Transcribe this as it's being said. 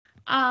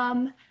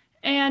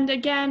And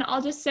again,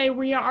 I'll just say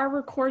we are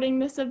recording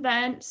this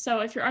event,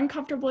 so if you're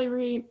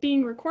uncomfortably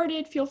being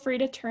recorded, feel free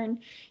to turn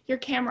your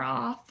camera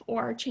off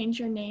or change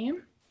your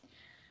name.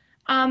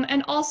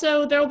 And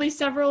also, there will be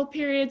several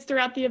periods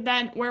throughout the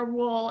event where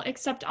we'll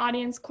accept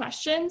audience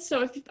questions.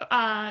 So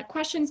if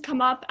questions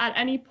come up at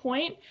any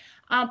point,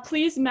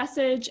 please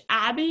message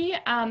Abby,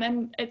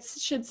 and it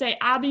should say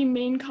Abby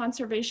Maine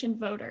Conservation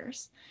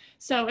Voters.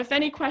 So if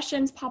any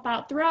questions pop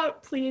out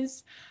throughout,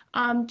 please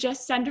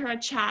just send her a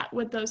chat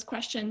with those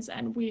questions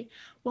and we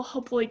will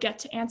hopefully get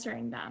to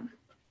answering them.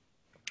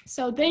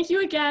 So thank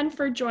you again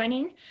for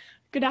joining.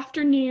 Good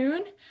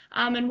afternoon,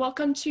 and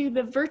welcome to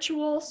the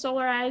virtual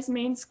SolaRISE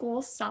Maine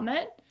School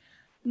Summit.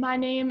 My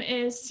name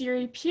is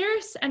Siri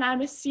Pierce, and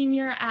I'm a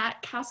senior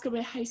at Casco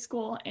Bay High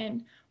School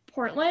in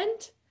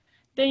Portland.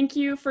 Thank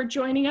you for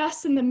joining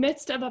us in the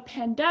midst of a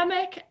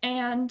pandemic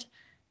and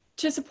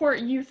to support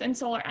youth in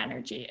solar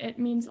energy. It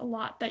means a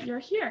lot that you're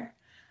here.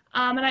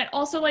 And I'd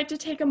also like to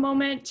take a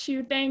moment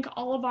to thank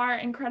all of our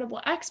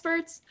incredible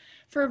experts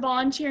for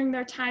volunteering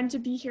their time to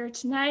be here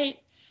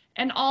tonight,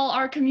 and all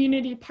our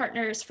community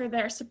partners for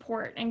their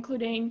support,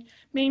 including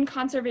Maine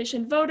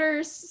Conservation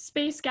Voters,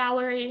 Space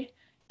Gallery,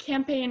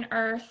 Campaign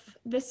Earth,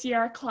 the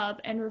Sierra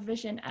Club, and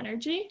Revision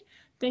Energy.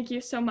 Thank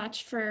you so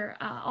much for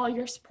all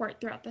your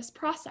support throughout this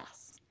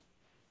process.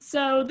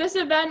 So this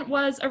event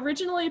was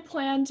originally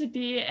planned to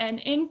be an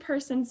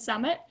in-person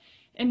summit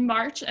in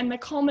March and the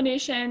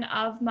culmination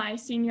of my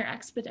senior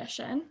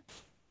expedition.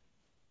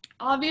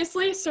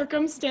 Obviously,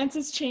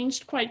 circumstances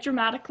changed quite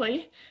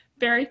dramatically,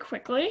 very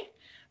quickly,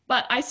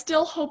 but I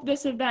still hope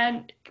this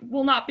event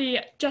will not be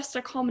just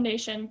a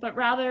culmination, but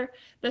rather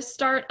the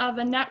start of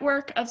a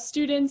network of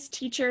students,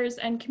 teachers,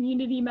 and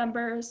community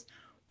members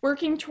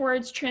working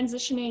towards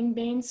transitioning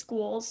Maine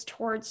schools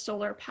towards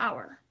solar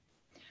power.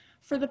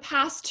 For the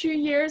past 2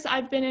 years,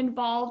 I've been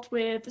involved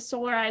with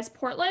SolaRISE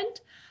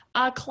Portland,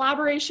 a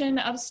collaboration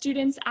of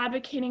students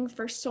advocating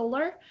for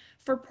solar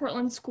for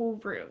Portland school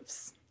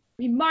roofs.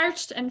 We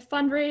marched and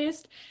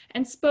fundraised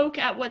and spoke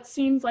at what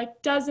seems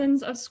like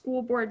dozens of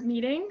school board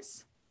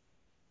meetings.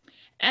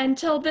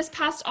 Until this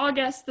past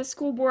August, the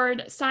school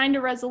board signed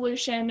a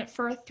resolution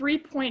for a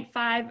 3.5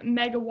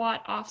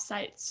 megawatt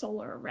offsite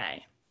solar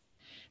array.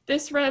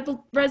 This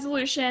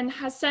resolution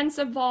has since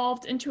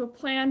evolved into a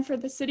plan for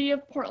the city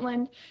of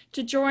Portland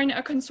to join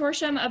a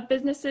consortium of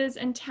businesses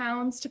and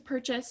towns to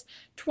purchase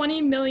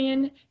 20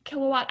 million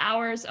kilowatt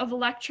hours of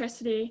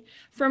electricity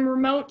from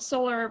remote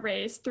solar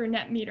arrays through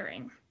net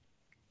metering.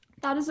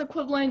 That is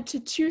equivalent to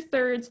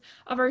 2/3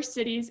 of our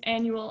city's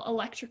annual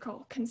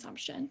electrical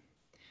consumption.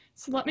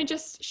 So let me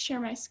just share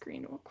my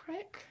screen real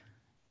quick.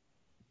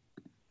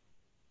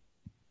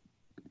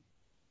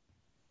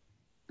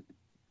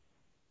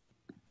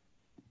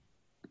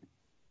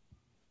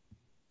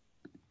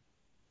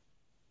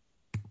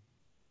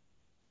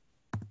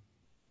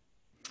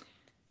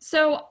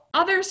 So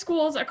other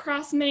schools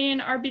across Maine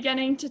are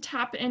beginning to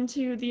tap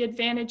into the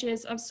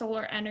advantages of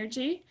solar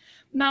energy.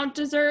 Mount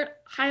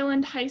Desert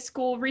Highland High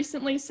School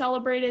recently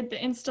celebrated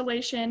the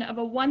installation of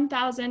a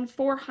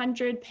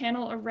 1,400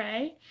 panel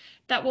array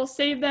that will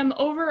save them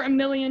over $1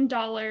 million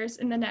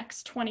in the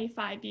next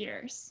 25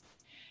 years.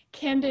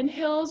 Camden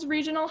Hills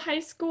Regional High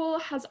School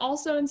has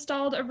also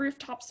installed a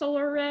rooftop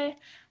solar array,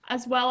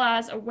 as well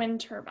as a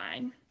wind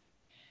turbine.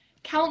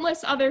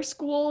 Countless other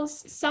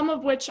schools, some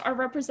of which are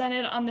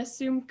represented on the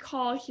Zoom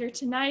call here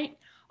tonight,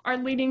 are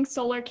leading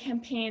solar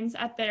campaigns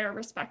at their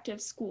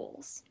respective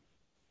schools.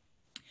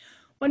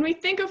 When we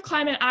think of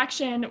climate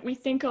action, we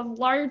think of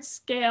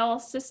large-scale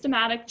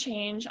systematic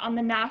change on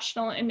the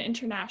national and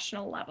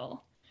international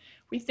level.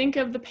 We think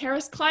of the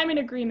Paris Climate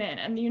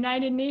Agreement and the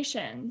United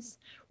Nations.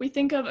 We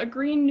think of a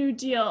Green New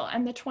Deal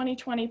and the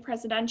 2020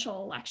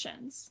 presidential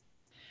elections.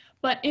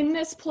 But in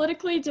this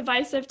politically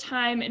divisive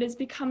time, it is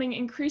becoming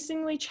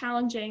increasingly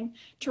challenging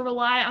to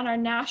rely on our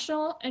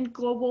national and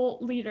global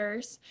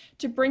leaders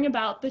to bring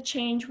about the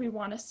change we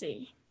want to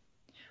see.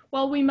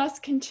 While we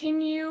must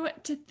continue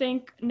to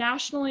think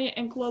nationally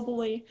and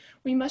globally,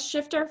 we must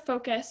shift our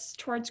focus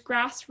towards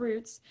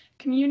grassroots,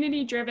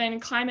 community-driven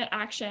climate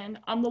action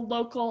on the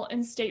local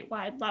and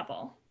statewide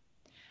level.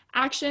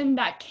 Action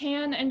that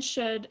can and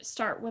should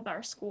start with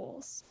our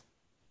schools.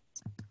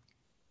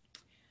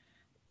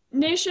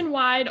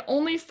 Nationwide,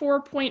 only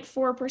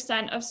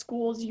 4.4% of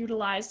schools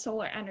utilize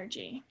solar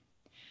energy.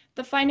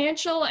 The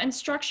financial and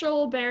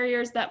structural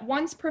barriers that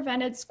once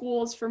prevented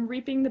schools from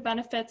reaping the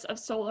benefits of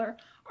solar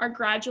are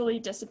gradually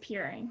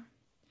disappearing.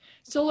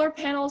 Solar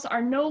panels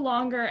are no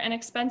longer an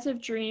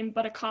expensive dream,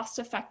 but a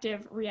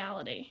cost-effective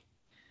reality.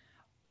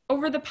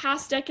 Over the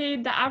past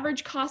decade, the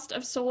average cost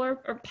of solar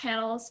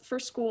panels for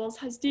schools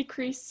has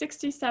decreased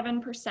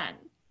 67%.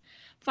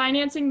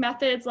 Financing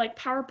methods like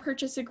power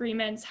purchase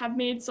agreements have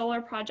made solar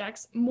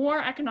projects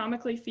more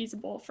economically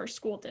feasible for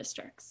school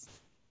districts.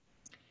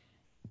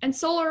 And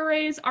solar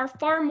arrays are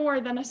far more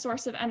than a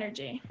source of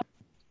energy.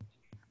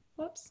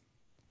 Whoops.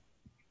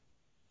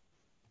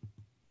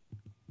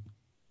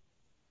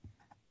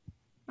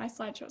 My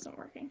slideshow isn't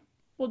working.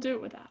 We'll do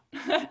it with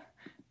that.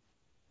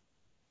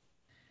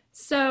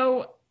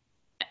 So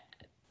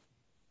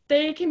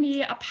they can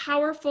be a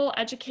powerful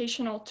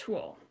educational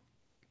tool.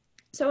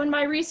 So in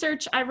my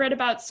research, I read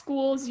about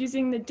schools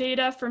using the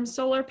data from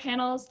solar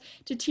panels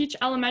to teach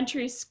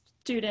elementary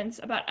students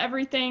about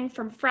everything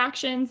from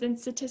fractions and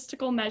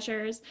statistical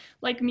measures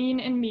like mean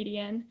and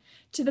median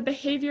to the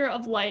behavior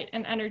of light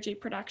and energy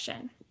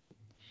production.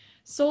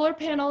 Solar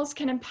panels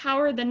can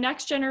empower the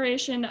next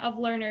generation of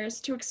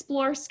learners to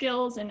explore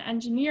skills in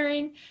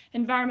engineering,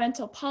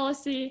 environmental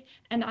policy,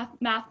 and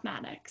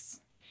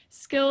mathematics,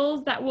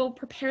 skills that will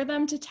prepare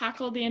them to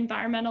tackle the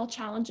environmental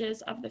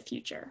challenges of the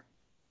future.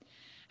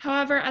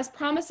 However, as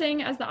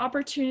promising as the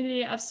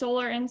opportunity of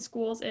solar in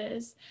schools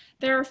is,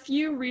 there are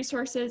few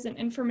resources and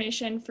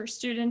information for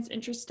students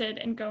interested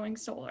in going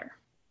solar,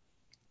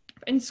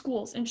 in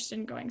schools interested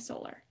in going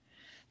solar.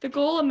 The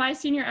goal of my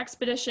senior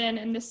expedition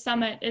and this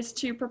summit is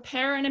to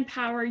prepare and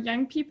empower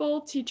young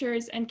people,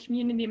 teachers, and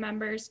community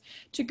members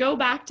to go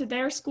back to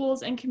their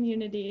schools and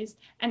communities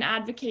and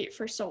advocate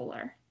for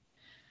solar.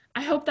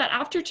 I hope that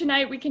after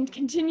tonight, we can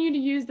continue to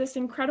use this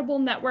incredible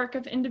network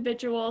of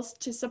individuals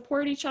to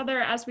support each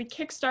other as we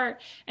kickstart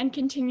and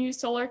continue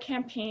solar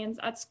campaigns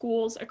at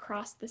schools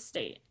across the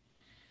state.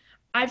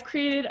 I've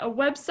created a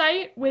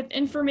website with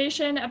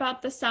information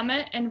about the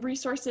summit and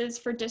resources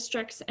for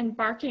districts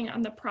embarking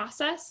on the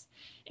process,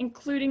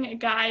 including a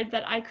guide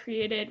that I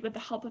created with the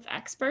help of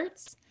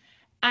experts.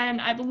 And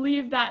I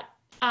believe that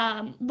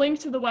link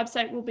to the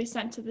website will be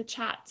sent to the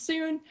chat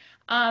soon.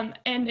 And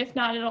if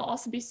not, it'll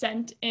also be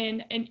sent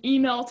in an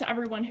email to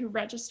everyone who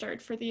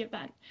registered for the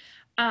event.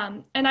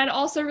 And I'd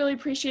also really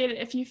appreciate it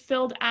if you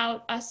filled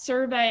out a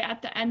survey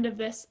at the end of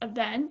this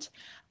event,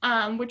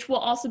 which will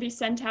also be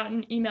sent out in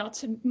an email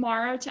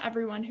tomorrow to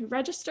everyone who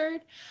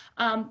registered.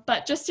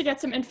 But just to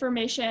get some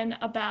information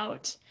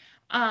about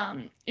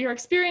your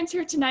experience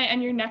here tonight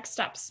and your next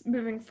steps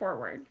moving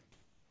forward.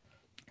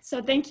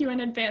 So thank you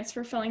in advance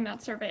for filling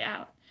that survey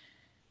out.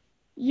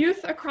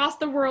 Youth across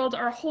the world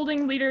are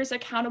holding leaders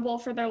accountable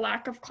for their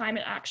lack of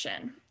climate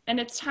action, and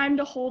it's time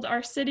to hold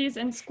our cities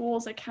and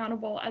schools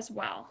accountable as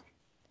well.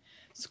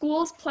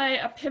 Schools play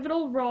a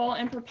pivotal role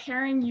in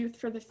preparing youth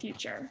for the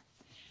future.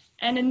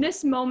 And in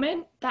this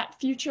moment, that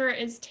future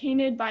is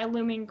tainted by a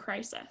looming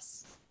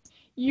crisis.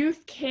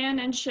 Youth can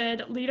and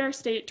should lead our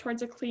state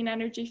towards a clean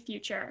energy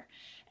future,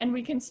 and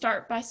we can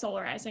start by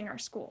solarizing our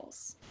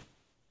schools.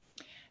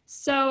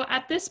 So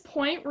at this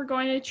point, we're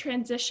going to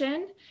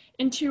transition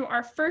into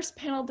our first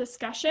panel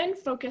discussion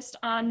focused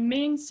on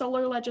Maine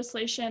solar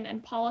legislation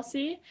and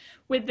policy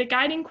with the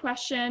guiding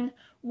question,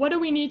 what do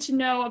we need to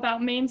know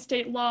about Maine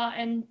state law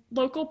and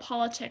local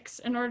politics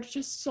in order to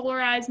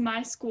solarize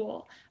my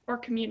school or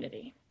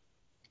community?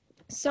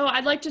 So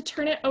I'd like to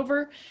turn it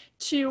over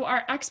to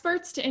our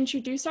experts to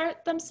introduce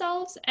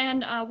themselves,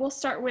 and we'll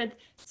start with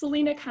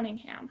Selena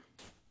Cunningham.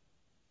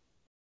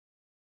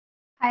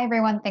 Hi,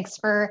 everyone. Thanks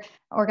for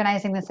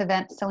organizing this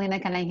event. Selena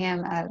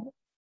Cunningham,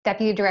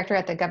 Deputy Director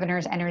at the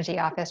Governor's Energy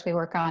Office. We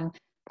work on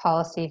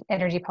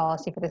energy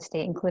policy for the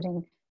state,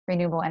 including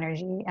renewable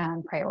energy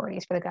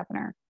priorities for the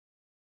governor.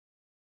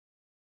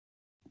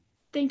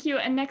 Thank you.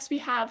 And next we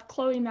have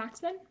Chloe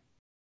Maxman.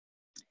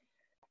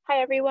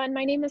 Hi, everyone.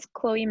 My name is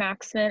Chloe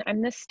Maxman.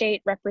 I'm the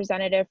state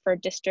representative for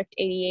District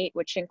 88,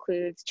 which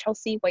includes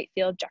Chelsea,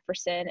 Whitefield,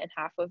 Jefferson, and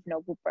half of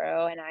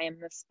Noblesboro, and I am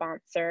the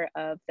sponsor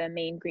of the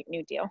Maine Green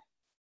New Deal.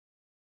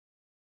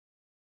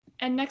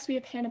 And next we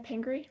have Hannah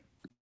Pingree.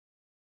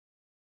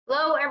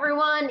 Hello,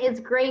 everyone. It's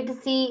great to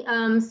see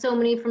so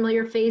many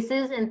familiar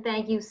faces, and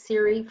thank you,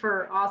 Siri,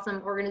 for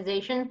awesome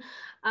organization.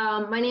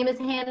 My name is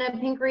Hannah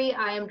Pingree.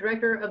 I am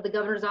Director of the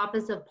Governor's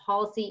Office of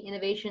Policy,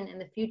 Innovation, and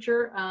the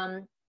Future.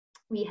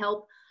 We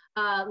help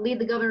lead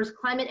the governor's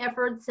climate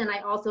efforts, and I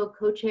also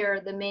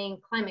co-chair the Maine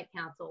Climate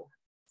Council.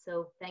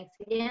 So thanks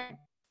again.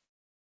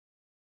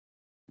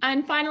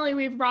 And finally,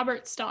 we have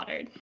Robert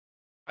Stoddard.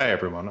 Hi,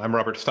 everyone. I'm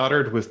Robert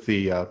Stoddard with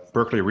the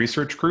Berkeley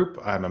Research Group.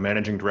 I'm a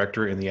managing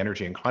director in the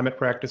energy and climate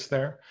practice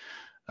there.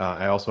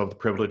 I also have the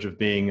privilege of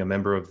being a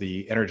member of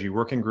the energy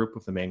working group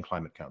of the Maine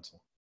Climate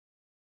Council.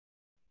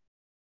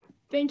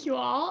 Thank you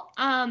all.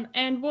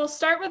 And we'll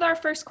start with our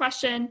first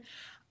question,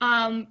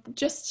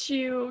 just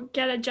to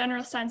get a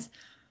general sense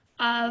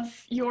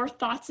of your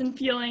thoughts and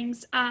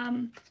feelings.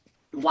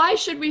 Why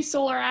should we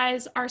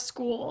solarize our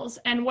schools,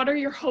 and what are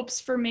your hopes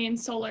for Maine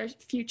Solar's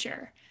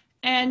future?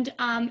 And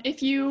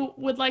if you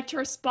would like to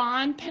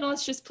respond,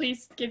 panelists, just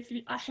please give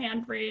a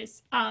hand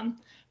raise.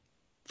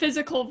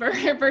 Physical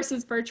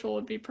versus virtual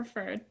would be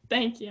preferred.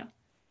 Thank you.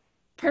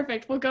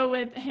 Perfect. We'll go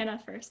with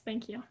Hannah first.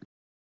 Thank you.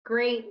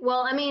 Great.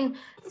 Well, I mean,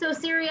 so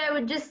Siri, I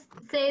would just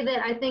say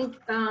that I think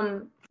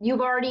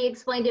you've already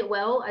explained it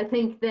well. I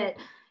think that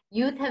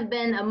youth have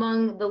been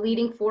among the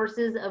leading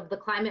forces of the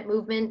climate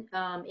movement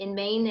in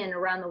Maine and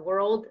around the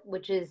world,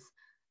 which is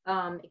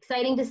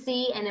exciting to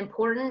see and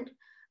important.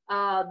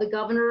 The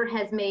governor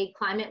has made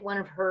climate one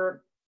of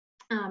her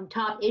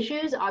top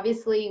issues.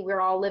 Obviously,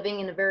 we're all living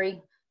in a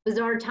very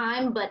bizarre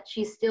time, but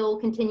she still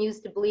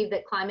continues to believe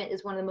that climate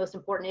is one of the most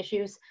important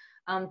issues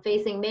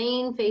facing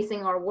Maine,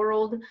 facing our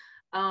world.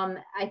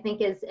 I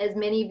think as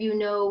many of you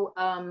know,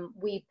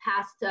 we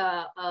passed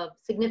a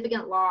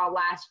significant law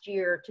last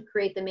year to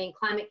create the Maine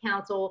Climate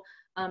Council,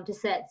 to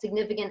set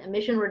significant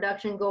emission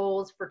reduction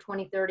goals for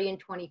 2030 and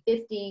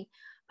 2050,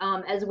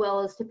 as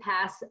well as to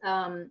pass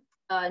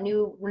a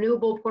new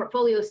renewable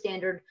portfolio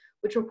standard,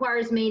 which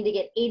requires Maine to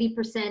get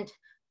 80%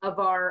 of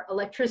our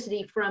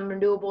electricity from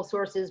renewable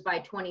sources by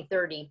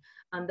 2030.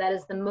 That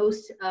is the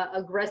most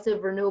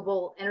aggressive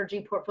renewable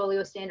energy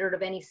portfolio standard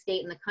of any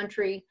state in the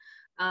country.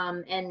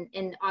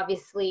 And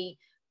obviously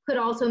could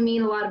also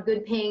mean a lot of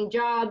good paying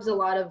jobs, a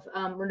lot of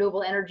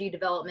renewable energy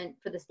development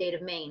for the state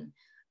of Maine.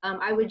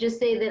 I would just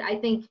say that I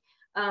think,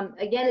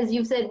 again, as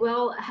you've said,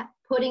 well,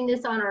 putting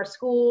this on our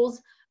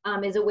schools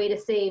is a way to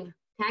save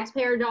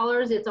taxpayer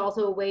dollars. It's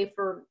also a way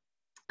for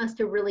us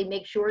to really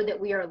make sure that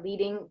we are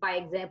leading by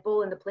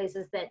example in the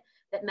places that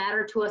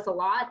matter to us a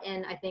lot.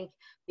 And I think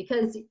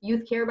because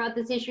youth care about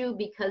this issue,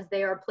 because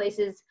they are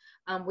places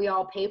we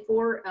all pay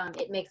for,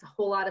 it makes a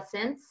whole lot of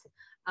sense.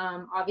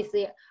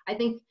 Obviously, I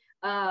think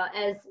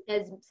as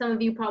some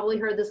of you probably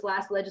heard this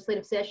last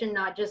legislative session,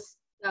 not just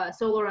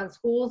solar on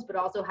schools, but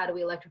also how do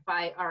we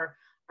electrify our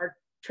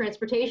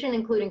transportation,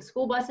 including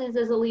school buses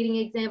as a leading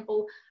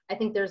example. I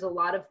think there's a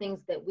lot of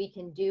things that we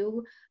can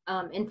do,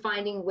 and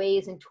finding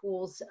ways and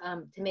tools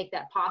to make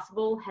that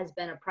possible has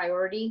been a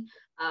priority.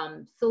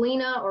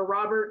 Selena or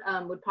Robert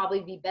would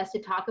probably be best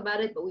to talk about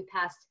it, but we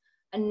passed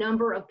a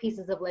number of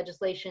pieces of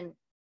legislation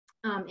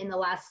in the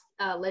last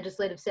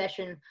legislative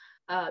session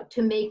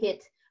to make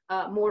it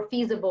more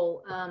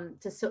feasible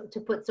to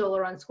put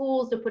solar on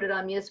schools, to put it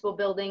on municipal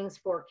buildings,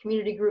 for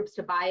community groups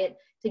to buy it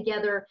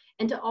together,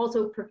 and to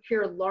also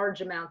procure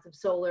large amounts of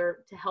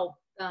solar to help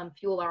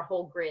fuel our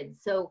whole grid.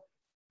 So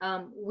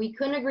we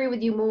couldn't agree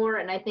with you more,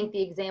 and I think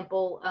the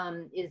example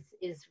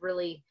is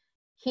really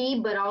key,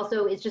 but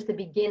also it's just the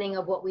beginning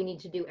of what we need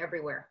to do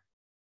everywhere.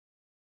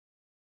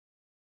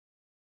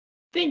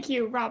 Thank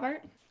you,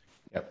 Robert.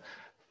 Yep.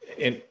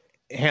 And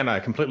Hannah, I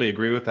completely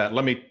agree with that.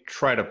 Let me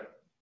try to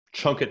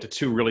chunk it to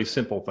two really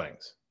simple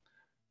things.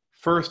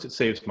 First, it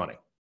saves money.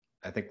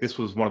 I think this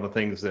was one of the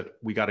things that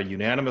we got a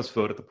unanimous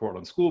vote at the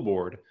Portland School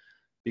Board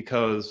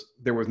because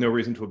there was no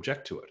reason to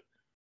object to it.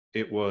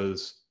 It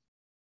was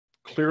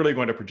clearly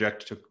going to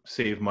project to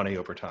save money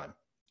over time.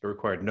 It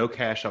required no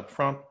cash up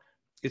front.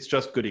 It's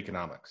just good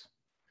economics.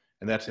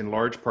 And that's in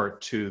large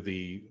part to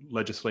the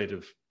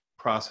legislative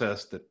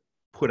process that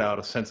put out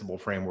a sensible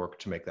framework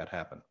to make that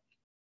happen,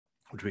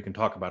 which we can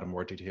talk about in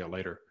more detail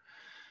later.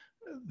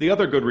 The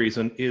other good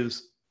reason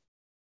is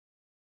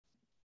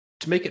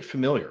to make it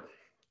familiar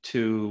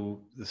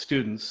to the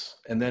students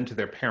and then to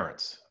their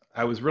parents.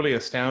 I was really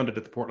astounded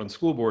at the Portland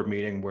School Board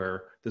meeting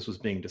where this was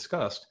being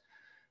discussed,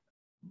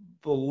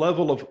 the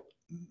level of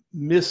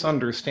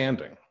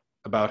misunderstanding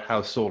about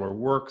how solar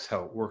works,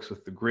 how it works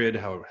with the grid,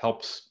 how it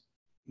helps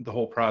the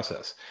whole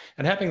process.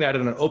 And having that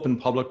in an open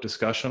public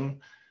discussion,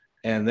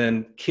 and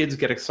then kids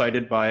get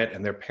excited by it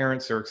and their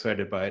parents are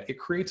excited by it, it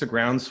creates a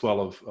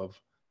groundswell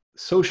of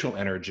social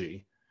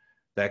energy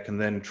that can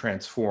then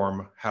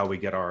transform how we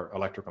get our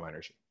electrical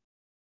energy.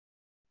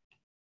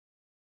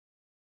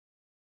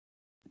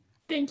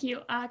 Thank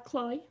you.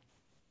 Chloe?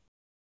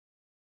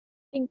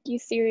 Thank you,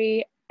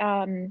 Siri.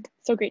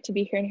 So great to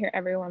be here and hear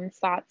everyone's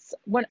thoughts.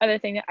 One other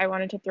thing that I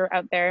wanted to throw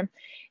out there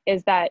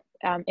is that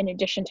in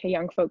addition to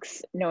young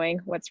folks knowing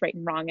what's right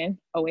and wrong and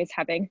always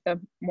having the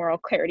moral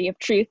clarity of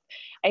truth,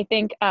 I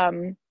think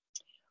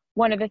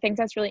one of the things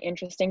that's really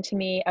interesting to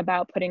me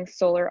about putting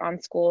solar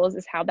on schools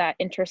is how that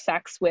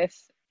intersects with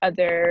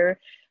other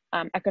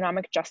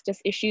economic justice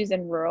issues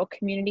in rural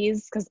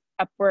communities, because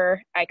up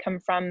where I come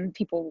from,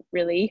 people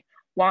really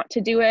want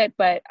to do it,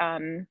 but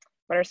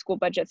our school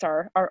budgets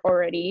are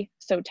already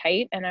so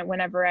tight. And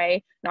whenever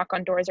I knock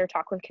on doors or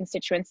talk with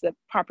constituents, the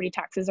property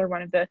taxes are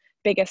one of the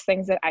biggest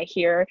things that I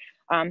hear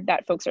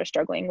that folks are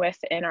struggling with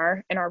in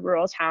our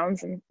rural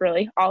towns and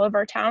really all of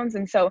our towns.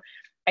 And so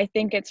I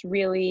think it's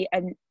really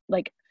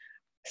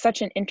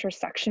such an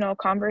intersectional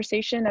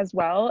conversation as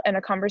well, and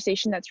a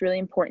conversation that's really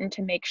important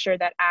to make sure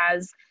that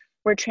as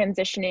we're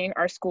transitioning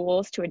our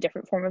schools to a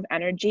different form of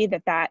energy,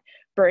 that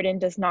burden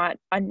does not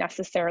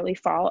unnecessarily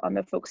fall on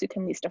the folks who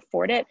can least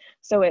afford it.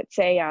 So it's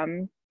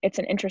an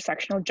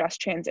intersectional just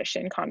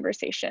transition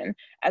conversation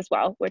as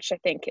well, which I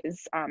think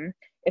is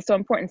so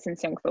important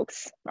since young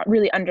folks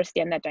really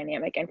understand that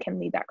dynamic and can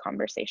lead that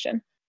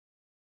conversation.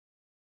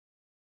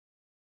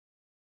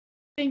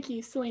 Thank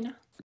you, Selena.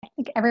 I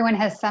think everyone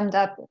has summed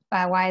up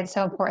why it's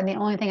so important. The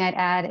only thing I'd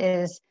add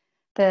is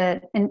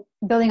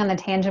building on the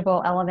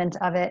tangible element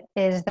of it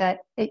is that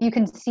you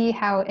can see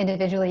how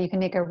individually you can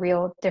make a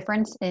real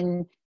difference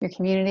in your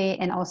community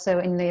and also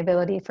in the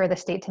ability for the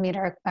state to meet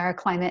our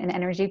climate and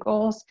energy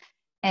goals.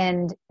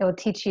 And it will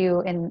teach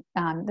you and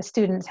the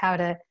students how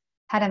to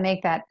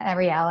make that a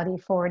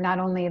reality for not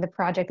only the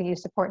project that you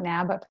support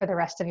now, but for the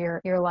rest of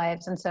your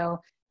lives. And so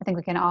I think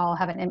we can all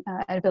have an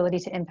ability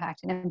to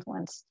impact and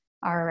influence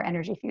our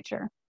energy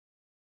future.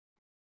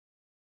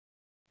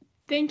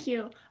 Thank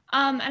you.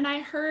 And I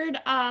heard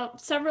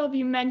several of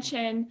you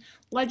mention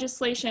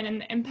legislation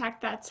and the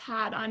impact that's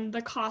had on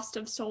the cost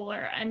of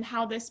solar and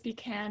how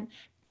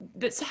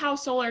how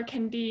solar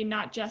can be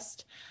not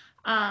just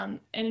an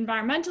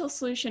environmental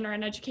solution or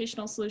an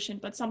educational solution,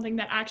 but something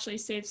that actually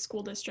saves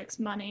school districts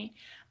money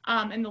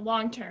in the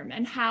long term,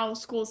 and how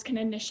schools can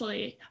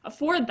initially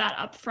afford that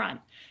upfront.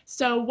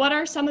 So what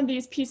are some of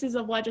these pieces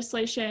of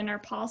legislation or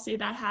policy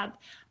that have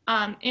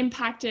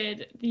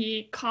impacted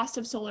the cost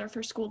of solar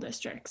for school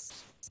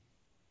districts?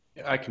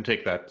 I can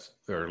take that,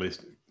 or at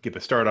least give a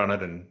start on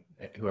it, and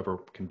whoever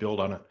can build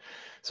on it.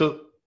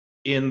 So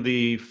in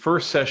the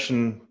first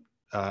session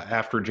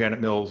after Janet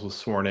Mills was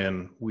sworn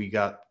in, we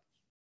got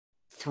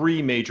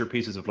 3 major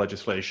pieces of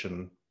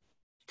legislation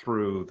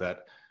through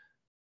that,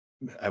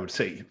 I would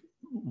say,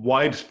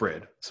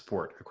 widespread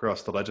support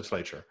across the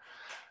legislature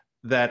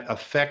that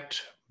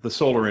affect the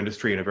solar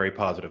industry in a very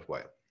positive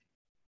way.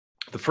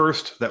 The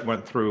first that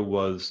went through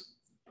was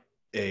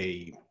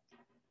a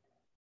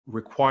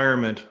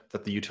requirement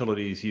that the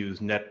utilities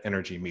use net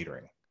energy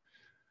metering.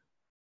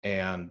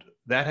 And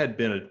that had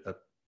been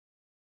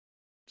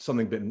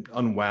something been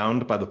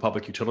unwound by the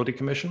Public Utility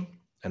Commission,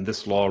 and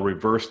this law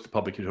reversed the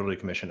Public Utility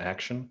Commission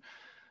action.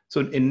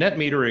 So in net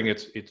metering,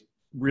 it's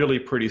really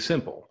pretty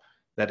simple,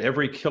 that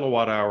every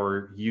kilowatt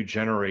hour you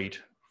generate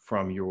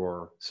from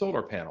your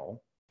solar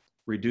panel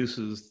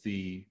reduces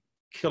the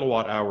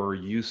kilowatt hour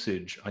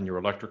usage on your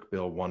electric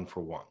bill 1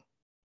 for 1.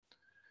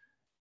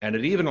 And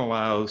it even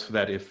allows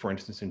that if, for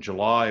instance, in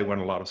July, when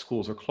a lot of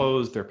schools are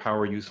closed, their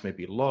power use may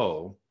be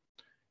low,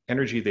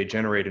 energy they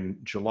generate in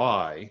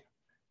July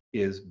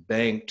is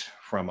banked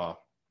from a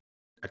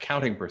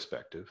accounting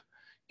perspective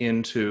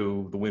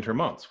into the winter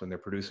months when they're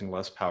producing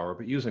less power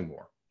but using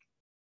more.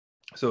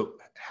 So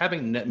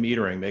having net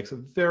metering makes a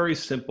very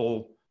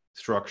simple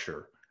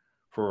structure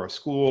for a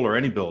school or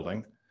any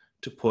building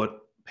to put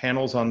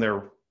panels on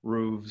their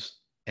roofs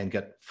and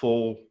get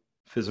full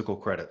physical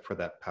credit for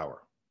that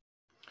power.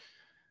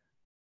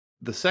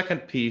 The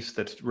second piece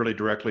that's really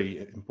directly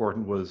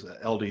important was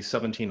LD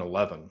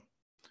 1711,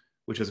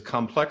 which is a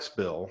complex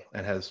bill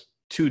and has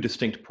 2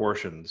 distinct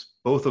portions,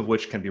 both of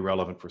which can be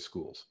relevant for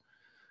schools.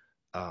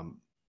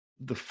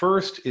 The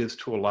first is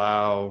to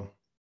allow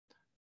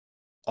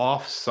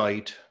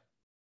off-site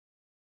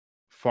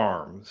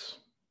farms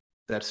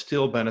that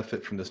still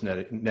benefit from this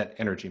net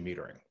energy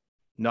metering.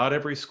 Not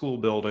every school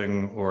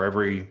building or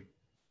every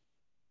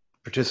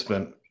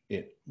participant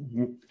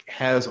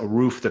has a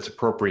roof that's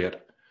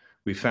appropriate.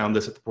 We found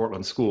this at the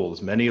Portland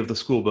schools. Many of the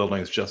school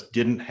buildings just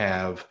didn't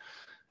have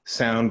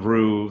sound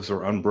roofs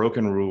or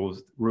unbroken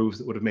roofs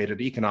that would have made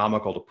it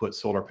economical to put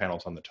solar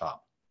panels on the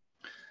top.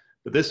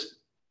 But this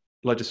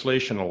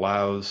legislation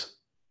allows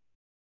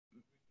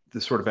the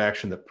sort of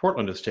action that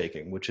Portland is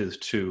taking, which is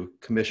to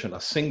commission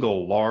a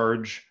single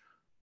large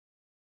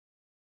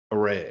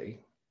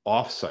array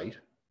off-site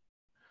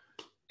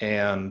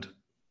and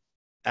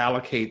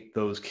allocate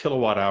those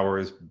kilowatt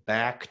hours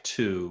back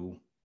to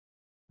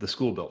the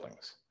school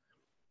buildings.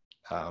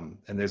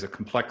 And there's a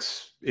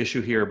complex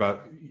issue here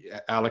about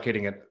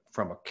allocating it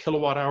from a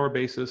kilowatt hour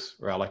basis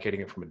or allocating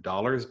it from a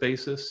dollars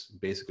basis.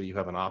 Basically, you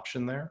have an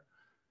option there.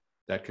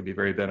 That could be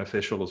very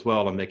beneficial as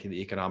well in making the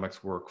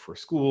economics work for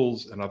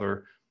schools and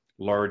other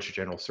large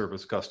general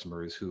service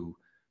customers who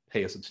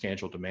pay a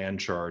substantial demand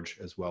charge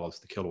as well as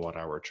the kilowatt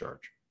hour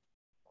charge.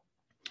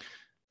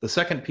 The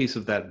second piece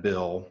of that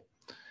bill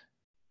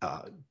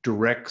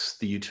directs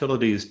the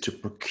utilities to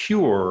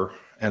procure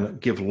and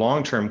give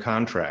long-term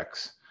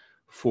contracts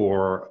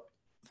for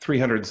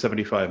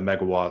 375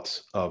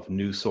 megawatts of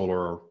new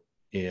solar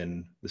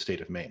in the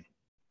state of Maine.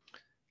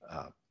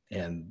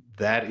 And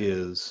that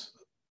is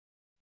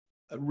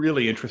a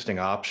really interesting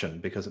option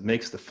because it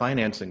makes the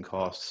financing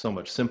cost so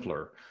much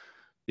simpler,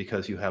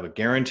 because you have a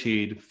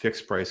guaranteed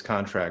fixed price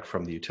contract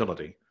from the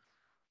utility,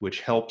 which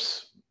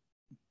helps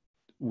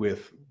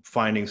with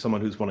finding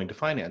someone who's willing to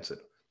finance it.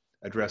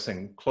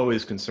 Addressing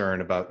Chloe's concern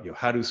about,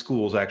 how do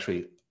schools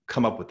actually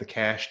come up with the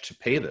cash to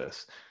pay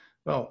this?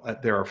 Well,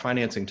 there are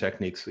financing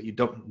techniques that you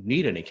don't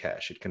need any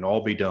cash. It can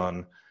all be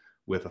done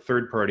with a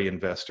third-party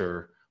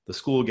investor, the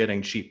school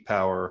getting cheap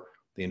power,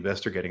 the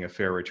investor getting a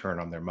fair return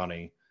on their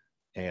money,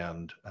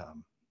 and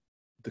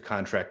the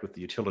contract with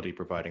the utility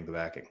providing the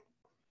backing.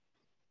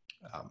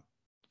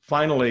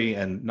 Finally,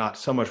 and not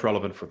so much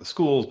relevant for the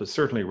schools, but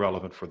certainly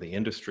relevant for the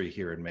industry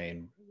here in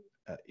Maine,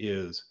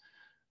 is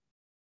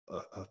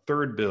a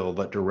third bill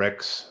that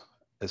directs,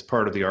 as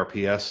part of the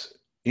RPS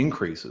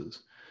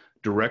increases,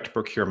 direct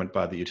procurement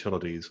by the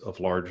utilities of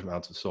large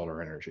amounts of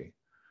solar energy.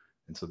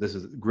 And so this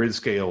is grid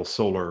scale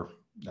solar,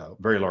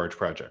 very large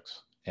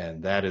projects.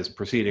 And that is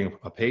proceeding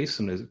apace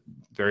and is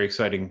very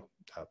exciting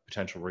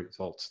potential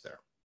results there.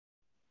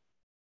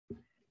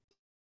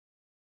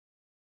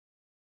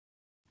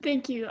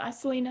 Thank you,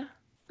 Selena.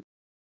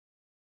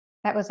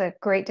 That was a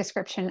great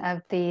description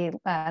of the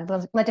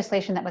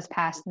legislation that was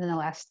passed in the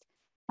last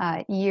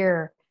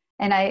year.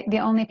 And the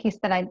only piece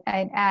that I'd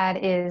add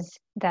is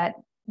that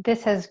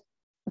this has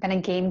been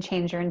a game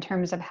changer in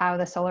terms of how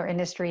the solar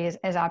industry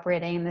is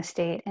operating in the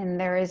state. And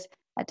there is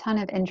a ton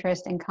of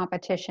interest and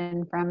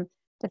competition from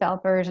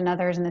developers and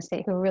others in the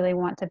state who really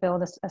want to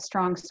build a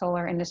strong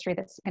solar industry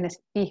that's going to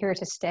be here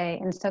to stay.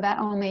 And so that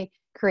only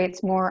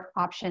creates more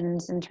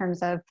options in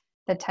terms of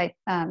the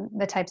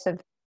types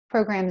of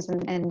programs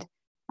and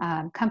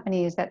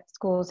companies that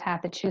schools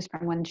have to choose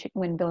from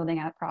when building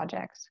out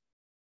projects.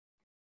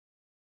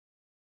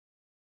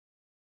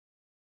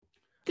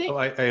 So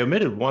I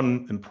omitted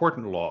one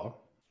important law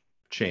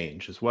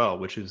change as well,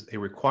 which is a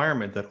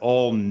requirement that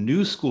all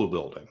new school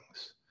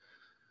buildings,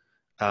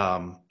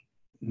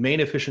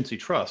 Maine Efficiency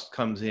Trust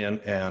comes in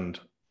and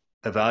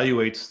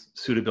evaluates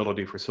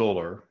suitability for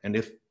solar, and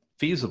if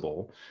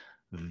feasible,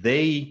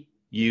 they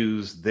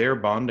use their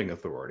bonding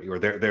authority or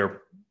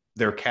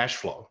their cash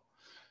flow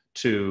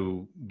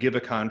to give a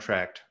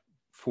contract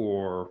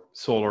for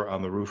solar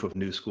on the roof of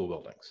new school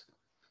buildings.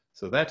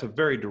 So that's a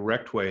very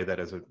direct way that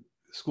as a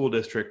school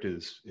district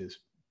is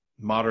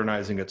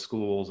modernizing its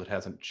schools, it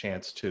has a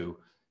chance to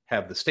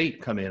have the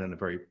state come in a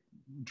very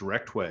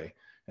direct way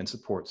and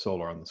support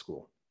solar on the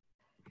school.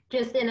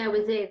 Just, and I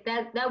would say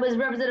that was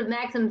Representative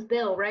Maxim's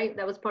bill, right?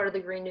 That was part of the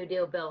Green New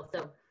Deal bill.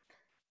 So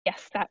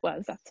Yes, that's what I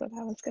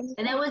was going to say.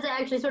 and that was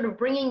actually sort of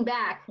bringing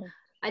back,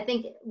 I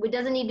think it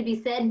doesn't need to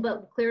be said,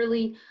 but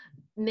clearly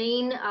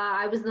Maine,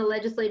 I was in the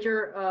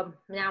legislature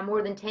now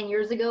more than 10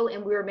 years ago,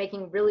 and we were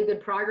making really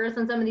good progress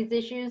on some of these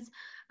issues.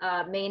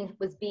 Maine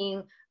was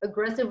being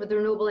aggressive with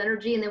renewable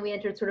energy, and then we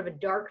entered sort of a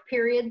dark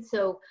period.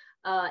 So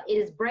it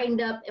has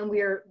brightened up, and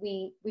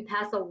we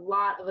passed a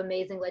lot of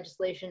amazing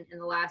legislation in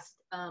the last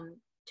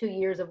 2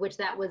 years, of which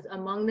that was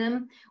among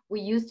them.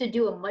 We used to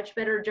do a much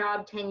better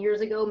job 10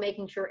 years ago,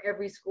 making sure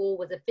every school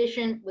was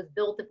efficient, was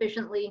built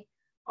efficiently.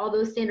 All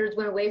those standards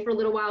went away for a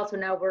little while, so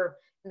now we're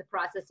in the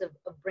process of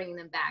bringing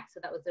them back. So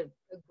that was a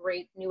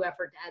great new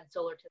effort to add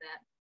solar to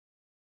that.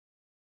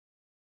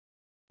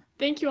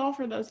 Thank you all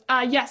for those.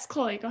 Yes,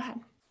 Chloe, go ahead.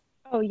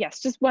 Oh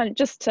yes,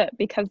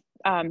 because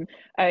I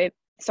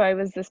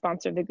was the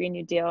sponsor of the Green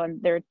New Deal,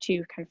 and there are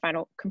two kind of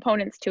final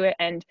components to it,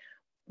 and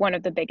one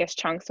of the biggest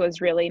chunks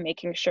was really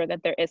making sure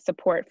that there is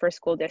support for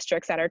school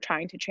districts that are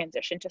trying to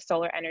transition to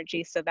solar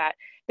energy so that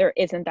there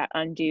isn't that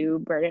undue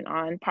burden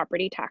on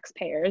property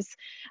taxpayers.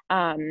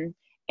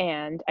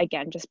 And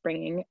again, just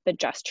bringing the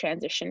just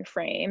transition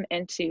frame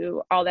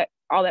into all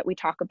that we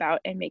talk about,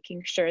 and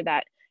making sure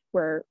that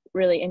we're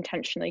really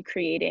intentionally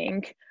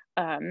creating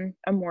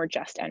a more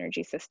just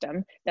energy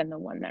system than the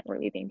one that we're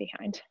leaving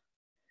behind.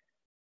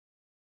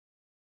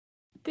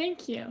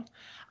 Thank you.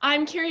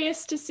 I'm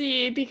curious to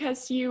see,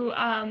 because you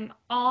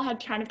all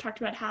had kind of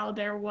talked about how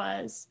there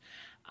was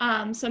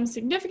some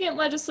significant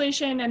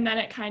legislation, and then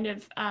it kind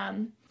of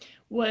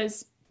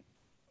was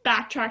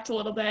backtracked a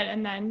little bit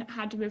and then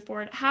had to move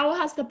forward. How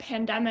has the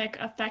pandemic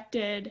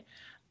affected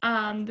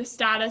the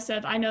status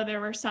of, I know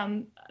there were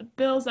some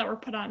bills that were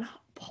put on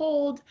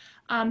hold.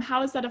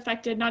 How has that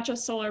affected not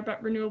just solar,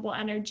 but renewable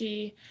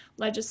energy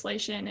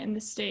legislation in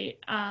the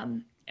state?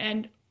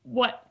 And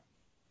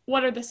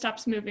what are the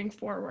steps moving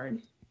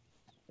forward?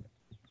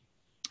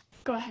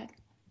 Go ahead.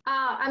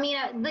 I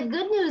mean, the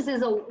good news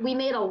is we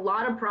made a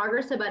lot of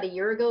progress about a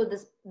year ago.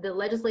 The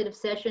legislative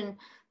session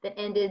that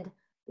ended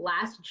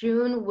last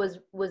June was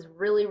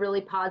really,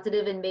 really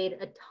positive and made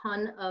a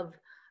ton of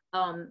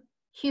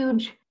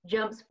huge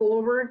jumps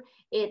forward.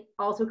 It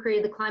also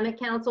created the Climate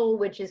Council,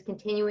 which is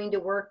continuing to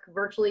work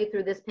virtually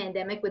through this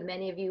pandemic with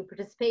many of you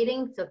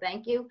participating. So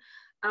thank you.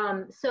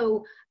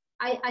 So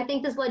I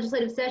think this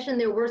legislative session,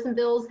 there were some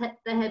bills that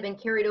have been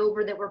carried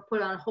over that were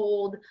put on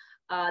hold.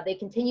 They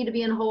continue to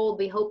be on hold.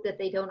 We hope that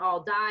they don't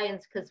all die, and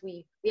it's because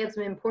we have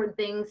some important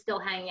things still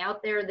hanging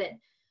out there that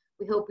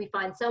we hope we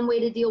find some way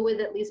to deal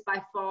with, at least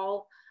by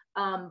fall.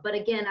 But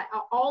again,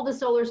 all the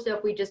solar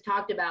stuff we just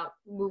talked about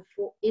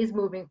is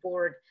moving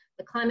forward.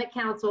 The Climate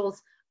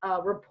Council's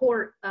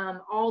report,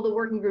 all the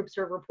working groups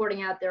are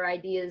reporting out their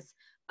ideas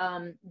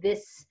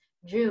this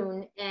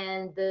June,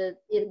 and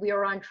we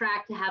are on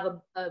track to have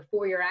a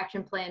 4-year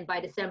action plan by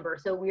December.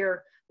 So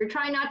we're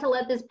trying not to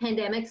let this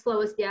pandemic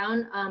slow us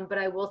down, but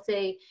I will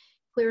say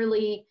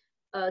clearly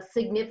a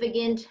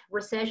significant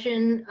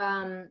recession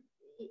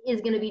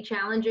is going to be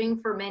challenging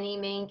for many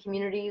Maine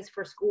communities,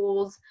 for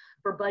schools,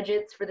 for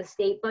budgets, for the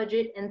state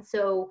budget. And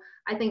so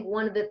I think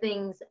one of the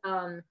things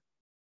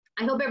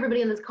I hope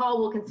everybody on this call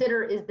will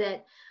consider is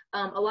that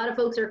a lot of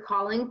folks are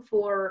calling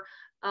for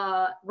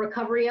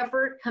recovery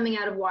effort coming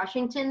out of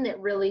Washington that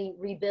really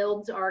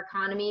rebuilds our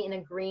economy in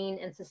a green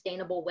and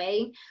sustainable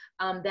way.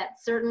 That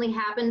certainly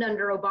happened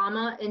under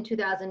Obama in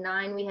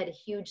 2009. We had a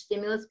huge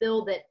stimulus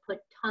bill that put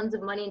tons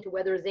of money into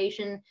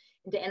weatherization,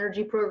 into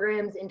energy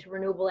programs, into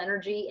renewable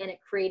energy, and it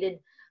created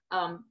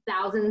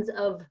thousands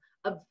of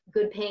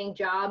good paying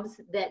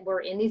jobs that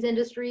were in these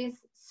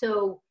industries.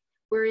 So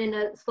we're in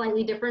a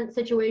slightly different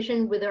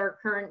situation with our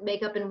current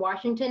makeup in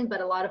Washington,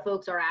 but a lot of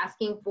folks are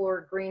asking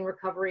for green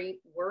recovery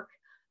work.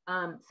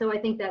 So I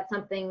think that's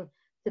something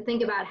to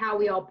think about how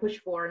we all push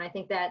for. And I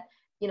think that,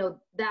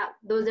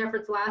 those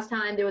efforts last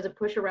time, there was a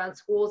push around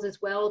schools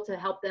as well to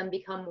help them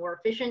become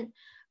more efficient.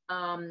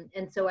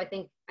 And so I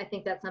think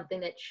that's something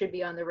that should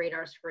be on the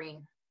radar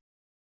screen.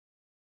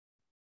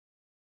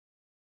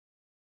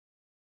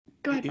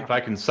 Go ahead, If Robert.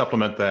 I can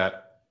supplement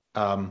that,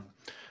 on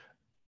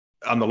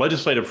the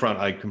legislative front,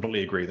 I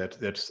completely agree that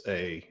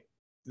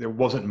there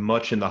wasn't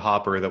much in the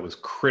hopper that was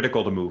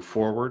critical to move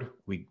forward.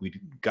 We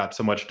got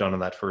so much done in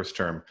that first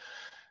term.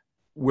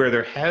 Where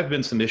there have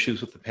been some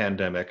issues with the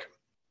pandemic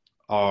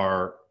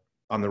are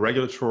on the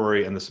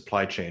regulatory and the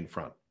supply chain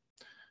front.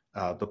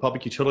 The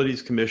Public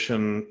Utilities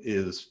Commission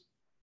is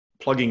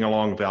plugging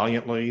along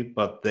valiantly,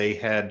 but they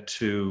had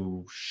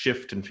to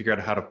shift and figure out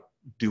how to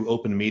do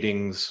open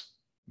meetings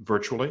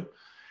virtually.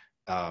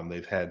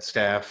 They've had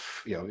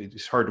staff,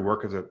 it's hard to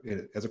work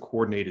as a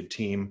coordinated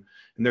team.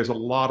 And there's a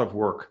lot of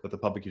work that the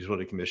Public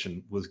Utility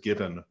Commission was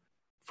given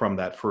from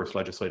that first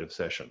legislative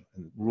session,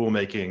 and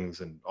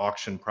rulemakings and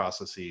auction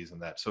processes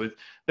and that. So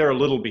they're a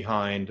little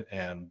behind,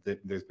 and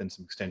there's been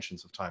some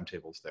extensions of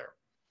timetables there.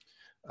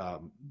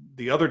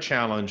 The other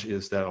challenge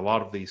is that a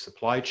lot of the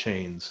supply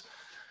chains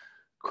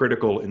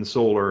critical in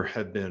solar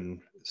have been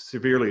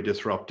severely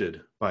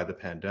disrupted by the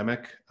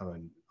pandemic.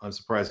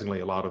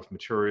 Unsurprisingly, a lot of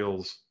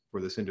materials for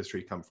this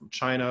industry come from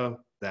China.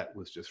 That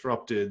was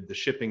disrupted. The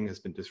shipping has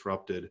been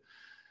disrupted.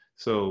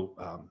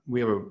 So we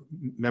have a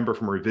member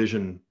from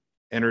Revision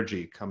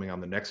Energy coming on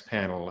the next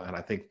panel, and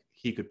I think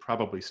he could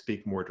probably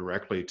speak more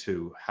directly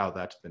to how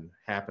that's been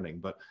happening.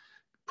 But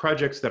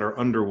projects that are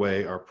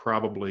underway are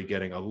probably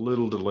getting a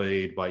little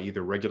delayed by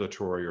either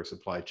regulatory or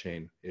supply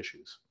chain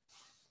issues.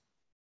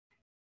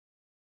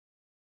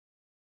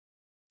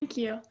 Thank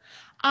you.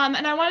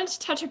 And I wanted to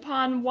touch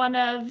upon one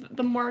of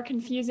the more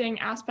confusing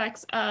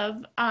aspects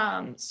of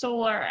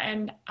solar,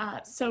 and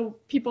so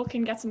people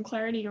can get some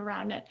clarity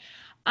around it.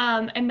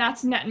 And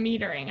that's net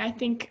metering. I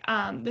think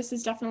this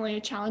is definitely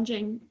a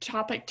challenging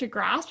topic to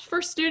grasp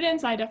for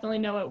students. I definitely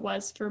know it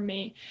was for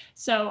me.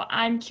 So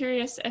I'm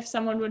curious if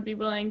someone would be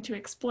willing to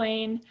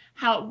explain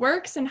how it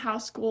works and how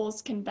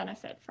schools can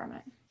benefit from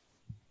it.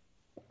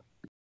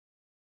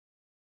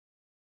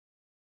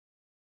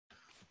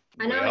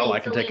 I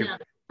can take it.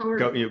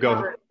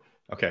 Go.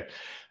 Okay.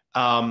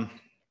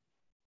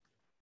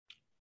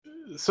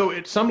 So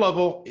at some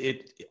level,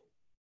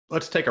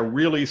 let's take a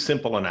really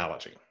simple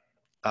analogy.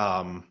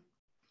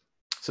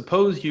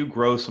 Suppose you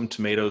grow some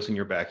tomatoes in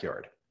your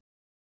backyard.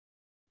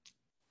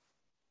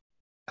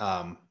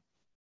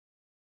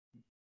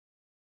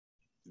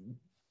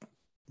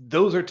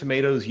 Those are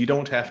tomatoes you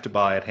don't have to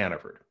buy at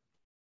Hannaford,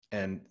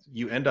 and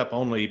you end up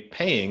only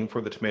paying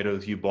for the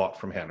tomatoes you bought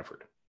from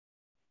Hannaford.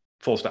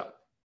 Full stop.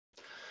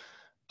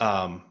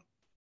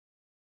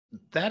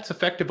 That's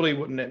effectively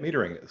what net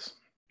metering is.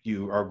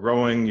 You are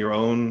growing your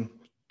own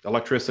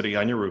electricity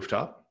on your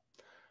rooftop,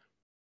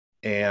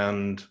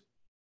 and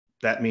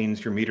that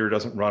means your meter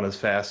doesn't run as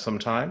fast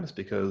sometimes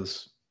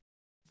because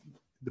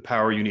the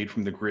power you need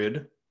from the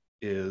grid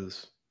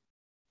is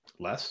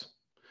less.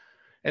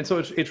 And so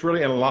it's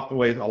really in a lot of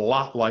ways a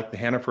lot like the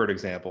Hannaford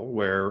example,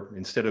 where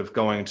instead of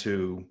going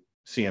to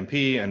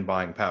CMP and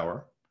buying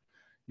power,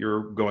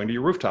 you're going to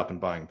your rooftop and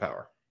buying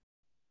power.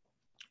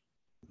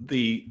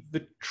 The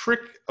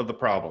trick of the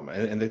problem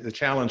and the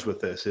challenge with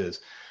this is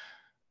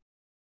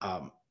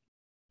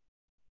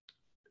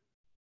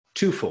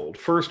twofold.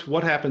 First,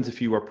 what happens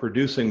if you are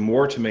producing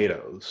more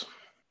tomatoes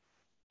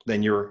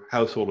than your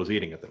household is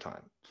eating at the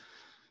time?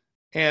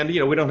 And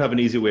we don't have an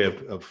easy way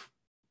of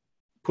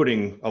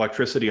putting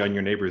electricity on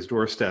your neighbor's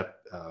doorstep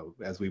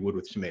as we would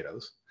with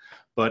tomatoes,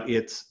 but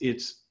it's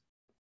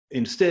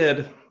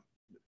instead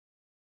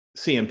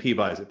CMP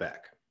buys it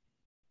back.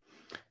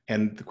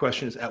 And the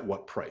question is, at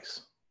what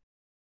price?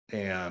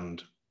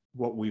 And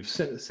what we've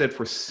said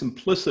for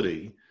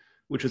simplicity,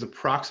 which is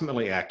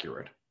approximately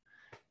accurate,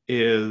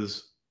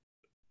 is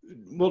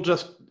we'll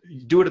just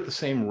do it at the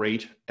same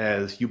rate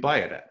as you buy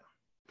it at.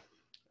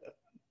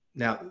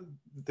 Now,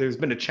 there's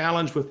been a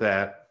challenge with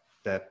that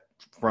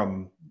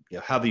from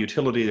how the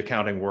utility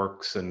accounting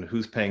works and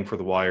who's paying for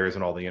the wires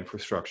and all the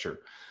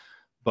infrastructure.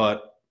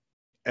 But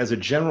as a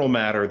general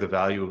matter, the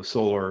value of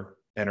solar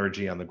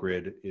energy on the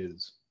grid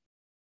is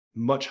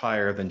much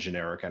higher than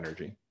generic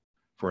energy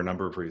for a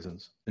number of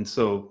reasons. And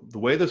so the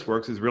way this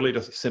works is really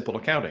just simple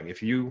accounting.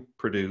 If your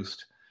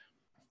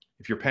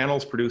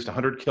panels produced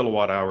 100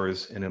 kilowatt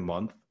hours in a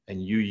month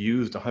and you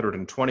used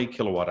 120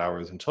 kilowatt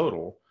hours in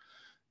total,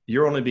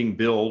 you're only being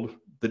billed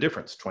the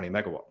difference,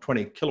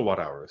 20 kilowatt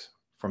hours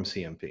from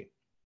CMP.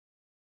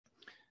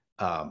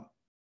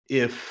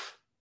 If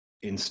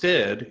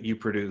instead you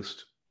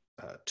produced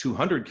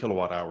 200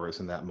 kilowatt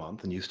hours in that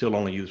month and you still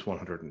only used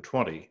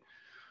 120,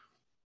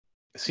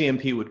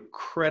 CMP would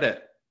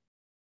credit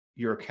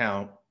your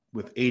account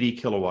with 80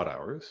 kilowatt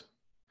hours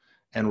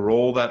and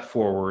roll that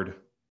forward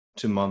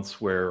to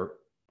months where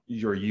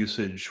your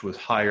usage was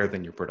higher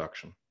than your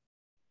production.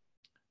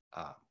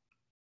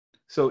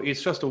 So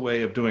it's just a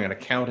way of doing an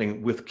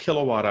accounting with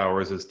kilowatt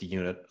hours as the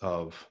unit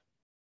of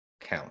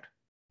count.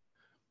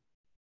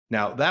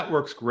 Now that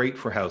works great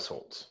for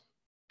households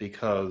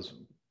because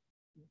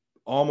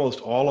almost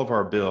all of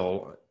our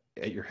bill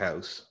at your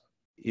house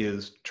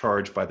is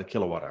charged by the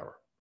kilowatt hour.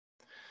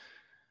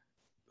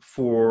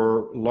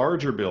 For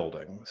larger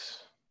buildings,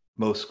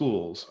 most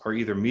schools are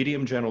either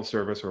medium general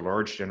service or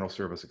large general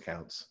service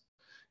accounts.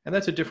 And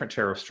that's a different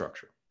tariff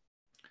structure.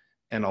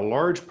 And a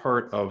large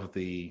part of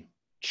the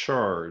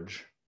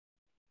charge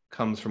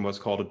comes from what's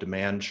called a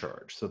demand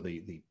charge. So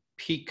the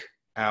peak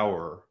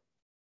hour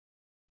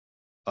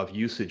of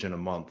usage in a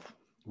month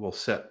will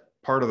set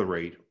part of the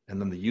rate, and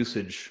then the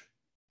usage,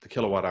 the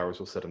kilowatt hours,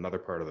 will set another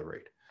part of the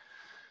rate.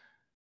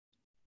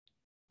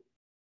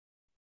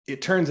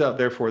 It turns out,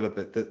 therefore,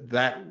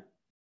 that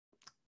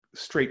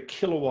straight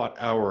kilowatt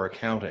hour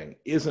accounting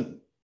isn't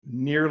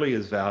nearly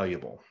as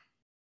valuable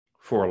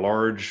for a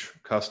large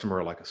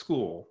customer like a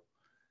school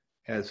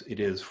as it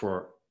is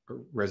for a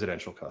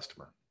residential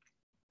customer.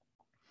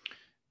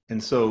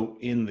 And so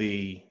in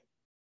the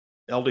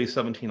LD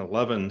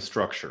 1711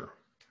 structure,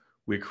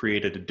 we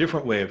created a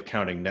different way of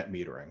counting net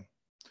metering,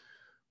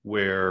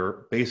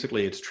 where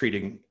basically it's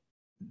treating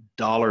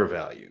dollar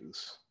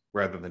values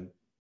rather than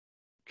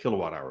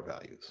kilowatt hour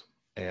values.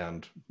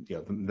 And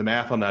the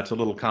math on that's a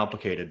little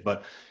complicated,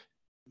 but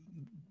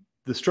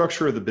the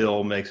structure of the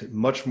bill makes it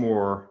much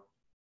more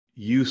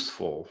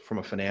useful from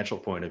a financial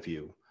point of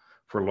view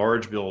for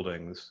large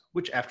buildings,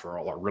 which after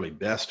all are really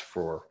best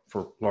for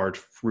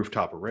large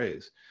rooftop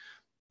arrays,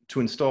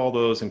 to install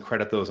those and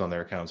credit those on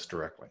their accounts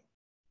directly.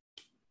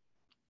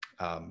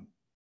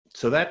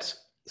 So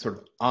that's sort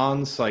of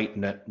on-site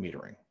net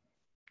metering.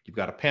 You've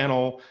got a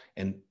panel,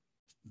 and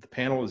the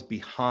panel is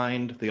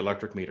behind the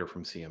electric meter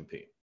from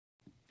CMP.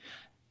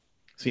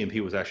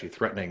 CMP was actually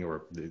threatening,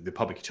 or the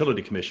Public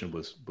Utility Commission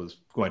was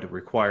going to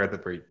require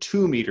that there be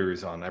 2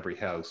 meters on every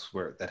house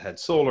that had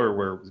solar,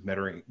 where it was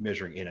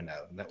measuring in and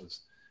out. And that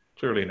was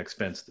clearly an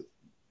expense that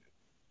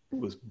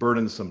was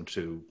burdensome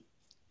to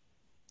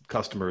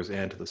customers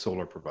and to the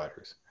solar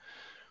providers.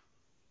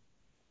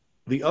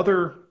 The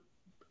other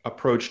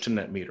approach to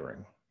net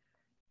metering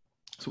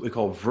is what we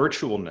call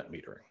virtual net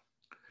metering.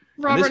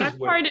 Robert, I'm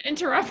sorry to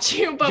interrupt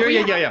you, but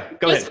yeah.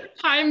 Go ahead.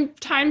 For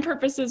time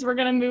purposes, we're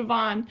going to move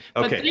on.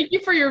 But okay. Thank you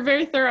for your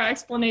very thorough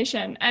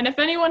explanation. And if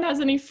anyone has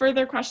any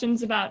further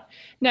questions about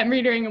net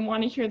metering and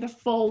want to hear the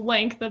full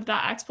length of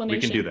that explanation,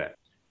 we can do that.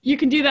 You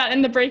can do that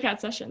in the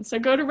breakout session. So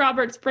go to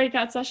Robert's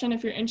breakout session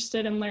if you're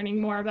interested in learning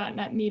more about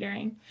net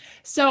metering.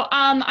 So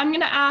I'm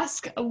going to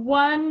ask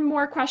one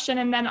more question,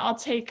 and then I'll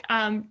take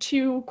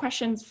 2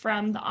 questions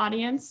from the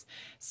audience.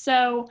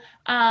 So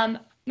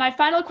my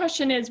final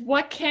question is,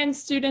 what can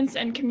students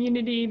and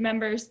community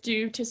members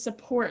do to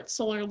support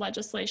solar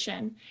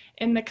legislation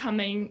in the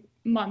coming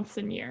months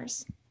and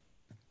years?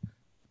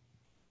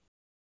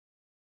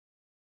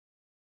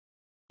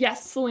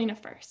 Yes, Selena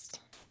first.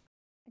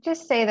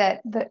 Just say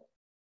that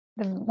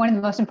one of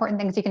the most important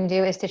things you can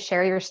do is to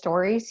share your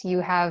stories.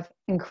 You've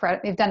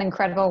done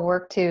incredible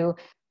work to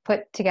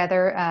put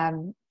together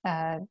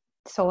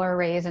solar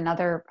arrays and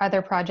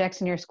other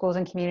projects in your schools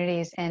and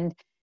communities, and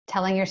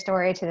telling your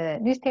story to the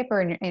newspaper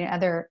and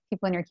other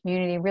people in your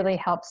community really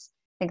helps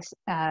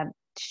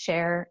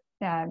share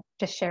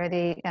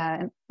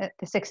the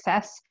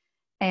success.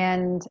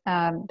 And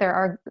there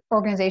are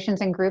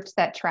organizations and groups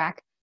that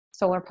track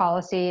solar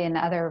policy and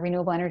other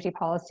renewable energy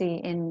policy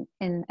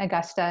in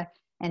Augusta.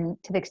 And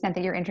to the extent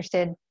that you're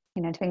interested,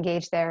 to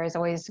engage there is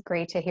always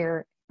great to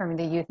hear from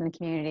the youth in the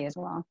community as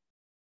well.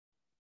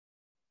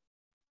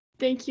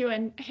 Thank you.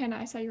 And Hannah,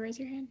 I saw you raise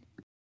your hand.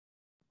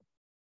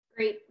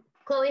 Great.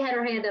 Chloe had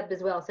her hand up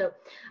as well. So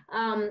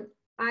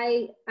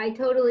I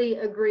totally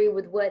agree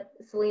with what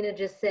Selena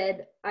just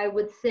said. I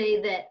would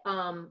say that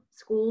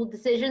school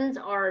decisions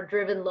are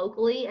driven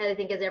locally, I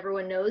think, as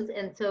everyone knows.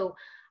 And so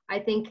I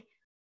think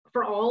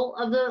for all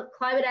of the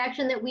climate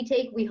action that we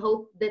take, we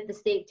hope that the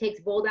state takes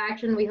bold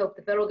action. We hope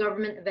the federal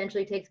government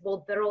eventually takes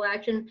bold federal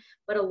action,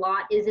 but a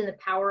lot is in the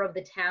power of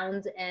the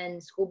towns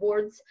and school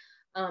boards.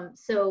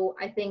 So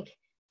I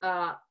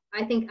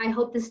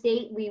hope the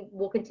state, we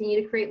will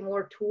continue to create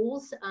more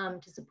tools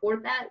to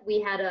support that.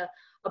 We had a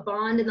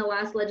bond in the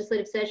last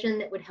legislative session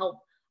that would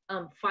help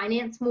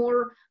finance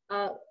more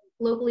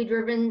locally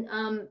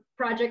driven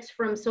projects,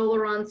 from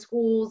solar on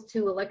schools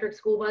to electric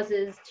school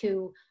buses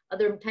to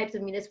other types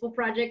of municipal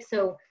projects.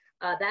 So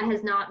that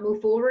has not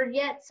moved forward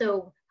yet.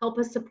 So help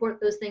us support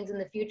those things in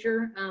the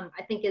future.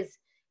 I think as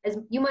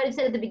you might have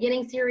said at the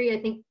beginning, Siri,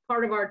 I think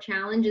part of our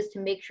challenge is to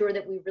make sure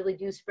that we really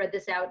do spread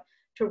this out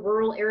to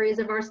rural areas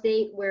of our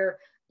state where,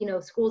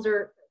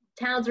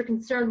 towns are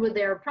concerned with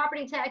their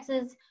property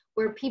taxes,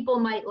 where people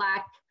might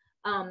lack,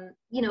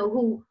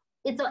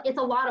 it's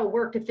a lot of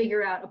work to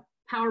figure out a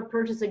power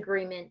purchase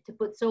agreement to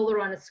put solar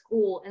on a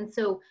school. And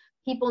so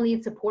people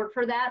need support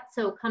for that.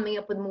 So coming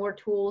up with more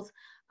tools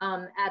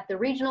at the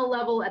regional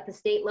level, at the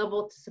state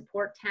level, to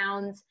support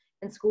towns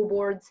and school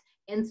boards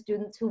and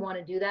students who want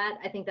to do that.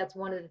 I think that's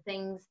one of the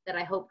things that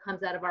I hope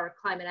comes out of our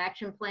climate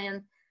action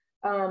plan.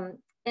 And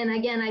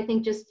again, I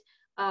think just,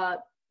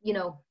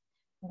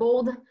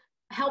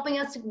 helping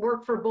us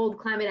work for bold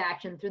climate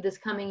action through this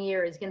coming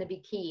year is going to be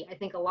key. I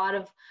think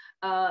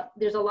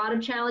there's a lot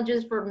of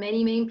challenges for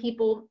many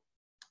people,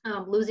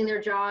 losing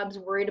their jobs,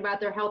 worried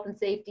about their health and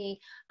safety.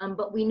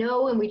 But we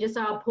know, and we just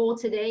saw a poll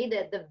today,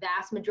 that the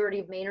vast majority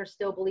of Mainers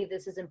still believe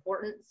this is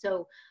important.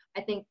 So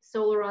I think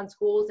solar on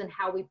schools and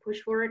how we push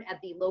for it at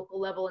the local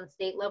level and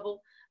state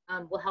level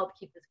will help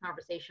keep this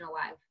conversation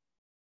alive.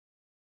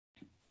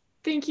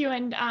 Thank you.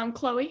 And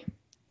Chloe?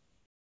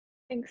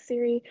 Thanks,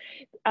 Siri.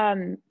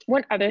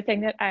 One other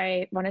thing that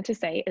I wanted to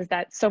say is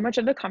that so much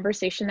of the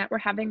conversation that we're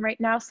having right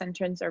now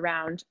centers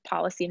around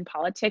policy and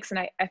politics. And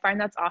I find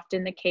that's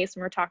often the case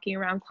when we're talking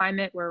around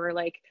climate, where we're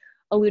like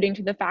alluding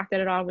to the fact that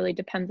it all really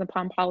depends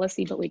upon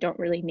policy, but we don't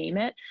really name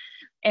it.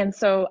 And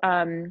so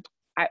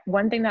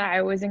one thing that I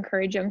always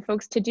encourage young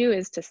folks to do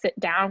is to sit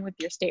down with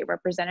your state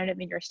representative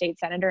and your state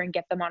senator and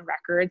get them on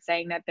record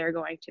saying that they're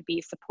going to be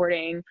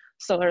supporting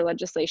solar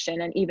legislation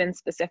and even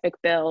specific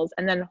bills,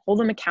 and then hold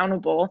them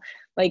accountable.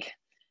 Like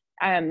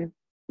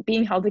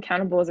being held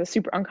accountable is a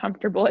super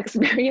uncomfortable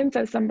experience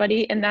as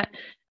somebody in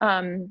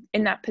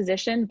that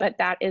position, but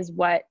that is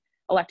what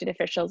elected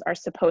officials are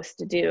supposed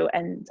to do,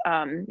 and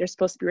they're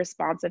supposed to be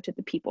responsive to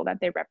the people that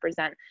they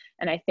represent.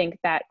 And I think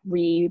that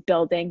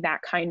rebuilding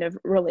that kind of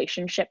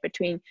relationship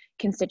between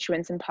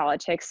constituents and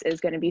politics is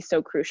going to be so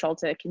crucial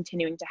to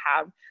continuing to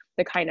have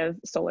the kind of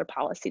solar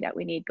policy that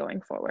we need going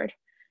forward.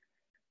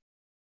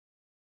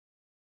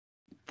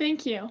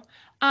 Thank you.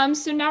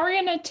 So now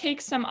we're going to take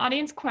some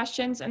audience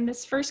questions, and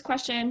this first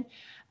question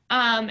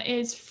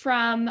is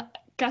from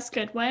Gus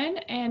Goodwin,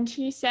 and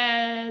he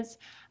says,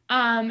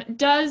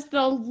 does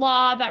the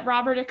law that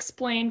Robert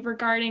explained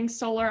regarding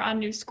solar on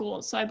new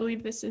schools, so I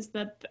believe this is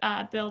the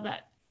bill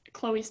that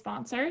Chloe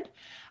sponsored,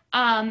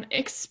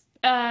 does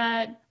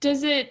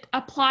it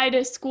apply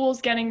to schools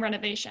getting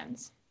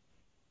renovations?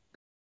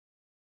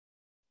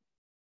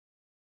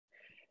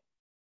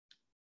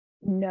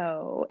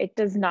 No, it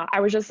does not.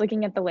 I was just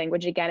looking at the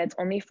language again. It's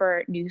only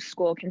for new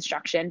school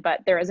construction,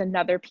 but there is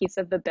another piece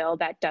of the bill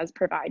that does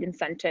provide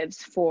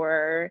incentives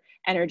for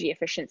energy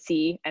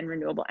efficiency and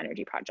renewable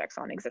energy projects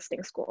on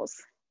existing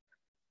schools.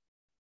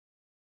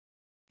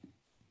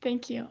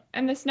 Thank you.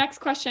 And this next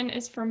question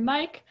is for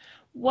Mike.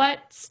 What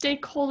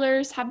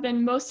stakeholders have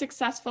been most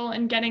successful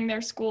in getting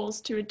their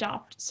schools to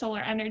adopt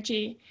solar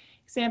energy?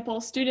 Example,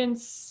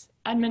 students,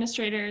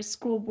 administrators,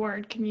 school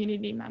board,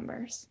 community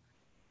members.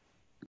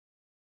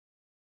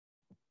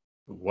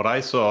 What I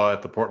saw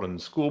at the Portland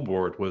School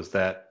Board was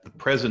that the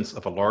presence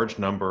of a large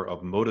number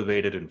of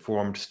motivated,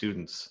 informed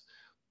students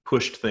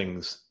pushed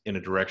things in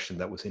a direction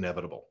that was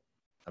inevitable.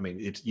 I mean,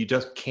 you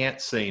just can't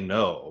say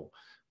no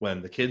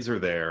when the kids are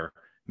there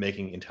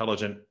making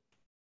intelligent,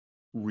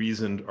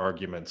 reasoned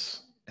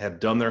arguments, have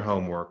done their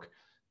homework,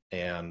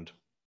 and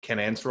can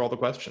answer all the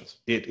questions.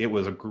 It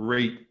was a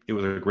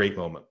great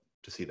moment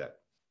to see that.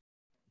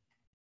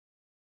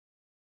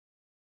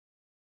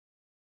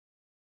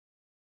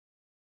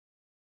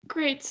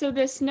 Great. So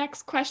this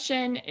next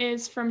question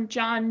is from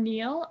John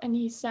Neal, and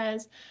he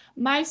says,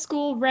 my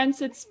school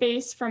rents its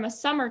space from a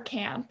summer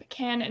camp.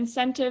 Can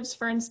incentives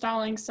for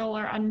installing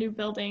solar on new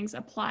buildings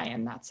apply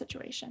in that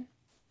situation?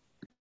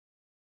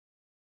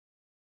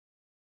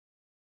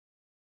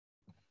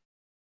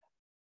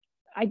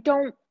 I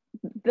don't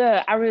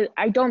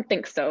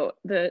think so.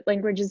 The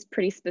language is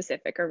pretty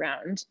specific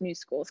around new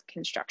schools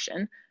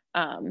construction,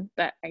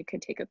 but I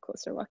could take a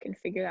closer look and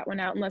figure that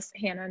one out unless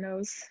Hannah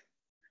knows.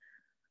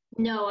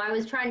 No, I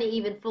was trying to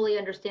even fully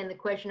understand the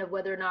question of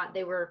whether or not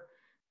they were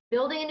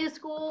building a new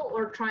school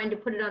or trying to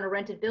put it on a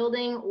rented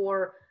building,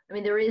 or, I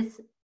mean,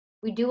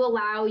 we do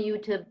allow you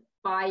to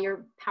buy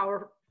your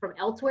power from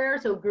elsewhere.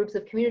 So groups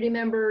of community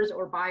members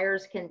or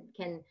buyers can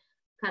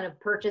kind of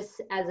purchase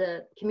as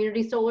a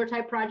community solar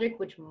type project,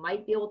 which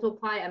might be able to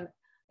apply.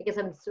 I guess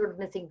I'm sort of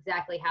missing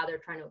exactly how they're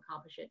trying to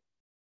accomplish it.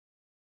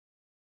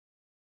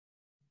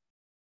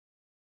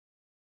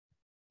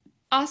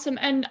 Awesome.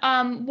 And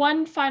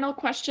one final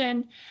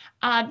question.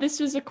 This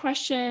was a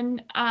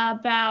question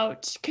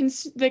about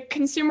the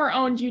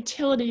consumer-owned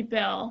utility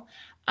bill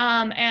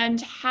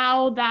and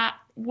how that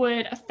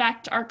would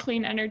affect our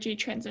clean energy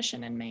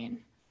transition in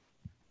Maine.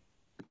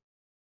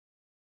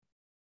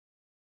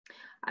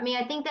 I mean,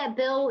 I think that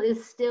bill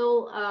is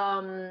still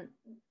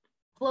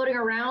floating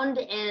around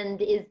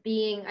and is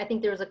being, I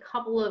think there's a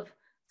couple of,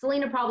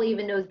 Selena probably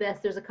even knows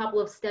best, there's a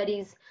couple of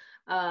studies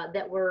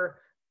that were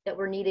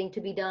needing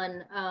to be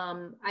done.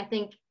 I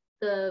think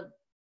the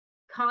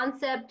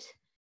concept,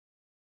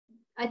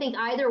 I think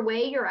either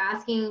way, you're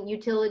asking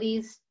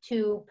utilities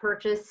to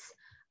purchase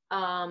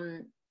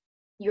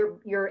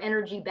your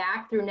energy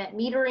back through net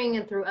metering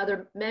and through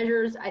other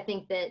measures. I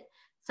think that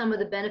some of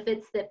the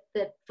benefits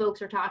that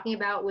folks are talking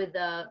about with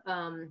the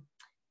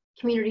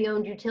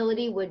community-owned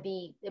utility would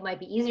be, it might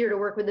be easier to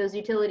work with those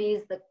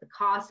utilities. The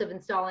cost of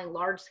installing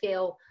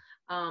large-scale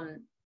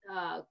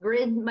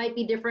grid might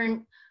be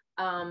different.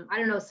 I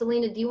don't know,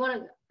 Selena, do you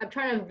want to, I'm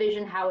trying to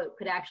envision how it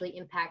could actually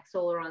impact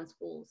solar on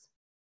schools.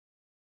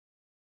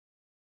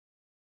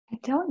 I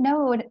don't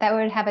know that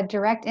would have a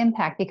direct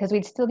impact because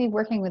we'd still be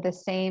working with the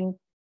same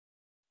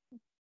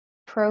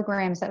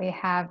programs that we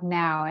have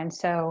now. And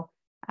so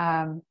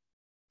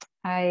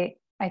I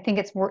think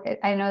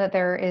I know that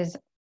there is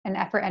an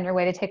effort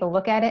underway to take a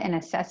look at it and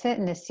assess it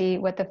and to see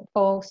what the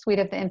full suite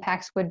of the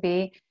impacts would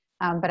be.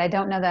 But I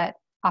don't know that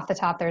off the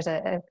top there's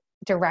a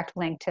direct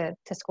link to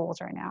schools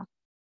right now.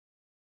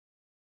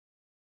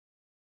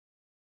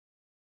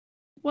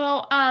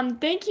 Well,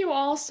 thank you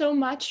all so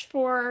much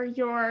for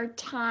your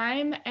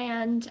time.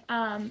 And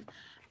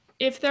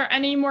if there are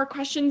any more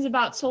questions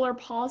about solar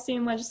policy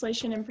and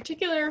legislation in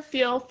particular,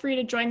 feel free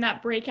to join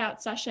that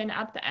breakout session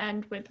at the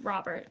end with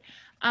Robert.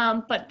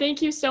 But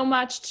thank you so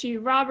much to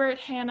Robert,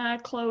 Hannah,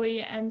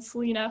 Chloe, and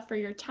Selena for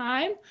your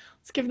time.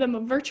 Let's give them a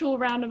virtual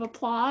round of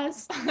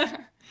applause.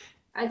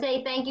 I'd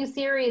say thank you,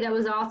 Siri. That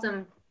was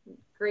awesome.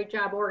 Great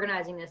job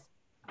organizing this.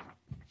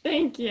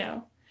 Thank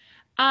you.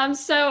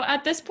 So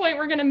at this point,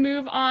 we're going to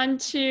move on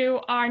to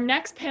our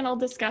next panel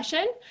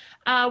discussion,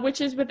 which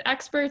is with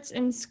experts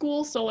in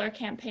school solar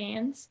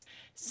campaigns.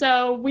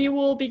 So we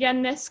will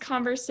begin this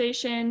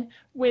conversation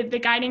with the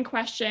guiding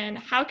question: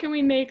 how can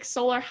we make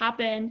solar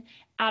happen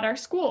at our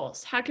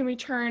schools? How can we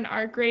turn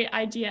our great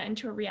idea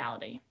into a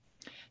reality?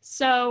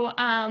 So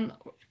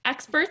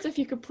experts, if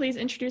you could please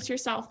introduce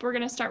yourself. We're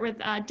going to start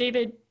with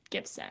David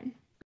Gibson.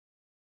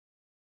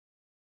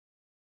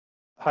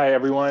 Hi,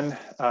 everyone.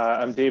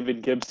 I'm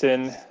David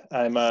Gibson.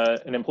 I'm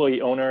an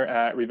employee owner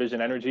at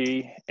Revision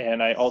Energy,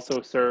 and I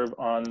also serve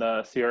on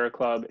the Sierra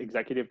Club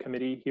Executive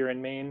Committee here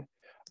in Maine.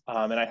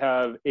 And I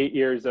have 8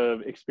 years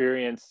of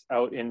experience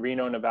out in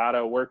Reno,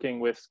 Nevada,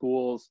 working with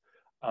schools,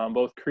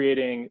 both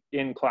creating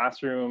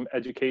in-classroom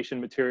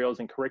education materials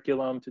and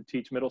curriculum to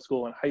teach middle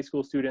school and high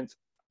school students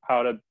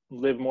how to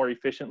live more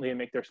efficiently and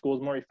make their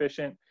schools more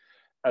efficient,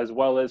 as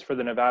well as for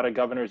the Nevada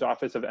Governor's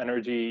Office of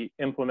Energy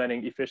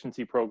implementing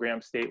efficiency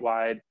programs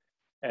statewide.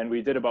 And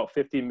we did about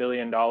 $50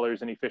 million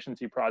in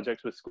efficiency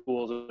projects with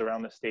schools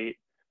around the state.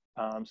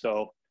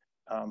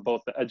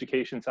 Both the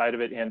education side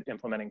of it and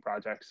implementing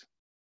projects.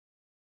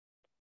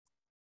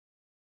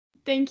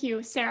 Thank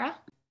you. Sarah?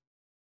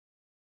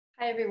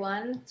 Hi,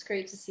 everyone. It's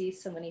great to see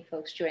so many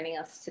folks joining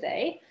us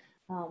today.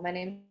 My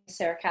name is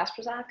Sarah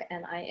Kasperzak,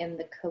 and I am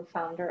the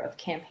co-founder of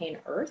Campaign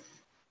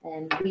Earth.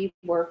 And we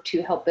work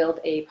to help build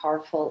a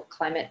powerful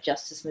climate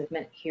justice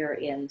movement here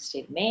in the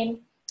state of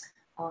Maine.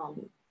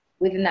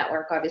 Within that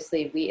work,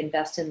 obviously, we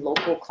invest in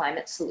local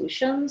climate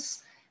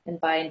solutions. And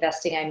by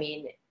investing, I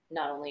mean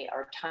not only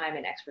our time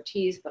and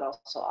expertise, but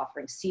also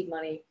offering seed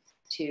money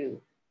to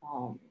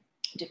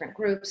different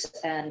groups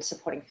and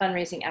supporting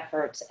fundraising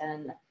efforts.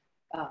 And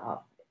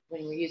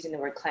when we're using the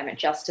word climate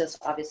justice,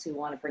 obviously we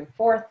want to bring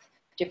forth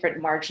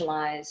different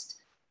marginalized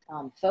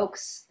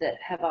folks that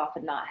have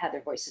often not had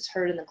their voices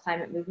heard in the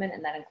climate movement,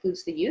 and that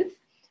includes the youth.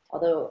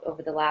 Although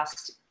over the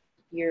last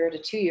year to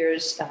 2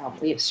 years,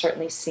 we have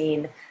certainly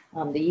seen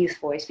the youth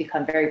voice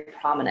become very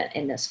prominent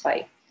in this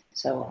fight.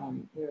 So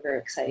we're very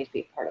excited to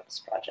be a part of this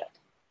project.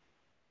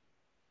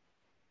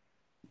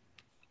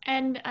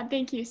 And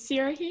thank you.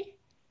 Sirahi?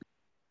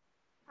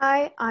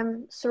 Hi,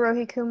 I'm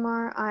Sarohi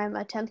Kumar. I'm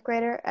a 10th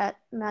grader at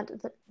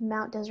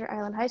Mount Desert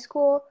Island High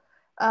School.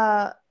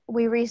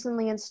 We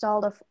recently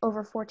installed a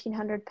over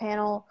 1,400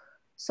 panel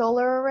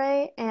solar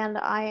array, and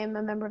I am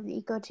a member of the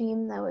eco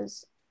team that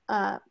was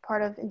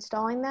part of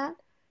installing that.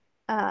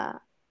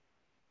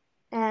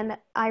 And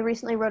I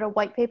recently wrote a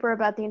white paper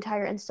about the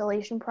entire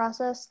installation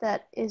process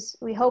that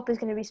we hope is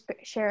going to be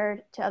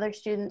shared to other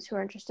students who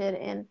are interested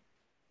in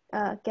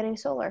getting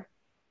solar.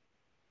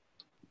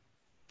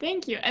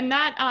 Thank you. And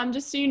that,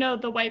 just so you know,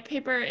 the white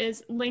paper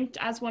is linked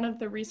as one of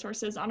the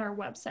resources on our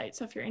website.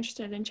 So if you're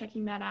interested in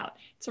checking that out,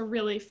 it's a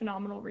really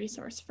phenomenal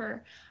resource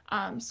for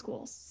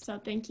schools. So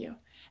thank you.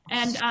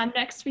 And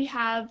next we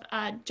have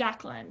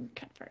Jacqueline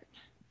Cuthbert.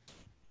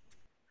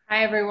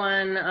 Hi,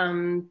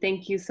 everyone.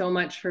 Thank you so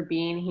much for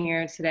being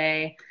here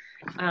today.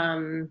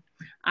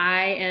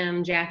 I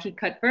am Jackie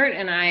Cuthbert,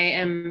 and I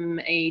am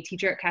a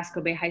teacher at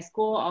Casco Bay High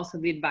School, also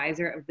the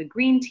advisor of the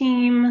Green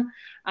Team,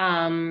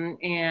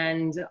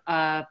 and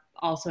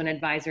also an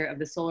advisor of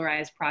the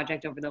SolaRISE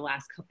project over the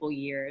last couple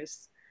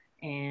years.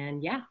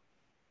 And yeah,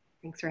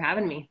 thanks for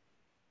having me.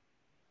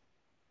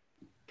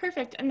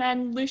 Perfect. And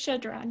then Lucia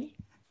Durrani.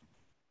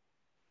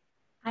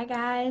 Hi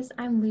guys,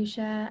 I'm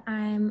Lucia.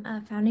 I'm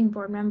a founding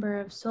board member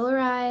of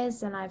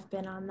SolaRISE, and I've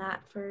been on that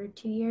for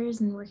 2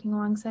 years and working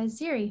alongside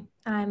Siri.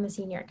 I'm a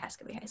senior at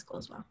Casco Bay High School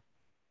as well.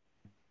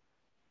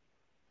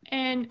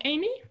 And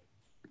Amy?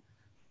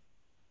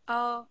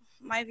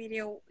 My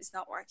video is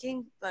not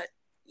working, but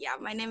yeah,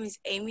 my name is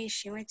Amy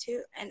Shimitu,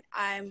 and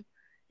I'm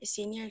a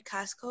senior at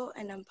Casco,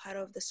 and I'm part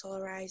of the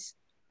SolaRISE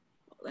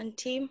Portland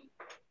team.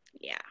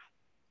 Yeah,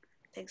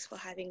 thanks for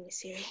having me,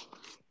 Siri.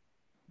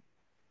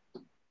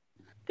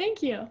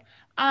 Thank you.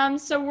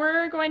 So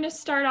we're going to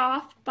start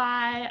off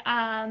by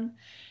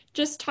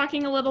just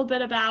talking a little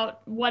bit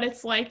about what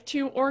it's like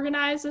to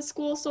organize a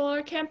school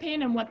solar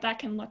campaign and what that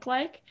can look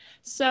like.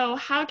 So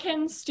how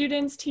can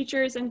students,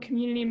 teachers, and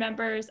community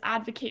members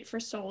advocate for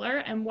solar,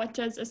 and what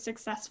does a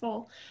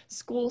successful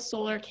school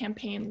solar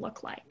campaign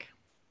look like?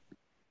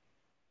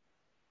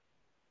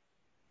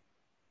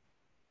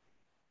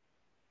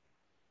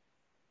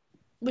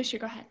 Lucia,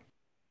 go ahead.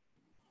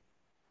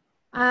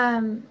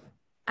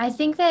 I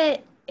think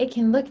that it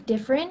can look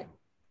different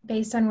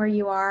based on where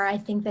you are. I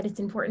think that it's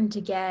important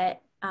to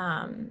get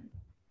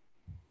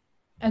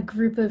a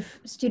group of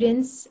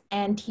students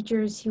and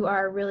teachers who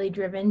are really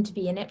driven to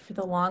be in it for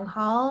the long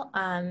haul.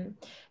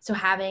 So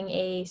having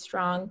a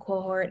strong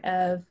cohort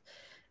of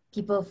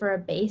people for a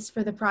base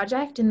for the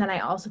project. And then I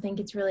also think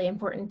it's really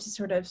important to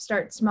sort of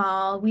start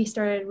small. We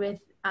started with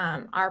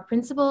our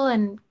principal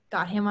and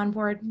got him on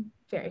board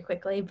very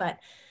quickly.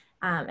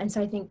 And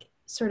so I think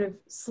sort of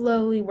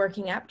slowly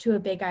working up to a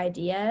big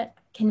idea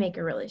can make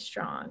a really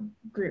strong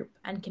group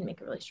and can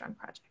make a really strong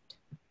project.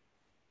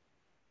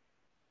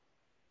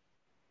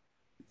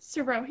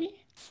 Sarohi,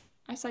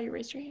 I saw you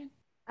raise your hand.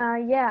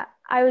 Yeah,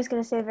 I was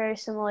going to say a very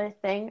similar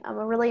thing. A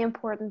really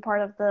important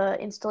part of the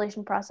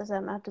installation process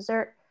at Mount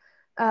Desert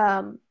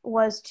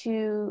was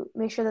to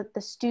make sure that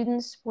the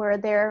students were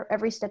there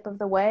every step of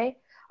the way.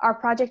 Our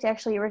project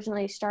actually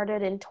originally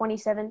started in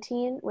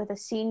 2017 with a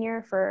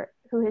senior for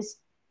his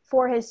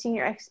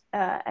senior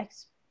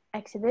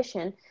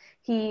exhibition.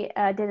 He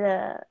did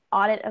an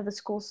audit of the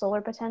school's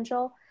solar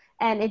potential,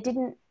 and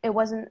it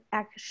wasn't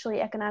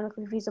actually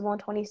economically feasible in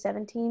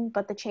 2017,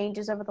 but the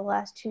changes over the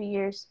last 2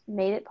 years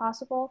made it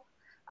possible.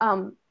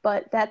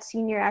 But that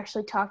senior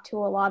actually talked to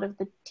a lot of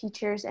the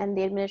teachers and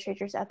the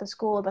administrators at the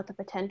school about the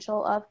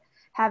potential of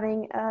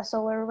having a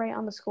solar array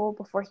on the school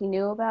before he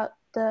knew about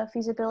the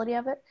feasibility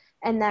of it.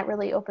 And that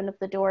really opened up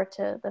the door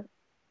to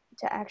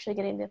actually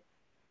getting the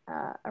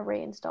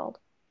array installed.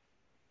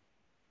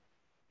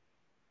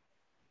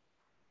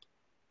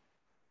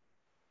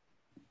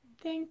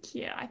 Thank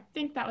you. I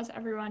think that was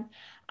everyone.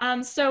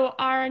 So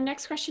our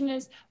next question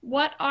is,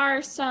 what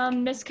are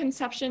some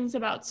misconceptions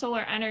about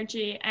solar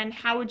energy and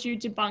how would you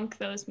debunk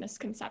those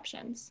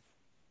misconceptions?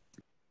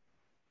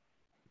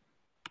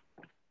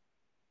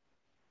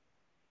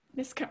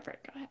 Ms. Cuthbert,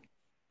 go ahead.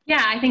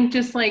 Yeah, I think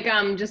just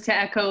to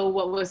echo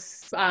what was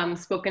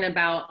spoken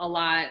about a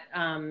lot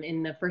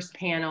in the first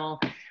panel,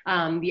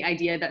 the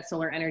idea that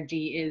solar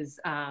energy is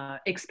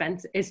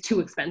too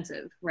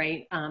expensive,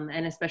 right?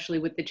 And especially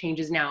with the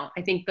changes now,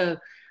 I think the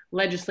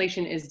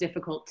legislation is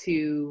difficult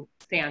to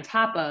stay on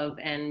top of,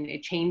 and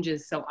it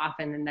changes so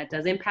often, and that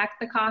does impact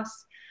the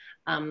cost,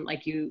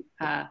 like you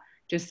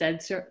just said,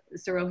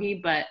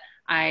 Sarohi. But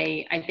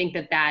I think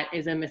that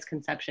is a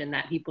misconception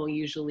that people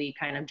usually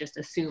kind of just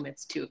assume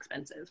it's too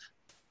expensive.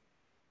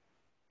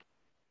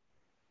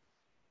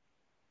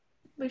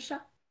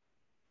 Lucia?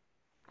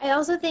 I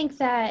also think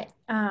that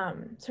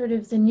sort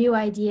of the new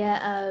idea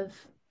of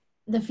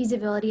the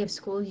feasibility of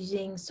schools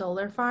using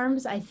solar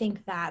farms, I think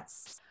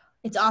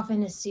it's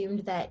often assumed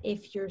that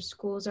if your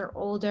schools are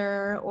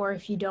older or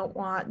if you don't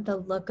want the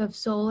look of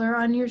solar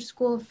on your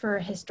school for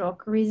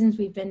historical reasons,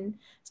 we've been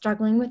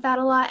struggling with that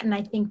a lot. And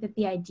I think that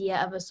the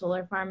idea of a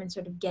solar farm and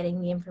sort of getting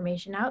the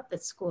information out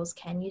that schools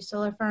can use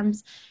solar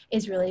farms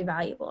is really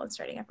valuable in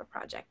starting up a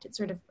project. It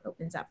sort of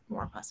opens up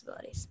more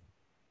possibilities.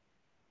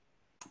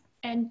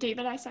 And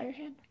David, I saw your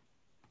hand.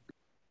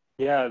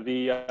 Yeah,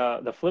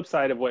 the flip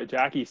side of what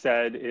Jackie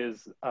said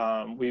is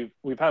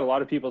we've had a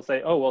lot of people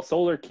say, oh, well,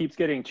 solar keeps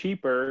getting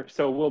cheaper,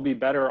 so we'll be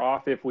better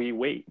off if we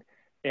wait.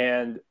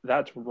 And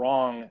that's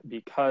wrong,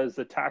 because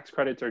the tax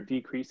credits are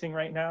decreasing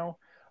right now.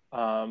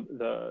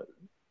 The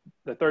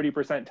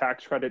 30%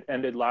 tax credit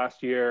ended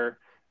last year.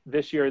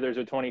 This year, there's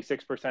a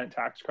 26%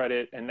 tax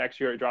credit, and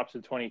next year it drops to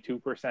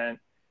 22%.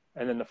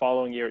 And then the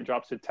following year, it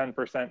drops to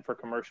 10% for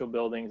commercial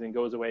buildings and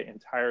goes away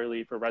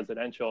entirely for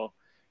residential.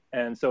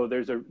 And so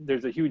there's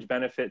a huge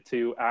benefit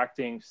to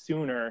acting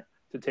sooner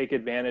to take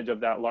advantage of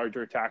that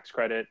larger tax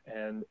credit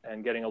and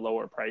getting a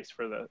lower price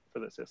for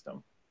the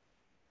system.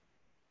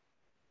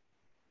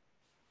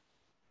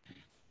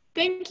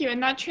 Thank you.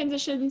 And that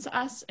transitions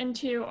us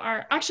into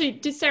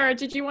actually, Sarah,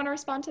 did you want to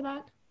respond to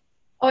that?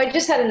 Oh, I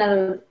just had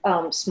another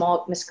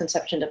small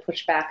misconception to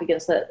push back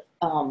against that.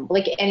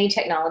 Like any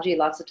technology,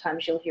 lots of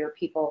times you'll hear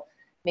people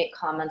make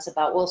comments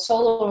about, well,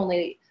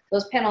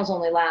 those panels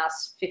only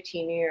last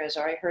 15 years,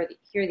 or I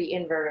hear the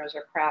inverters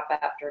are crap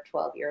after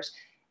 12 years.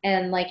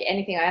 And like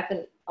anything, I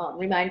often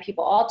remind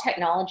people, all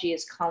technology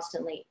is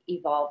constantly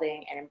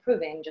evolving and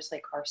improving, just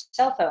like our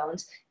cell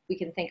phones. We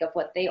can think of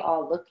what they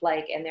all looked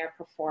like and their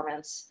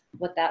performance,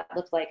 what that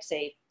looked like,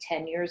 say,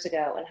 10 years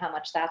ago, and how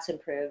much that's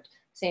improved.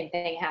 Same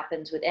thing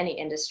happens with any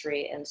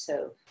industry. And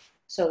so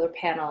solar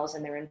panels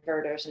and their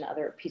inverters and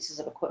other pieces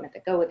of equipment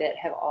that go with it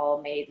have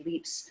all made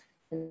leaps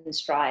and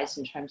strides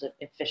in terms of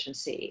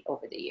efficiency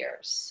over the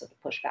years. So to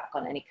push back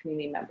on any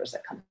community members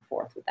that come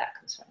forth with that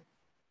concern.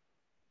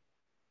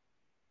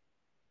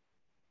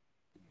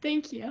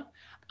 Thank you.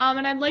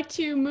 And I'd like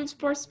to move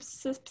more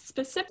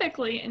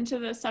specifically into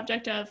the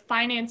subject of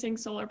financing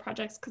solar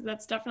projects, because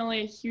that's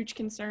definitely a huge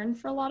concern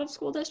for a lot of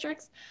school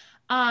districts.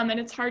 And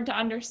it's hard to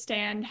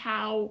understand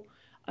how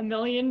 $1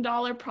 million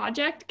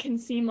project can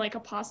seem like a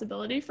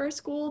possibility for a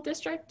school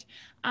district.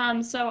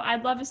 So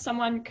I'd love if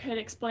someone could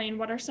explain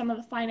what are some of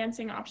the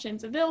financing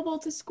options available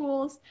to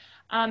schools,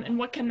 and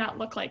what can that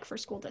look like for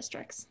school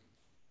districts?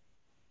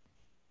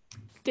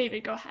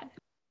 David, go ahead.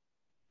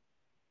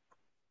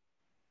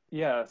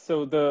 Yeah,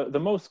 so the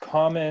most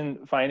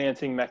common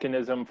financing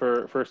mechanism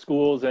for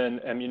schools and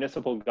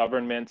municipal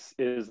governments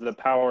is the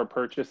power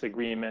purchase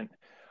agreement.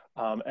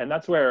 And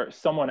that's where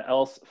someone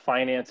else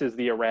finances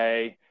the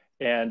array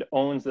and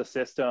owns the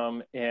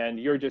system, and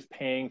you're just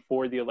paying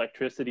for the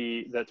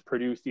electricity that's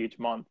produced each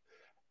month.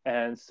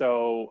 And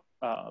so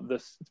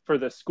for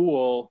the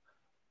school,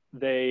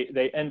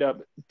 they end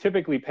up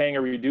typically paying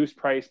a reduced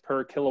price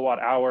per kilowatt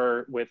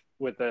hour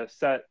with a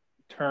set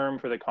term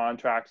for the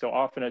contract. So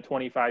often a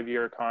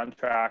 25-year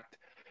contract,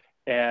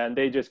 and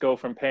they just go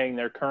from paying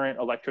their current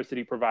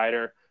electricity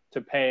provider to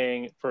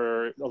paying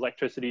for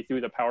electricity through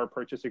the power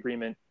purchase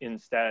agreement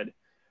instead.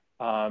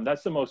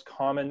 That's the most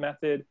common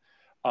method.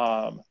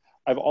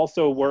 I've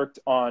also worked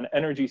on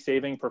energy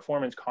saving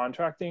performance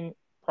contracting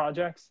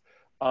projects,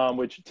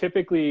 which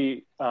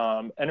typically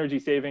energy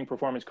saving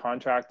performance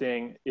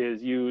contracting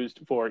is used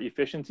for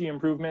efficiency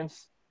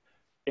improvements.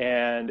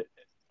 And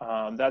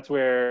that's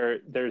where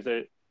there's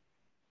a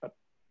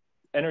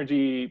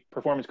energy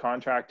performance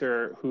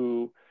contractor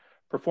who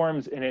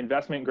performs an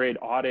investment grade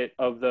audit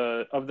of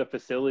the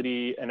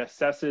facility and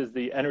assesses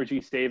the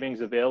energy savings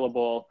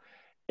available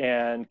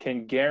and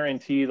can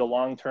guarantee the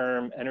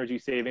long-term energy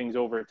savings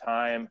over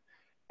time.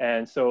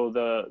 And so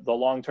the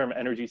long-term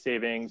energy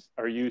savings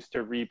are used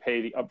to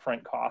repay the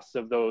upfront costs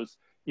of those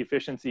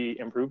efficiency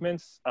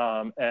improvements.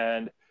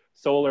 And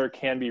solar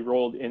can be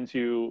rolled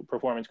into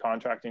performance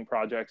contracting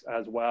projects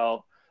as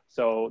well.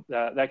 So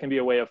that can be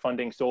a way of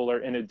funding solar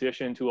in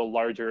addition to a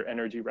larger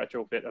energy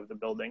retrofit of the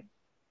building.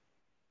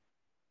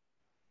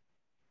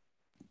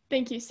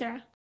 Thank you,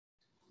 Sarah.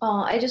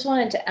 I just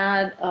wanted to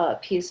add a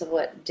piece of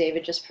what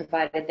David just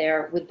provided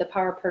there with the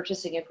power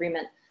purchasing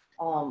agreement.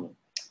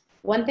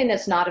 One thing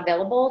that's not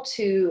available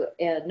to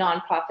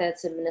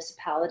nonprofits and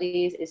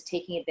municipalities is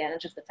taking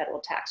advantage of the federal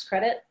tax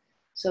credit.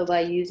 So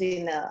by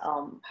using the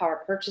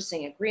power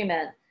purchasing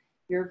agreement,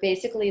 you're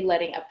basically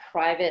letting a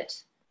private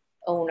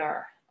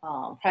owner,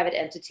 private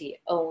entity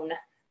own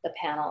the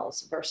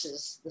panels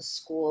versus the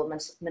school,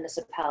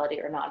 municipality,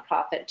 or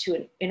nonprofit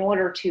in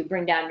order to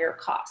bring down your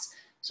costs.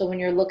 So when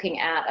you're looking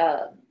at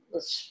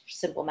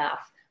simple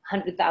math,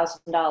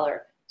 $100,000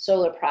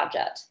 solar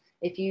project,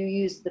 if you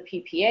use the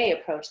PPA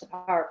approach, the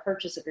power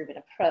purchase agreement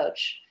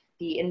approach,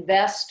 the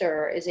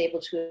investor is able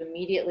to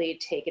immediately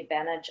take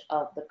advantage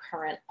of the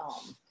current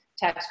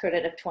tax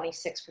credit of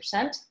 26%,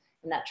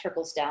 and that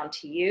trickles down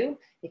to you.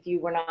 If you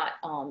were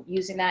not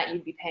using that,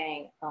 you'd be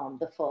paying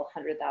the full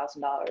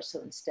 $100,000.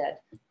 So instead,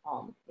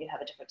 you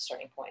have a different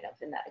starting point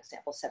of, in that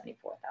example,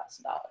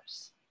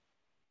 $74,000.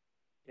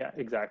 Yeah,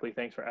 exactly.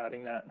 Thanks for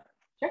adding that.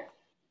 Sure.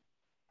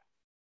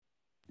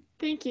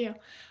 Thank you.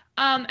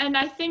 And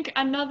I think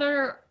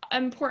another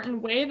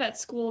important way that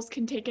schools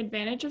can take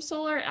advantage of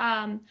solar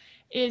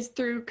is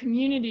through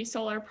community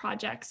solar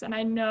projects. And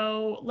I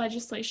know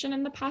legislation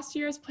in the past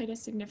year has played a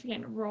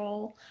significant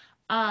role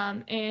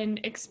in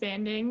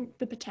expanding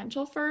the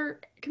potential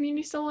for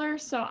community solar.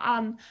 So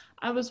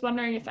I was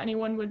wondering if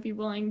anyone would be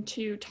willing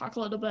to talk a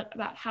little bit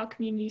about how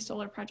community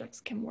solar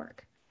projects can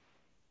work.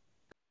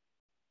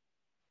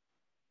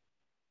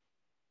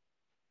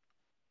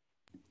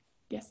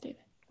 Yes,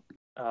 David.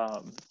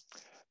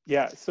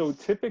 Yeah, so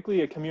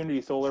typically a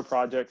community solar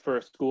project for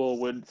a school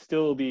would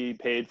still be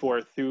paid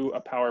for through a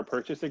power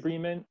purchase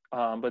agreement,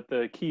 but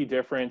the key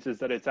difference is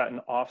that it's at an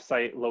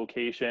off-site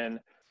location.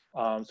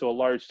 So a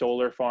large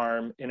solar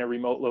farm in a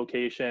remote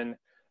location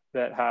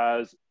that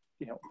has,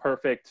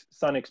 perfect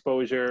sun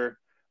exposure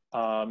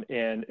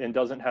and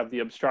doesn't have the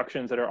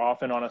obstructions that are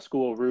often on a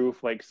school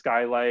roof, like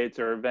skylights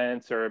or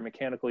vents or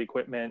mechanical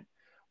equipment.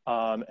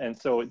 And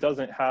so it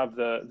doesn't have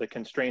the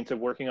constraints of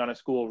working on a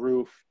school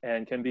roof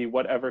and can be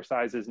whatever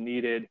size is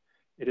needed.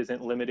 It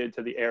isn't limited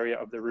to the area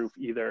of the roof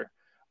either.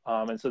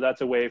 And so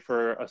that's a way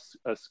for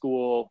a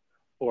school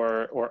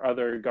or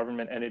other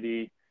government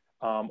entity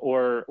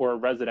or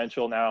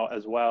residential now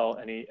as well.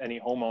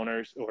 Any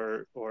homeowners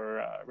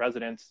or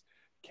residents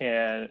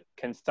can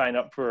sign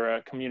up for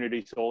a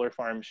community solar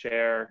farm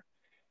share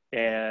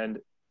and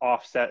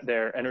offset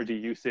their energy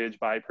usage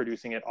by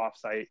producing it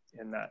offsite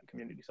in that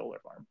community solar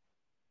farm.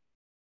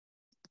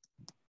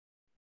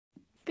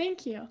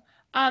 Thank you.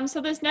 So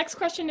this next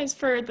question is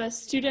for the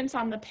students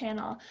on the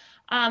panel.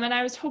 And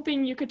I was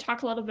hoping you could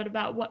talk a little bit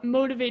about what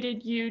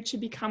motivated you to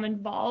become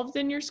involved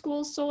in your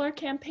school's solar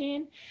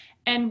campaign,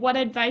 and what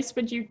advice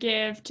would you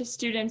give to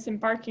students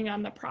embarking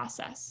on the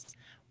process?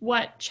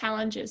 What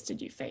challenges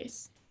did you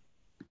face?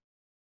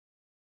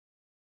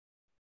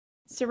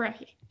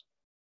 Sarahi.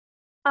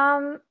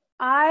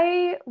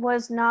 I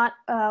was not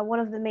one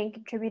of the main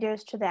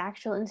contributors to the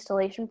actual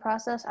installation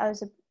process. I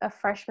was a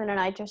freshman and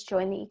I just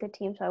joined the eco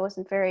team, so I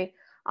wasn't very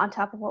on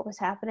top of what was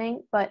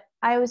happening, but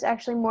I was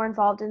actually more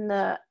involved in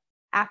the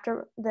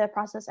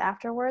process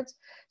afterwards.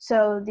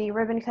 So the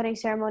ribbon cutting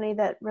ceremony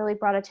that really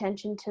brought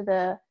attention to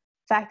the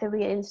fact that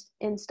we had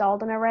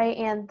installed an array,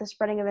 and the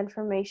spreading of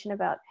information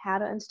about how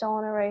to install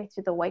an array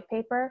through the white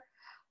paper.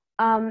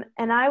 And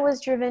I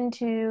was driven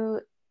to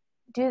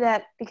do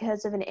that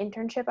because of an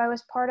internship I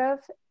was part of.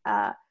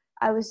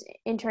 I was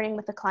interning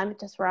with the Climate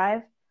to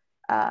Thrive.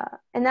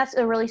 And that's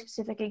a really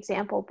specific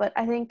example, but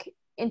I think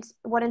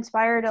what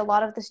inspired a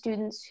lot of the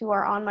students who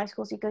are on my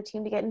school's eco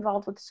team to get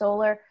involved with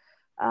solar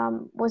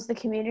was the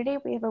community.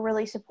 We have a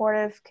really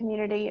supportive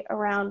community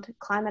around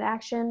climate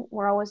action.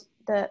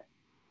 The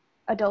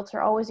adults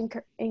are always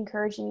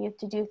encouraging youth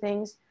to do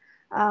things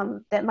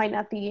that might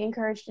not be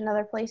encouraged in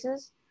other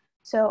places.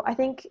 So I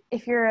think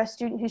if you're a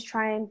student who's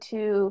trying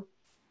to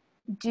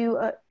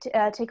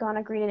take on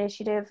a green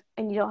initiative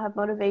and you don't have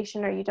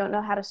motivation or you don't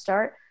know how to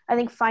start, I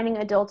think finding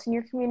adults in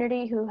your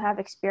community who have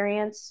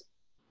experience,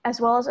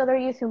 as well as other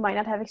youth who might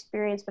not have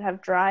experience but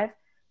have drive,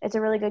 it's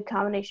a really good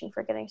combination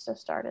for getting stuff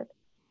started.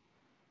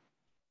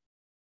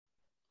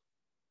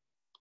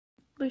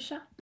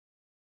 Lucia?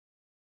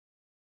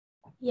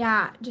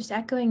 Yeah, just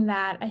echoing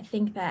that, I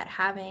think that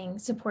having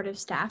supportive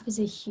staff is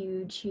a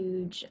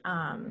huge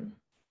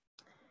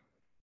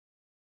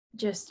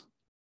just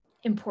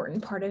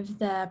important part of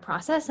the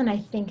process. And I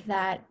think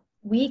that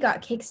we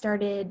got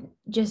kickstarted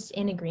just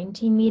in a green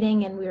team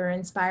meeting, and we were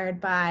inspired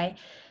by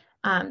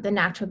the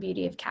natural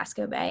beauty of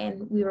Casco Bay.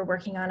 And we were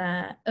working on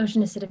a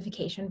ocean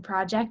acidification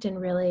project and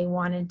really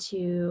wanted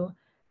to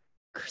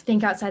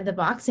think outside the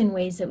box in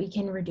ways that we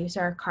can reduce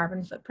our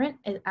carbon footprint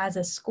as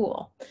a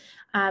school.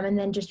 And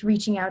then just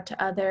reaching out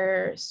to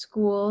other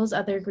schools,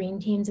 other green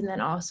teams, and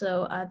then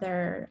also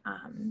other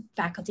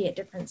faculty at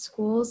different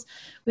schools,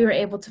 we were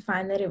able to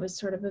find that it was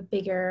sort of a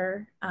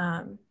bigger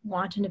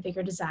want and a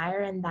bigger desire,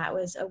 and that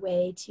was a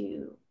way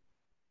to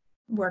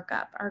work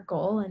up our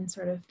goal and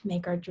sort of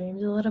make our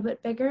dreams a little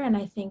bit bigger. And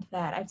I think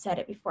that I've said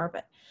it before,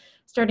 but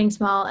starting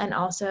small and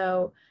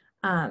also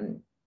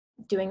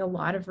doing a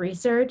lot of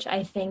research.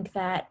 I think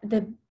that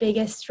the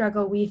biggest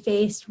struggle we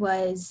faced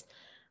was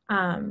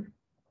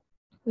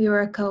we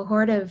were a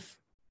cohort of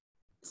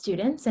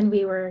students and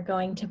we were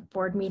going to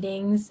board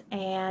meetings,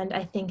 and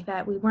I think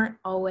that we weren't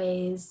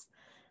always,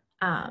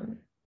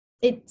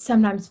 it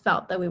sometimes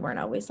felt that we weren't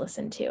always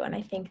listened to. And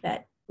I think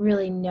that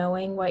really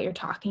knowing what you're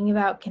talking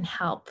about can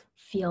help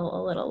feel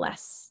a little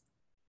less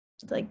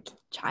like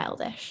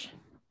childish.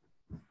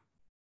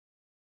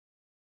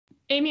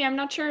 Amy, I'm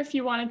not sure if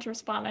you wanted to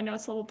respond. I know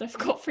it's a little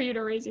difficult for you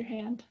to raise your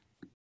hand.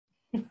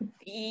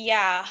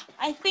 Yeah,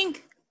 I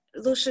think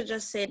Lucia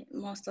just said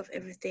most of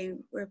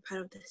everything. We're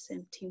part of the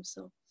same team,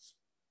 so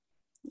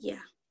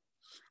yeah.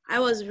 I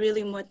was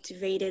really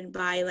motivated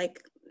by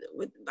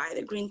by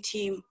the green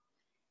team.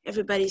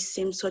 Everybody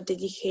seems so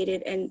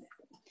dedicated, and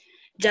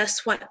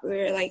just what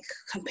we're like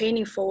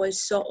campaigning for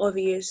was so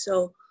obvious.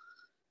 So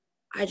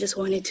I just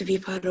wanted to be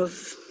part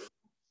of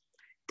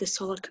the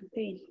solar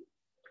campaign.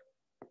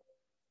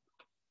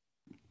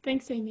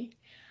 Thanks, Amy.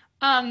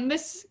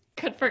 Miss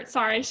Cuthbert,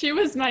 sorry, she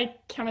was my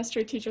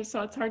chemistry teacher,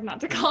 so it's hard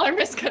not to call her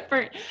Miss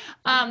Cuthbert.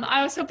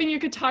 I was hoping you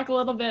could talk a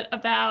little bit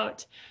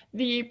about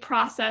the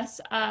process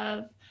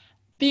of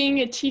being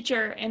a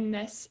teacher in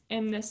this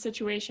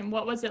situation.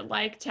 What was it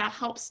like to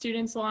help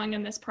students along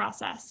in this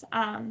process?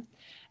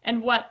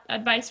 And what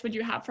advice would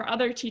you have for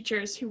other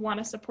teachers who want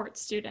to support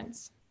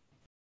students?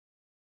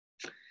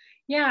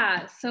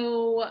 Yeah,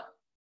 so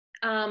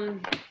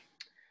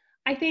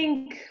I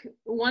think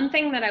one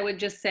thing that I would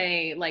just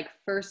say, like,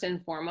 first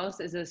and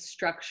foremost, is a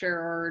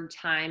structured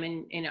time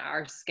in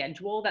our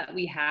schedule that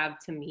we have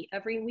to meet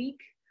every week.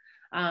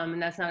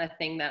 And that's not a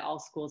thing that all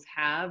schools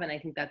have. And I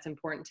think that's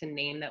important to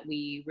name that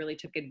we really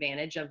took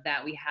advantage of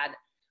that. We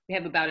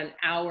have about an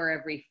hour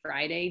every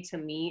Friday to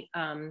meet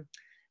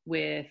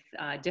with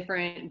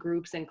different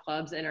groups and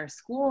clubs in our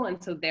school.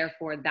 And so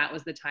therefore that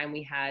was the time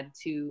we had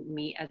to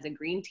meet as a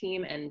green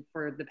team. And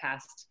for the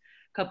past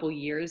couple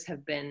years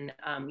have been,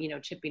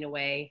 chipping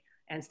away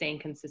and staying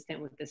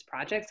consistent with this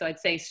project. So I'd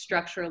say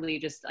structurally,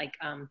 just like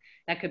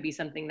that could be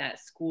something that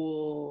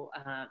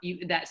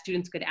that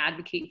students could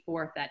advocate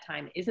for if that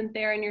time isn't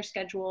there in your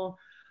schedule,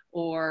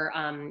 or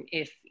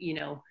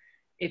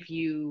if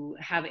you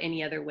have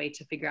any other way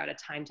to figure out a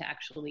time to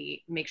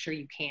actually make sure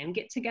you can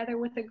get together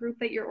with a group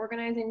that you're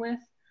organizing with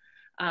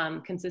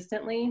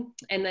consistently.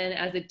 And then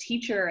as a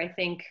teacher, I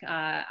think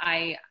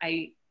I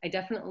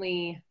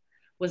definitely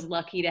was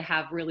lucky to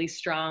have really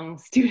strong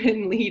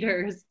student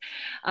leaders,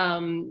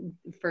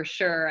 for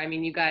sure. I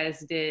mean, you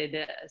guys did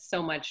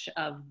so much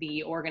of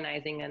the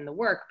organizing and the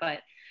work, but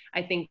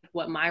I think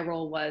what my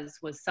role was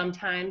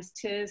sometimes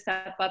to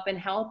step up and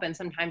help, and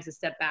sometimes to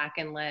step back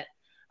and let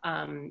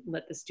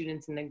the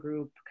students in the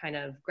group kind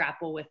of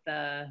grapple with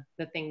the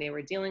thing they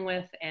were dealing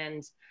with,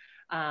 and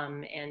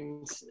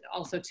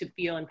also to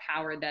feel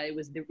empowered that it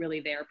was really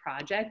their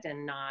project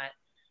and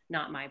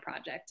not my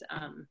project.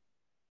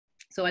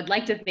 So I'd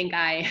like to think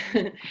I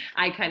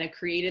kind of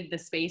created the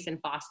space and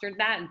fostered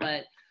that,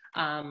 but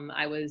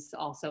I was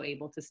also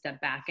able to step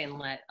back and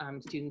let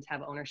students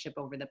have ownership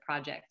over the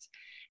project.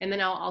 And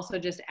then I'll also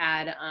just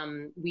add,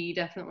 we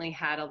definitely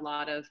had a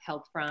lot of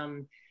help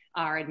from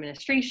our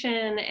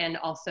administration and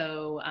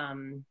also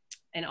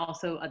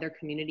other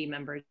community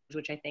members,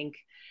 which I think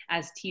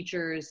as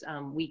teachers,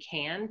 we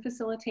can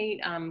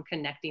facilitate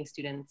connecting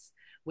students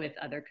with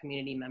other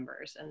community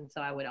members. And so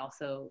I would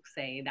also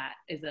say that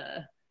is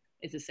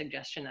a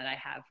suggestion that I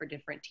have for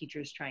different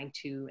teachers trying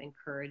to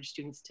encourage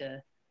students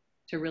to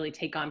really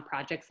take on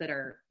projects that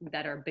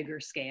are bigger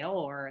scale,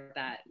 or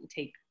that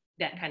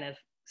kind of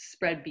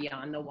spread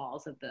beyond the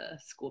walls of the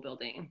school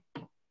building.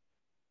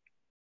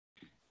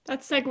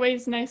 That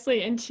segues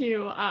nicely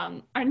into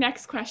our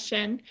next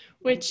question,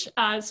 which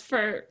is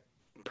for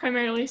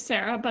primarily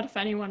Sarah, but if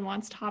anyone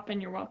wants to hop in,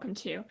 you're welcome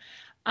to.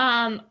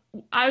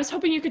 I was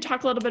hoping you could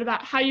talk a little bit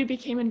about how you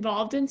became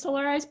involved in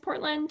SolaRISE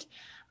Portland,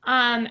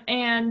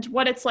 and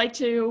what it's like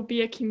to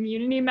be a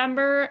community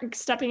member,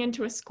 stepping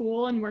into a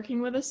school and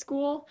working with a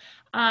school.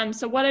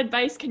 So what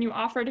advice can you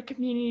offer to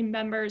community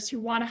members who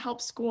want to help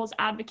schools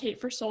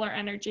advocate for solar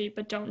energy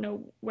but don't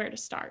know where to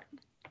start?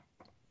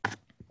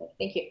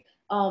 Thank you.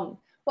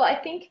 Well, I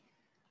think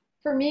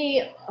for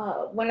me,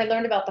 when I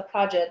learned about the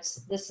projects,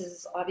 this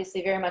is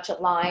obviously very much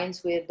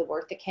aligns with the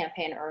work that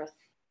Campaign Earth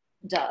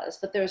does,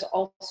 but there's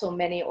also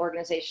many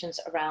organizations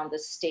around the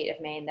state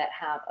of Maine that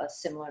have a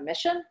similar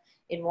mission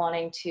in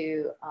wanting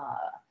to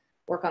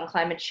work on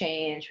climate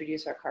change,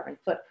 reduce our carbon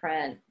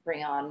footprint,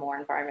 bring on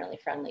more environmentally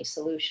friendly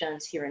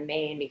solutions here in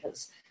Maine,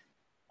 because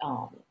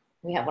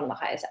we have one of the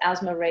highest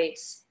asthma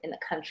rates in the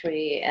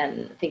country,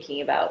 and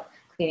thinking about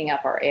cleaning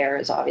up our air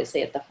is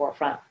obviously at the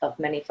forefront of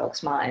many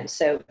folks' minds.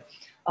 So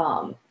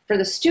for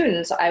the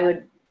students, I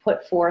would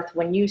put forth,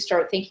 when you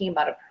start thinking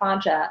about a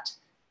project,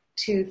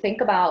 to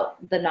think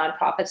about the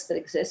nonprofits that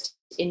exist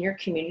in your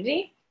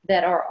community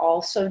that are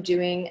also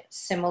doing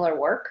similar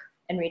work,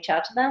 and reach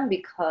out to them,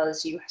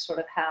 because you sort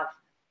of have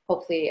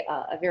hopefully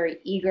a very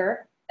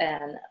eager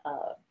and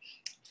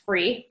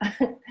free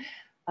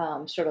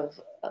sort of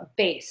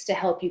base to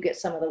help you get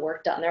some of the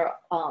work done. There,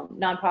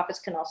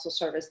 nonprofits can also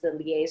serve as the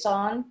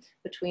liaison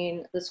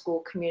between the school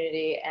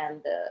community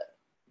and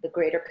the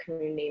greater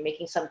community,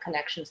 making some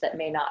connections that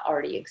may not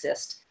already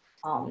exist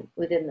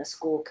within the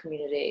school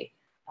community,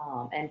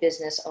 and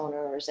business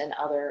owners and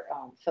other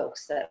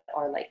folks that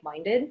are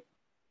like-minded.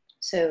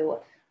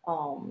 So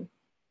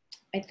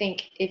I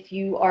think if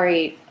you are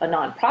a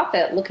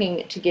nonprofit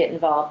looking to get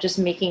involved, just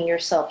making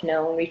yourself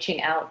known,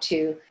 reaching out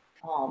to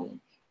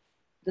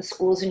the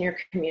schools in your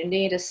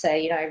community to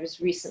say, you know, I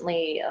was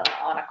recently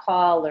on a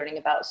call learning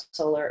about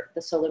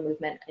the solar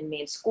movement in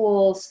Maine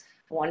schools.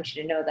 I wanted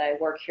you to know that I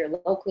work here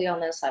locally on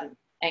this. I'm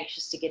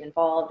anxious to get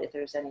involved. If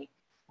there's any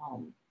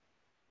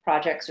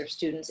projects or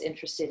students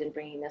interested in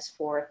bringing this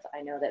forth,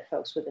 I know that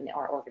folks within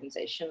our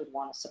organization would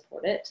want to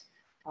support it.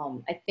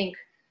 I think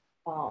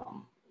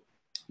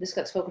this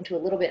got spoken to a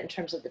little bit in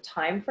terms of the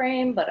time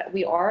frame, but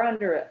we are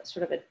under a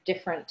sort of a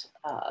different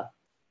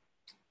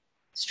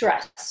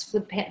stress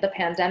with the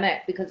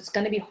pandemic, because it's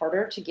going to be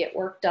harder to get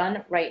work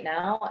done right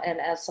now. And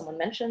as someone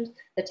mentioned,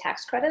 the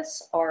tax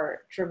credits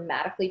are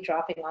dramatically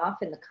dropping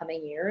off in the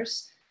coming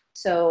years.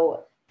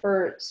 So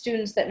for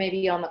students that may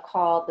be on the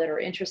call that are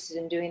interested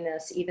in doing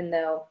this, even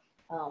though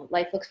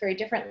life looks very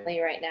differently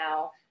right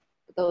now,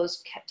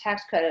 those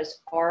tax credits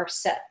are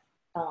set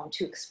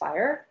to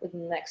expire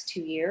within the next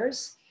 2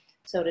 years.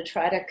 So to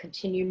try to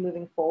continue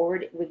moving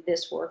forward with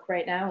this work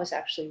right now is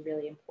actually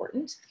really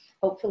important.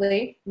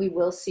 Hopefully we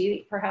will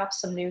see perhaps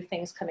some new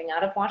things coming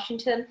out of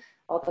Washington,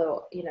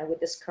 although, you know, with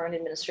this current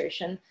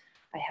administration,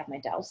 I have my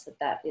doubts that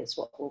that is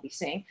what we'll be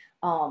seeing.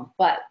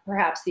 But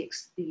perhaps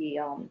the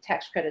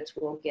tax credits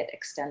will get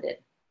extended.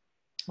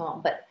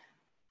 But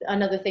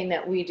another thing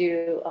that we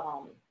do,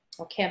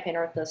 well, Campaign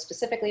Earth does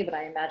specifically, but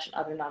I imagine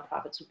other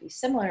nonprofits would be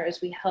similar,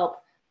 is we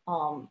help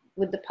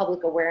with the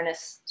public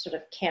awareness sort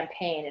of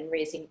campaign and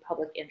raising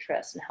public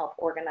interest, and help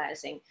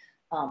organizing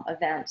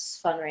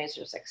events,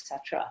 fundraisers,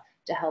 etc.,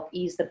 to help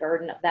ease the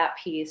burden of that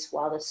piece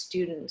while the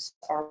students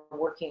are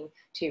working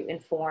to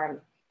inform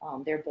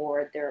their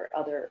board, their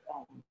other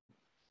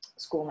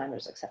school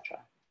members, etc.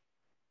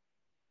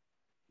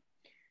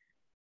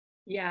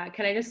 Yeah,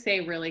 can I just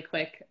say really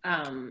quick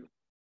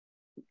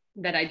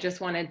that I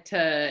just wanted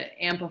to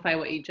amplify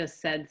what you just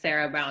said,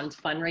 Sarah, around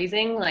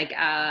fundraising. Like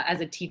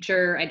as a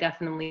teacher, I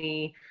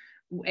definitely,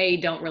 A,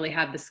 don't really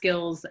have the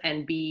skills,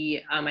 and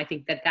B, I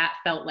think that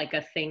felt like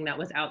a thing that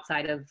was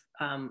outside of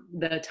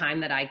the time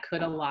that I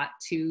could allot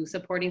to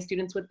supporting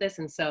students with this.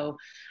 And so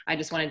I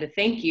just wanted to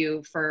thank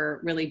you for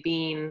really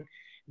being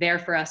there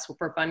for us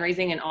for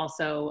fundraising, and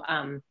also,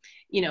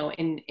 you know,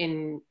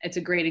 it's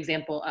a great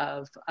example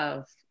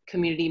of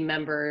community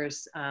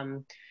members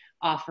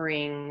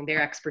offering their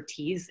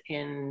expertise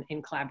in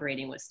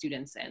collaborating with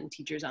students and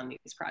teachers on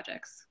these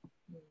projects.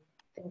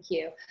 Thank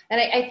you. And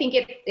I think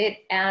it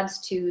adds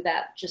to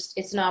that, just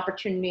it's an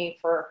opportunity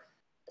for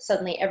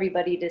suddenly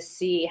everybody to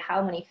see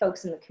how many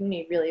folks in the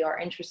community really are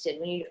interested.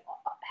 When you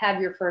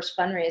have your first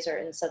fundraiser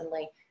and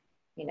suddenly,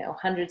 you know,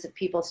 hundreds of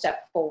people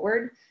step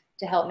forward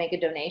to help make a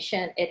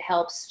donation, it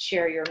helps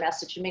share your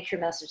message and makes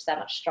your message that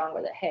much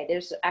stronger that, hey,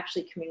 there's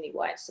actually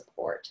community-wide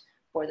support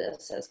for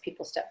this as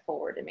people step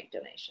forward and make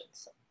donations.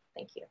 So,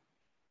 thank you.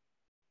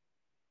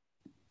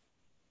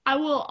 I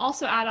will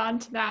also add on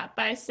to that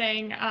by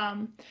saying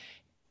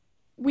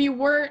when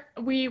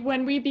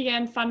we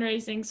began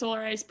fundraising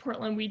SolaRISE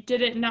Portland, we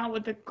did it not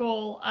with the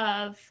goal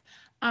of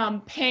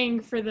paying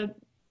for the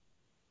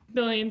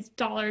billions of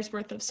dollars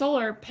worth of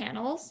solar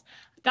panels.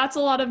 that's a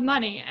lot of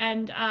money.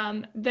 And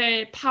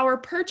the power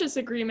purchase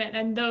agreement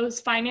and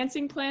those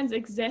financing plans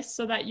exist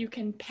so that you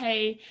can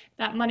pay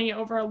that money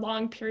over a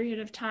long period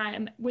of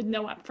time with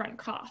no upfront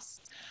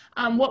costs.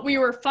 What we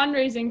were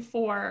fundraising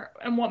for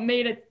and what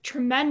made a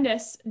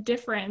tremendous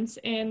difference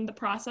in the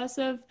process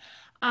of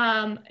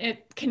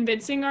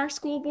convincing our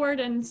school board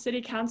and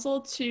city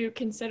council to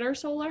consider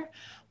solar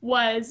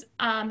was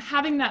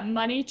having that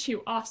money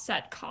to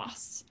offset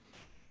costs.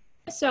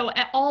 So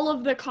all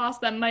of the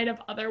costs that might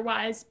have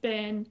otherwise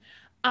been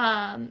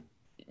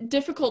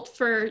difficult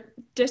for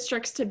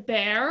districts to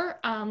bear,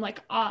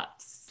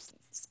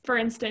 for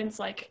instance,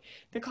 like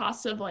the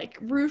cost of like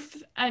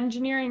roof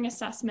engineering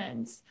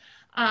assessments,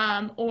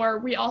 or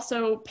we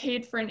also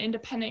paid for an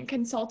independent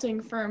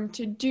consulting firm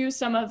to do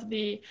some of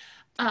the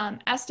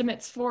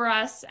estimates for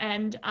us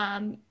and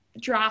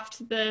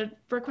draft the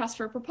request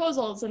for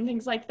proposals and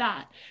things like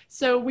that.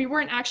 So we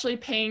weren't actually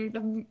paying,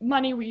 the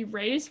money we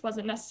raised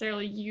wasn't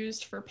necessarily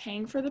used for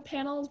paying for the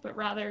panels, but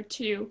rather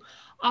to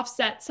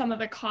offset some of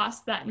the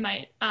costs that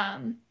might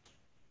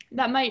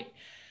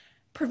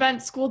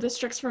prevent school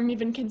districts from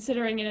even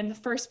considering it in the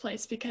first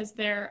place, because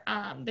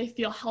they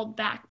feel held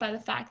back by the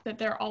fact that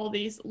there are all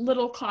these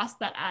little costs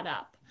that add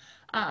up.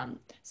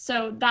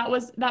 So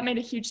that made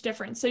a huge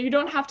difference. So you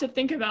don't have to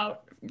think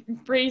about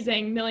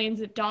raising millions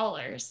of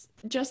dollars.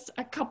 Just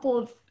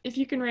if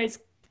you can raise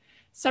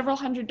several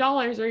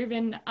 $100s or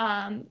even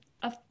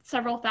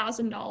several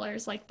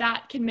 $1,000s, like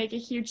that can make a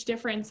huge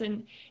difference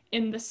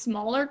in the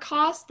smaller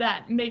costs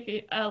that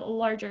make a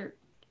larger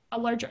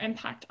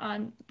impact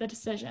on the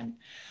decision.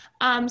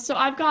 So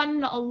I've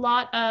gotten a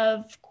lot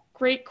of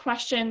great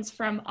questions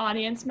from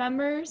audience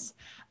members.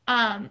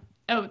 That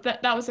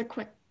was a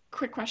quick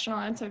question. I'll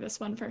answer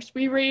this one first.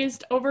 We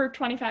raised over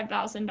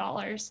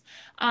 $25,000,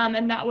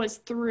 and that was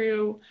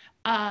through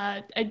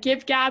a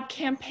Give Gab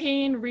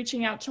campaign,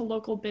 reaching out to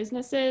local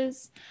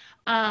businesses,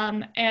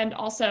 and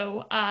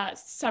also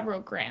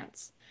several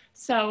grants.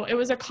 So it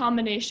was a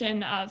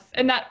combination of,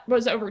 and that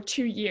was over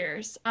 2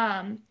 years.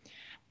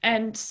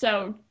 And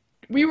so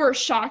we were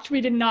shocked. We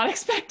did not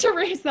expect to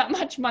raise that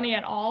much money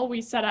at all. We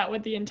set out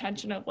with the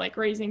intention of like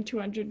raising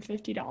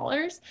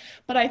 $250,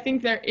 but I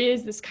think there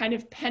is this kind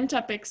of pent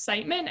up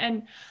excitement,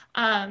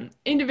 and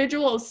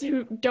individuals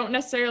who don't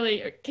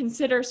necessarily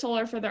consider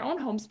solar for their own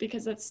homes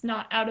because it's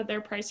not out of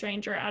their price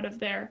range or out of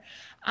their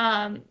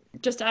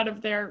just out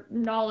of their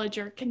knowledge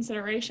or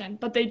consideration,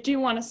 but they do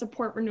want to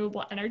support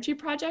renewable energy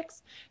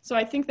projects. So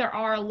I think there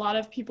are a lot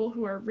of people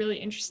who are really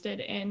interested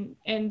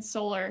in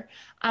solar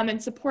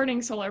and supporting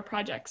solar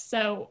projects.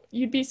 So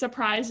you'd be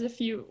surprised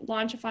if you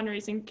launch a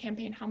fundraising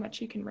campaign how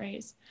much you can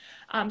raise.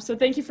 So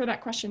thank you for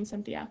that question,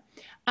 Cynthia.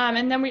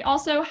 And then we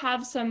also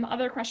have some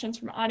other questions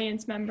from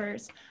audience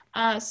members.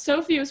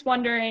 Sophie was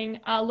wondering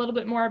a little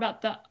bit more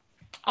about the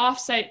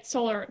offsite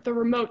solar, the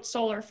remote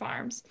solar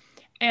farms,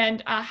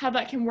 and how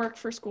that can work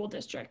for school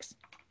districts.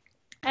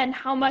 And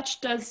how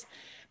much does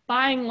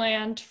buying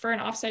land for an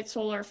offsite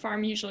solar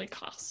farm usually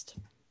cost?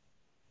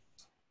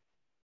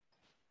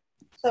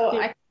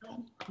 So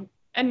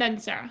and then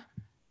Sarah.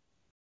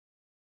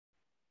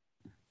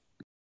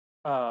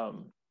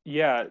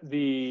 Yeah,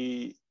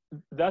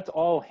 that's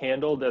all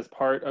handled as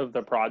part of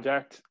the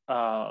project.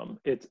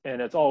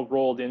 It's all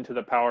rolled into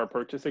the power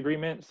purchase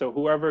agreement. So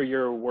whoever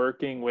you're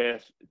working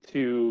with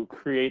to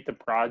create the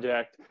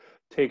project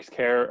takes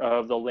care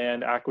of the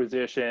land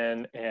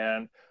acquisition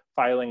and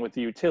filing with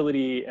the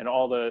utility and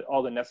all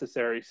the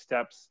necessary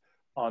steps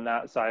on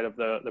that side of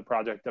the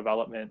project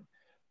development.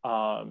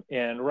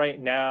 And right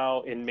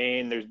now in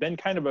Maine, there's been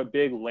kind of a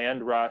big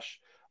land rush.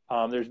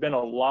 There's been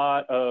a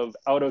lot of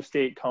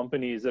out-of-state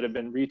companies that have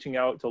been reaching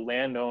out to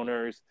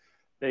landowners.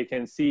 They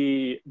can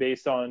see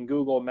based on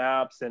Google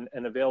Maps and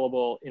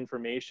available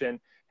information,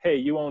 hey,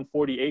 you own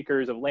 40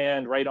 acres of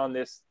land right on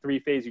this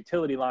 3-phase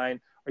utility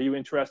line. Are you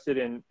interested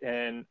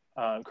in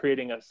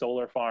creating a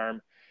solar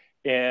farm?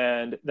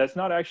 And that's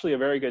not actually a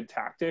very good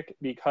tactic,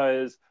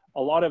 because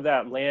a lot of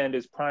that land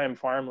is prime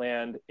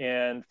farmland,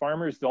 and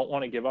farmers don't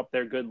want to give up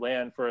their good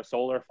land for a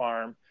solar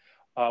farm.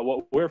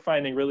 What we're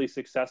finding really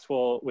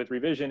successful with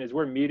Revision is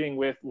we're meeting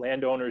with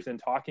landowners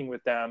and talking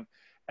with them.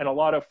 And a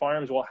lot of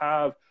farms will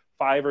have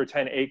 5 or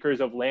 10 acres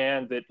of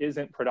land that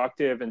isn't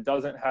productive and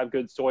doesn't have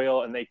good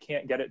soil, and they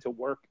can't get it to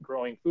work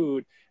growing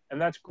food. And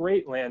that's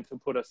great land to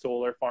put a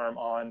solar farm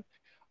on.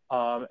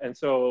 And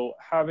so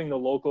having the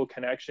local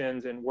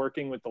connections and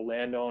working with the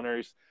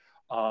landowners,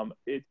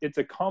 it's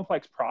a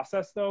complex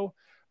process though,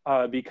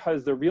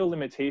 because the real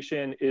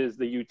limitation is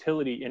the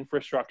utility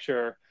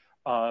infrastructure.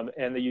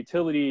 And the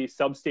utility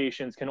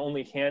substations can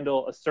only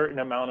handle a certain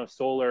amount of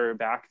solar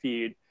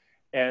backfeed.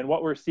 And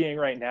what we're seeing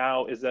right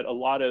now is that a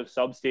lot of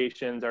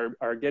substations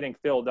are getting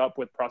filled up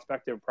with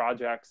prospective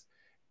projects.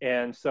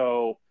 And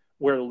so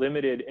we're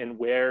limited in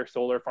where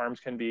solar farms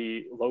can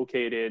be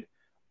located,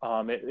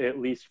 at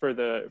least for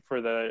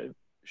the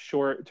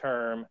short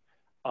term,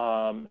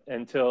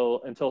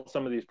 until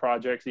some of these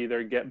projects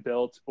either get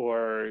built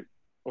or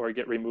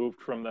get removed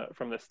from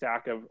the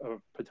stack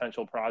of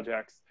potential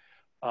projects.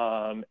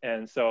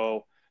 And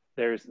so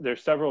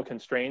there's several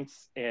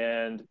constraints,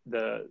 and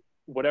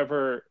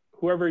whoever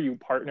you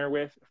partner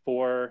with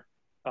for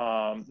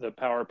the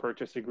power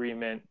purchase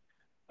agreement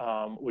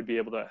would be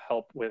able to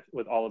help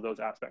with all of those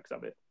aspects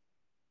of it.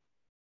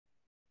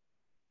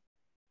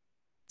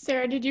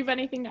 Sarah, did you have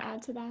anything to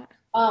add to that?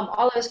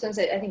 All I was going to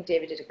say, I think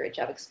David did a great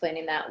job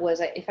explaining that,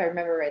 was, if I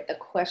remember right, the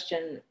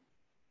question,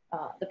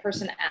 the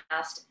person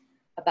asked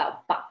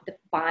about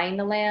buying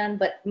the land,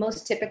 but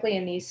most typically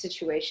in these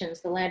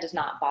situations, the land is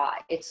not buy.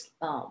 It's,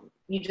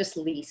 you just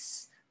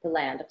lease the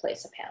land to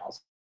place the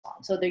panels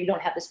on. So that you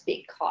don't have this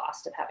big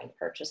cost of having to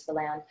purchase the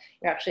land.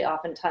 You're actually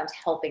oftentimes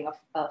helping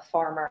a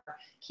farmer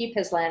keep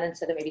his land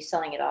instead of maybe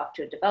selling it off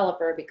to a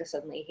developer, because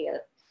suddenly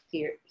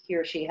he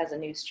or she has a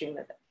new stream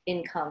of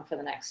income for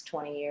the next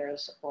 20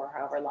 years or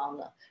however long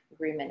the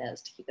agreement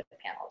is to keep the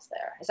panels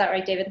there. Is that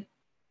right, David?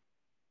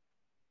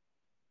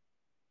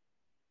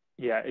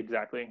 Yeah,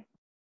 exactly.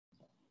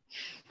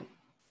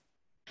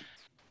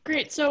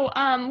 Great. So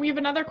we have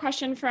another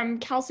question from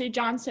Kelsey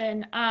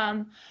Johnson,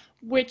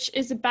 which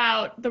is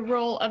about the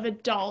role of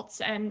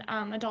adults and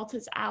adults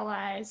as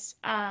allies.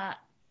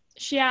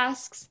 She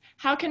asks,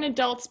 how can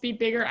adults be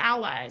bigger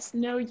allies?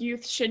 No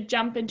youth should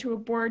jump into a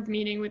board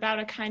meeting without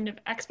a kind of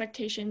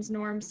expectations,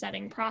 norm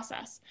setting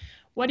process.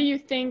 What do you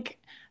think,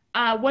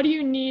 what do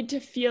you need to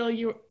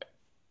feel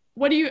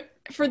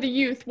for the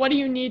youth, what do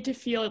you need to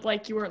feel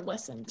like you are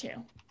listened to?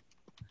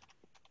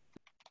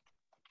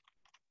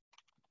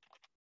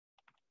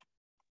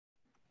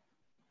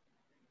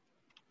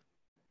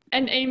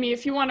 And Amy,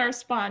 if you want to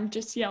respond,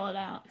 just yell it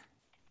out.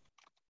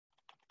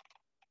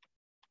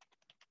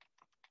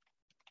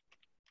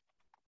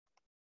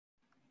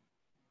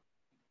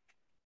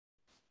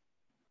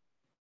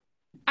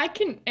 I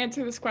can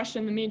answer this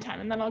question in the meantime,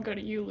 and then I'll go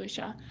to you,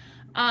 Lucia.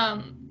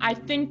 I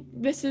think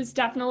this has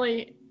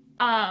definitely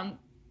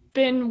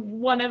been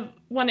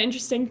one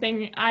interesting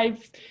thing.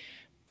 I've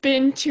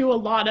been to a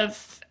lot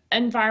of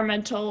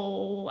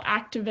environmental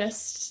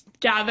activist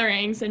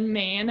gatherings in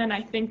Maine, and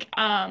I think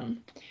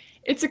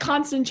it's a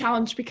constant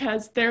challenge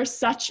because there's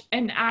such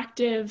an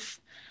active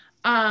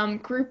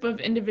group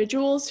of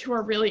individuals who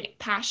are really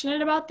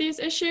passionate about these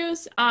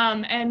issues.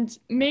 And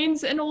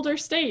Maine's an older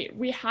state.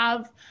 We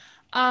have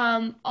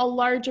a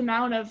large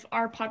amount of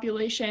our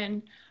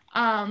population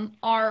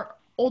are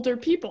older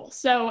people.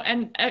 So,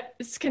 and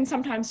it can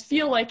sometimes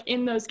feel like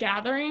in those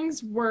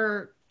gatherings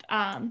we're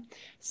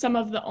some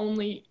of the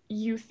only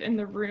youth in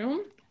the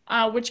room,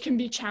 which can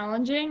be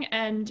challenging.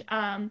 And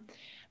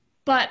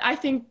but I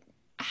think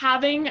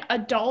having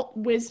adult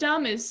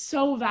wisdom is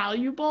so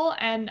valuable,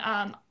 and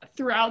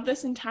throughout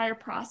this entire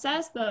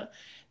process,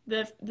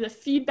 the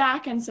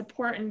feedback and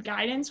support and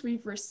guidance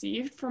we've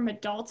received from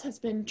adults has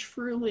been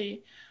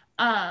truly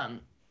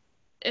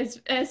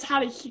has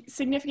had a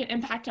significant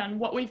impact on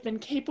what we've been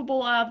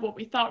capable of, what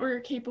we thought we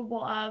were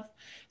capable of.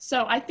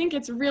 So I think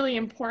it's really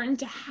important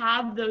to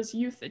have those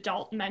youth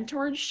adult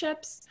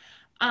mentorships.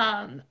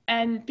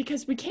 And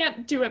because we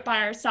can't do it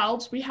by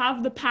ourselves, we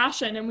have the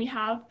passion and we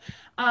have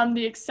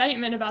the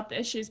excitement about the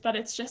issues, but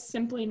it's just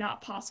simply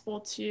not possible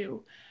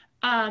to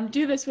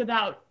do this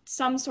without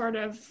some sort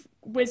of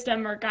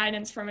wisdom or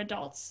guidance from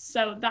adults.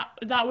 So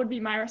that would be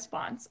my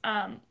response.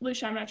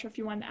 Lucia, I'm not sure if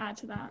you wanted to add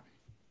to that.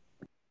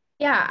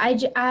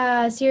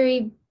 Yeah,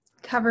 Siri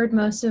covered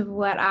most of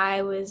what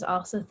I was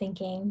also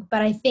thinking,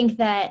 but I think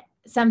that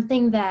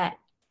something that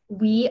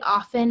we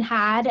often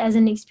had as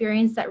an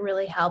experience that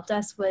really helped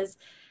us was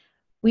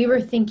we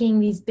were thinking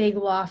these big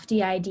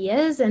lofty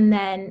ideas, and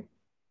then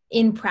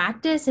in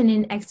practice and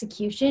in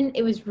execution,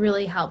 it was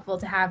really helpful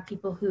to have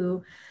people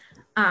who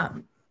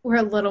were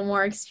a little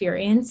more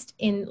experienced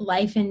in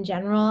life in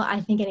general.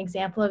 I think an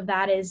example of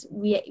that is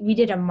we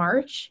did a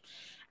march,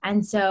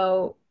 and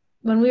so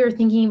when we were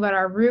thinking about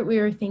our route, we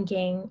were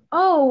thinking,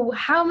 oh,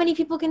 how many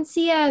people can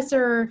see us,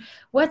 or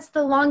what's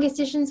the longest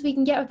distance we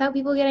can get without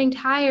people getting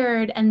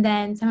tired? And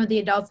then some of the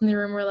adults in the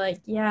room were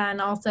like, yeah, and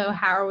also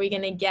how are we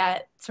going to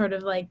get sort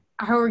of like,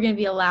 how are we going to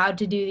be allowed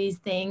to do these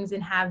things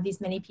and have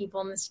these many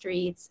people in the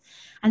streets?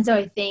 And so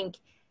I think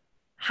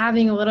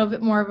having a little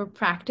bit more of a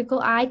practical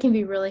eye can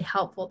be really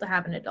helpful to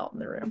have an adult in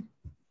the room.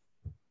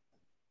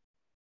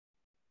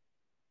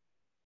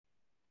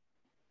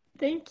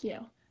 Thank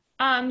you.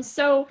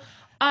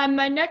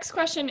 My next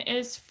question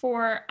is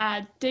for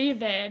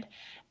David,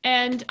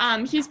 and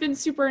he's been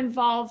super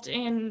involved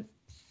in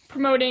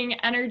promoting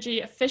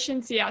energy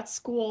efficiency at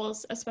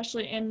schools,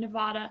 especially in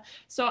Nevada.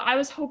 So I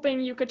was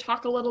hoping you could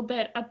talk a little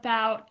bit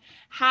about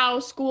how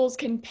schools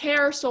can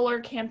pair solar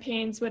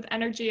campaigns with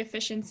energy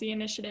efficiency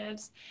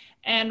initiatives,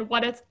 and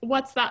what has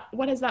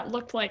that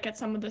looked like at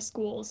some of the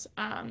schools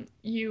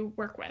you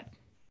work with?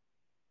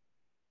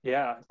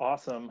 Yeah,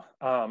 awesome.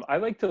 I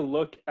like to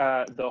look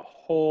at the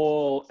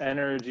whole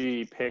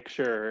energy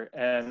picture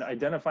and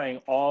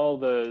identifying all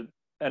the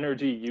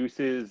energy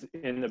uses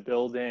in the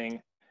building.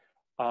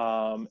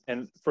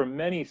 And for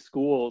many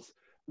schools,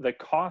 the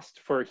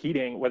cost for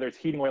heating, whether it's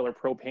heating oil or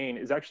propane,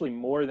 is actually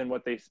more than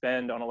what they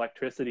spend on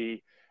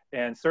electricity.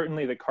 And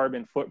certainly the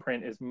carbon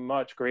footprint is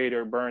much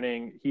greater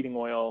burning heating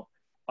oil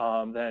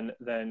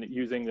than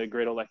using the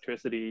grid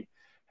electricity.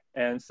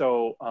 And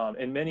so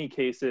in many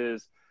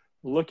cases,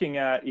 looking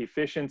at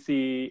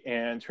efficiency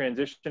and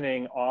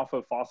transitioning off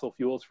of fossil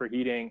fuels for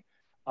heating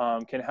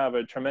can have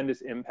a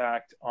tremendous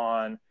impact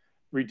on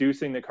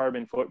reducing the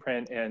carbon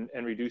footprint and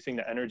reducing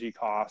the energy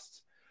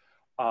costs.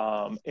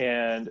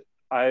 And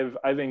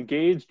I've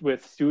engaged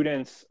with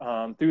students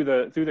through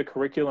the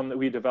curriculum that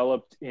we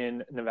developed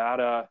in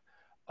Nevada.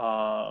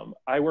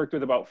 I worked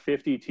with about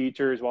 50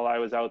 teachers while I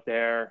was out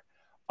there.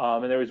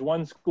 And there was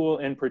one school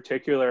in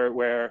particular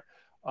where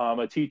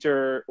a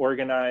teacher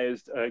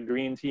organized a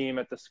green team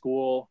at the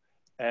school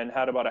and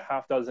had about a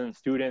half dozen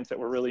students that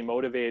were really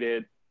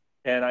motivated.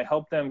 And I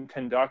helped them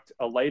conduct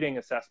a lighting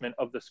assessment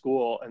of the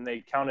school, and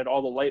they counted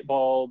all the light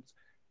bulbs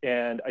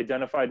and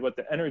identified what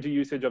the energy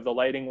usage of the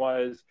lighting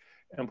was,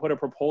 and put a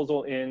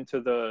proposal into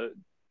the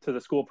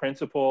school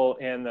principal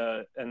and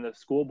the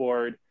school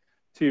board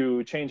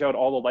to change out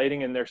all the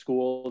lighting in their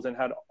schools, and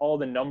had all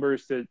the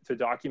numbers to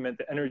document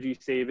the energy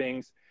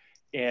savings,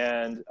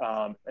 and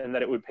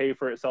that it would pay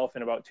for itself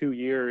in about 2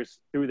 years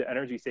through the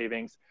energy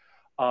savings.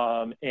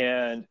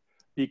 And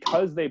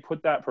because they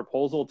put that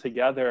proposal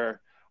together,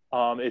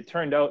 it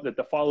turned out that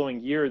the following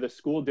year, the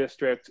school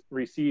district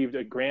received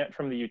a grant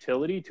from the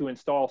utility to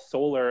install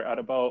solar at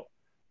about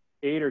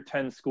 8 or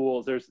 10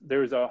 schools. There's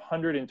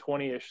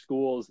 120-ish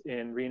schools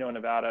in Reno,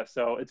 Nevada.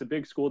 So it's a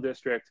big school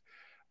district.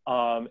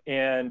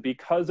 And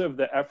because of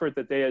the effort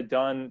that they had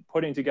done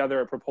putting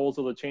together a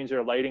proposal to change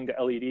their lighting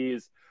to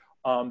LEDs,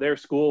 their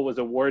school was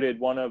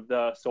awarded one of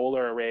the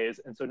solar arrays.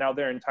 And so now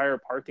their entire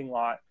parking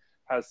lot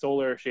has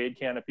solar shade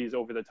canopies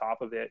over the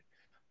top of it.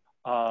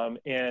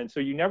 And so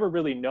you never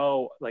really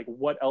know like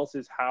what else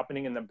is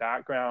happening in the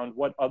background,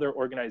 what other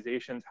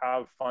organizations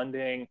have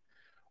funding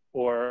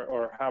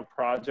or have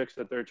projects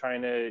that they're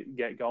trying to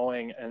get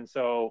going. And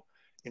so,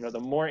 you know, the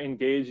more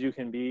engaged you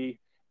can be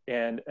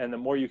and the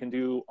more you can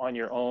do on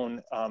your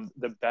own,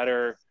 the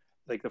better,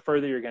 like the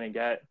further you're going to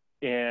get.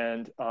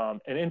 And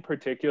in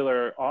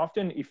particular,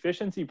 often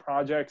efficiency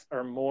projects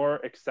are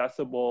more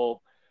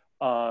accessible.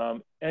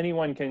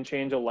 Anyone can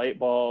change a light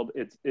bulb.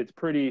 It's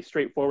pretty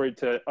straightforward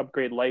to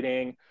upgrade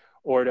lighting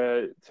or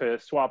to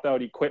swap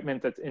out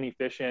equipment that's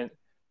inefficient,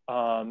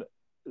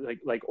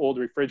 like old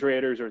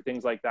refrigerators or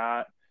things like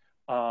that.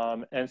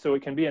 And so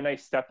it can be a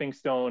nice stepping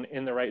stone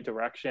in the right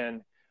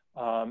direction.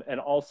 And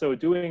also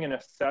doing an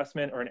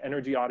assessment or an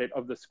energy audit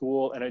of the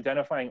school and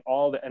identifying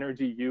all the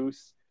energy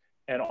use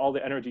and all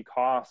the energy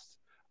costs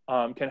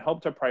can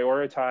help to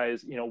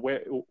prioritize, you know,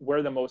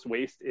 where the most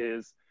waste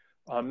is.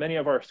 Many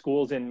of our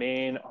schools in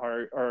Maine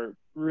are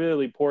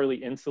really poorly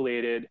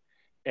insulated.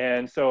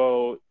 And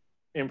so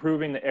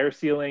improving the air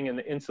sealing and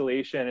the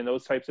insulation and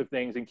those types of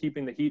things and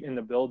keeping the heat in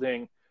the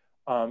building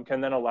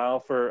can then allow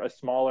for a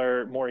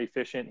smaller, more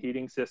efficient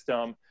heating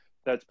system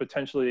that's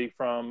potentially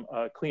from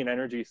a clean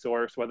energy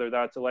source, whether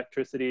that's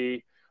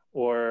electricity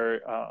or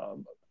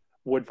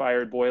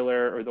wood-fired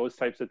boiler or those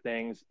types of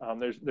things.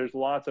 There's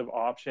lots of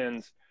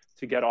options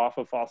to get off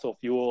of fossil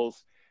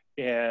fuels,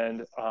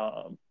 and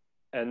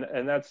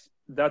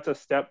that's a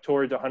step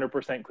towards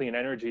 100% clean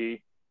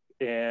energy,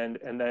 and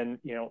then,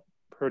 you know,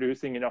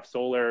 producing enough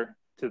solar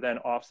to then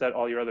offset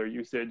all your other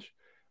usage,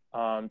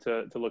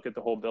 to look at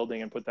the whole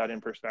building and put that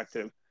in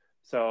perspective.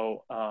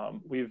 So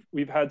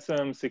we've had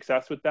some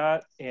success with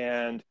that,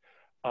 and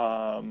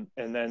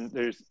then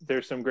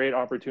there's some great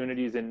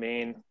opportunities in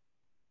Maine,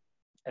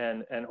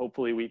 and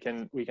hopefully we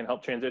can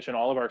help transition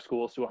all of our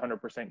schools to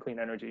 100% clean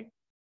energy.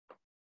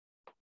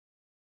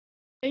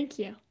 Thank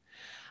you.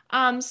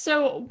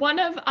 So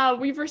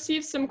we've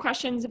received some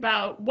questions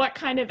about what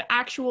kind of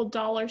actual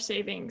dollar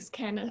savings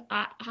can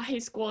a high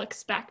school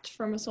expect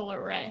from a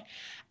solar array.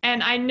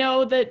 And I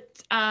know that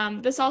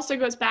this also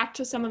goes back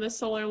to some of the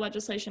solar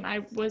legislation. I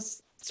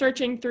was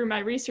searching through my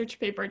research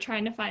paper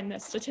trying to find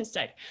this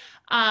statistic.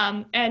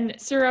 And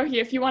Sarohi,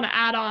 if you want to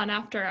add on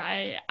after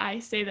I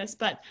say this,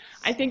 but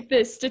I think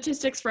the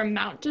statistics from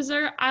Mount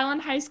Desert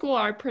Island High School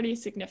are pretty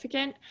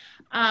significant.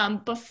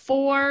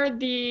 Before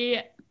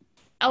the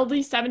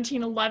LD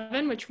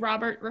 1711, which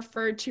Robert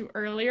referred to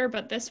earlier,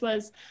 but this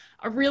was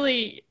a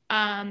really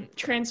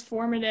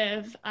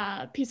transformative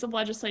piece of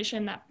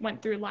legislation that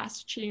went through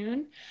last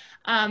June.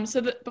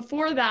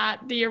 Before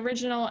that, the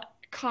original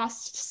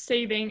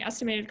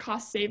estimated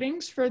cost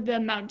savings for the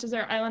Mount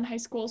Desert Island High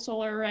School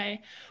solar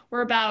array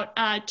were about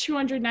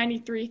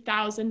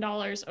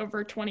 $293,000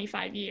 over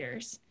 25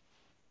 years.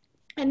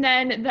 And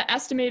then the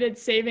estimated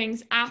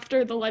savings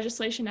after the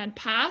legislation had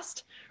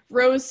passed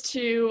rose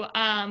to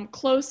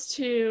close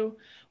to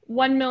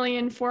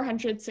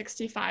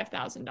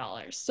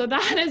 $1,465,000. So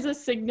that is a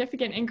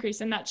significant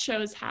increase, and that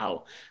shows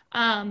how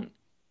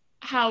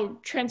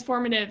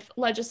transformative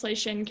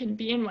legislation can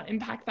be and what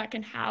impact that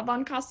can have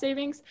on cost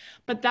savings.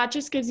 But that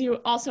just gives you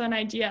also an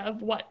idea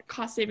of what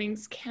cost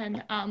savings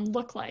can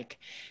look like.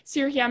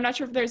 Sirhi, I'm not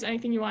sure if there's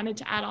anything you wanted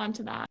to add on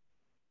to that.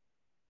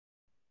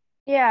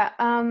 Yeah,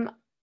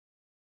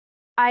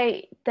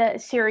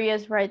 Siri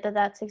is right that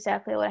that's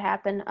exactly what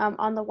happened.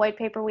 On the white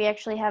paper, we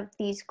actually have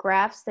these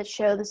graphs that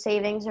show the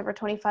savings over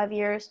 25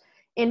 years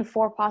in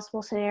 4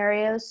 possible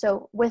scenarios.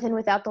 So with and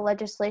without the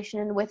legislation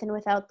and with and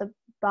without the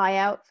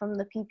buyout from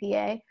the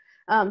PPA.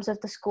 So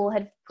if the school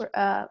had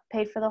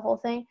paid for the whole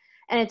thing.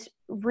 And it's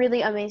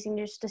really amazing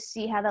just to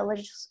see how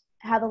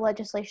the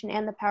legislation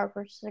and the power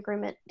purchase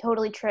agreement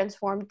totally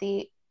transformed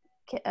the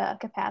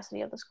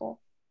capacity of the school.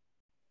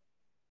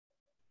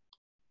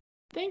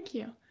 Thank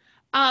you.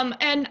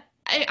 And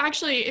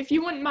actually, if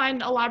you wouldn't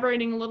mind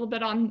elaborating a little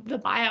bit on the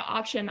buyout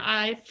option,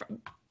 I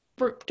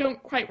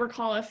don't quite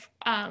recall if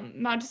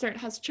Mount Desert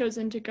has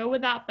chosen to go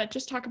with that, but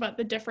just talk about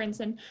the difference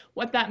and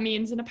what that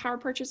means in a power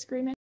purchase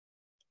agreement.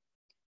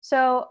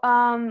 So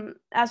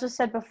as was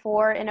said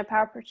before, in a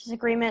power purchase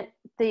agreement,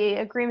 the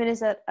agreement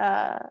is that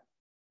a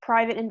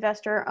private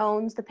investor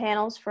owns the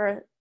panels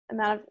for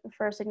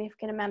a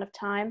significant amount of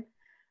time.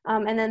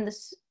 And then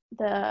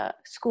the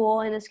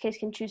school, in this case,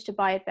 can choose to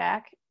buy it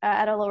back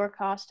at a lower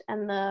cost,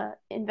 and the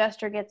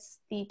investor gets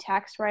the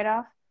tax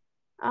write-off.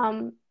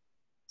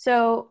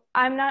 So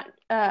I'm not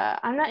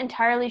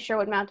entirely sure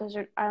what Mount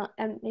Desert Island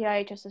and the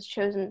IHS has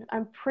chosen.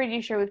 I'm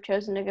pretty sure we've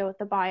chosen to go with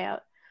the buyout.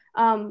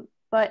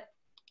 But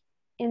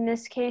in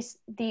this case,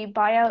 the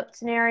buyout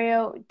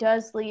scenario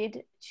does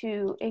lead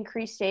to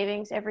increased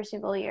savings every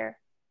single year.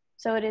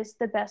 So it is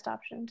the best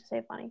option to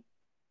save money.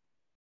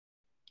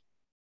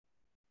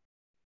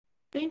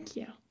 Thank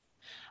you.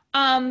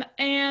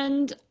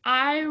 And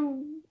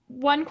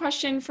one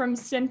question from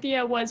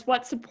Cynthia was,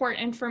 what support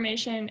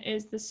information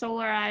is the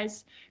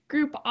SolaRISE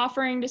group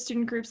offering to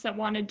student groups that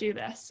want to do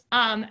this?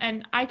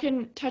 And I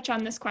can touch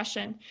on this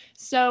question.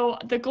 So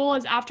the goal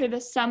is after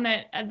the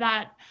summit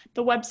that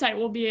the website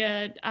will be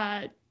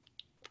a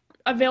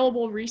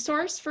available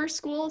resource for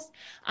schools,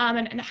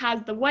 and it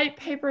has the white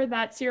paper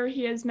that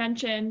Sirahi has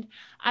mentioned,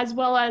 as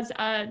well as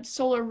a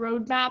solar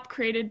roadmap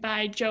created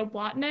by Joe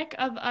Blotnick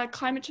of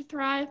Climate to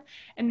Thrive,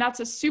 and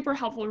that's a super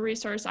helpful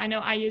resource. I know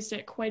I used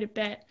it quite a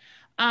bit.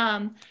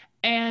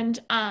 And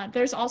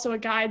there's also a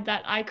guide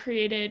that I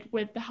created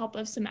with the help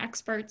of some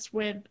experts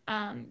with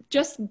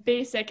just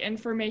basic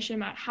information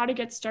about how to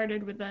get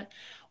started with the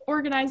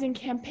organizing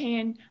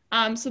campaign.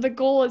 So the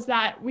goal is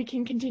that we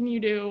can continue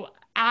to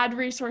add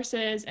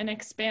resources and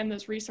expand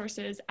those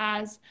resources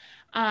as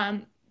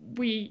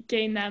we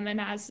gain them and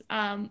as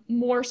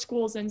more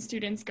schools and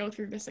students go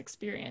through this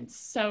experience.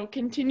 So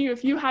continue,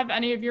 if you have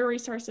any of your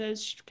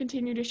resources,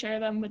 continue to share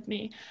them with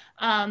me.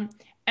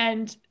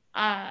 And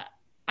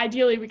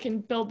ideally, we can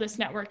build this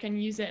network and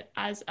use it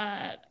as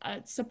a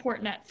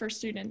support net for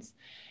students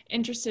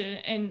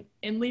interested in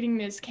leading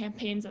these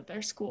campaigns at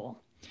their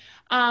school.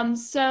 We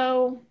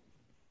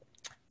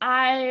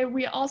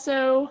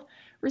also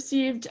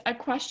received a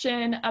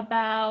question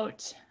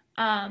about,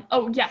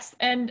 oh yes,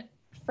 and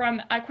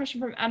from a question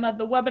from Emma,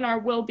 the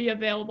webinar will be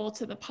available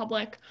to the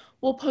public.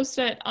 We'll post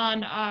it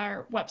on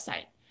our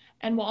website,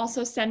 and we'll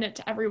also send it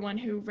to everyone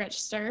who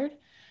registered.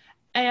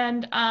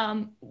 And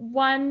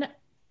one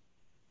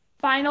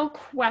final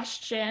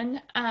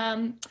question.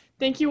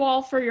 Thank you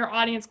all for your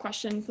audience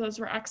questions. Those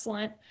were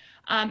excellent.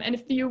 And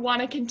if you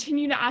want to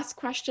continue to ask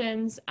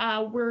questions,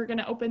 we're going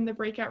to open the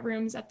breakout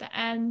rooms at the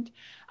end.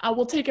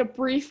 We'll take a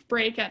brief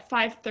break at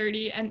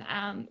 5:30,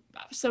 and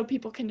so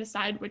people can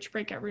decide which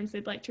breakout rooms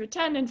they'd like to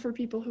attend. And for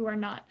people who are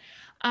not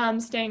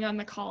staying on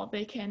the call,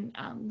 they can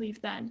leave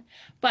then.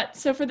 But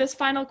so for this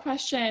final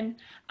question,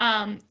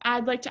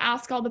 I'd like to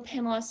ask all the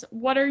panelists,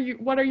 what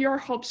are your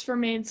hopes for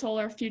Maine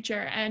Solar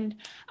future, and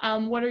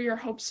what are your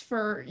hopes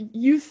for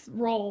youth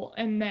role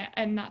in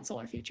that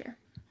solar future?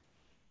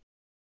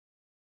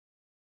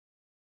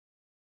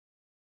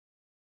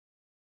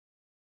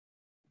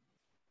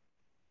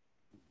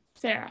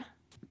 Sarah.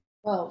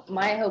 Well,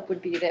 my hope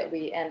would be that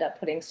we end up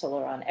putting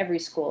solar on every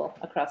school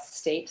across the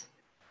state.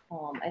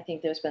 I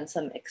think there's been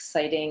some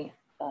exciting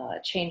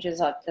changes,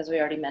 as we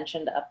already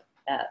mentioned, up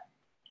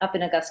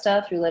in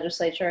Augusta through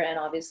legislature, and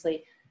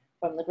obviously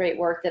from the great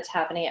work that's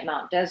happening at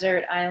Mount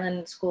Desert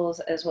Island schools,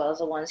 as well as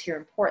the ones here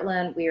in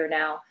Portland. We are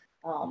now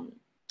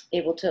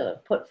able to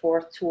put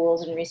forth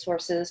tools and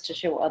resources to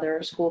show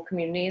other school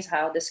communities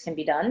how this can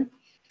be done.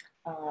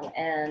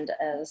 And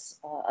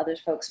as other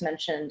folks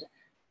mentioned,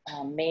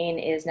 Maine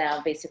is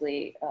now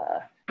basically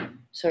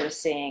sort of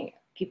seeing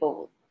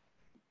people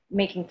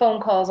making phone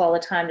calls all the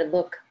time to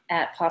look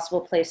at possible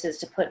places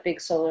to put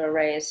big solar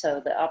arrays. So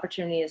the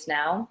opportunity is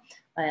now,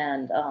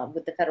 and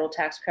with the federal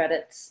tax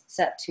credits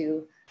set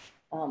to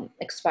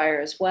expire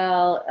as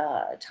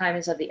well, time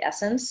is of the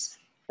essence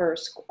for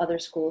other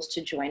schools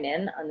to join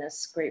in on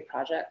this great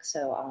project.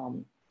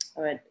 So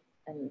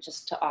and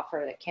just to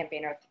offer that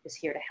Campaign Earth is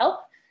here to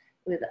help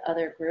with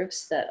other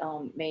groups that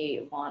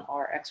may want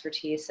our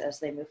expertise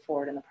as they move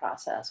forward in the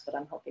process, but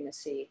I'm hoping to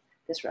see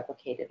this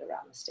replicated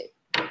around the state.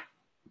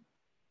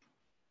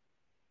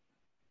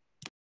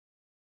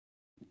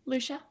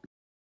 Lucia?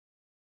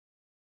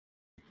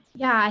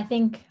 Yeah, I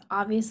think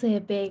obviously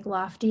a big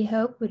lofty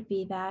hope would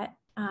be that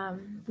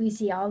we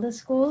see all the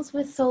schools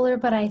with solar,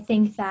 but I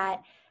think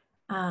that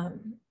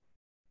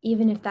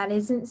even if that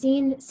isn't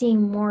seen,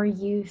 seeing more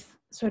youth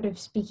sort of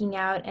speaking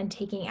out and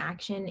taking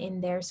action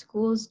in their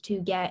schools to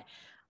get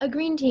a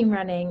green team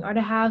running, or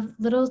to have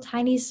little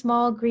tiny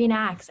small green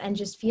acts and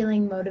just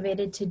feeling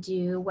motivated to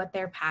do what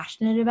they're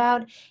passionate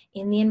about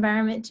in the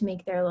environment to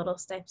make their little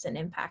steps and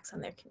impacts on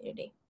their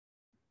community.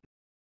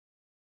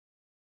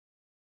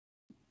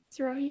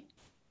 Sarohi?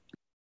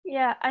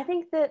 Yeah, I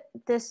think that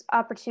this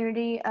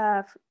opportunity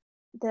of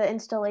the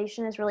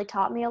installation has really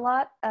taught me a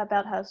lot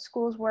about how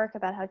schools work,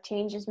 about how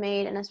change is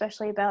made, and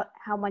especially about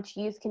how much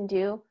youth can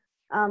do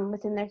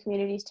within their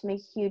communities to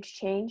make huge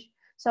change.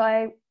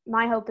 So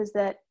my hope is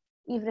that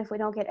even if we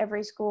don't get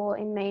every school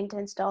in Maine to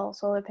install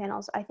solar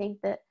panels, I think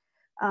that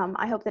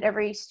I hope that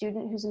every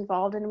student who's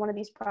involved in one of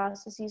these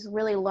processes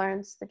really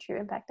learns the true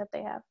impact that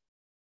they have.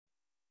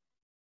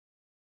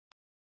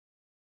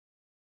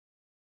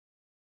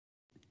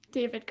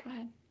 David, go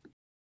ahead.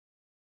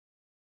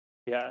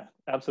 Yeah,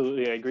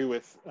 absolutely. I agree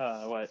with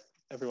what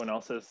everyone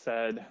else has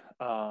said.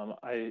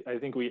 I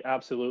think we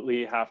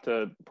absolutely have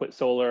to put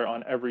solar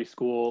on every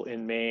school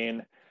in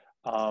Maine,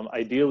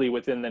 ideally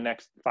within the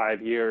next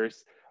 5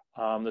 years.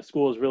 The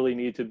schools really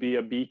need to be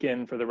a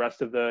beacon for the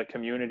rest of the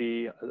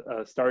community,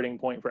 a starting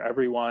point for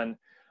everyone.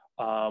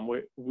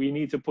 We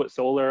need to put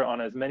solar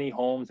on as many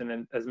homes and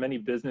in as many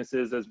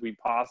businesses as we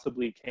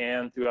possibly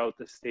can throughout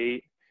the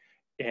state.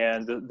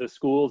 And the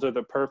schools are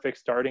the perfect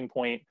starting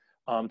point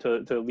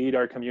to lead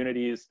our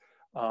communities,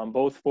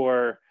 both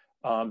for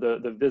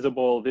the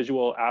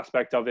visual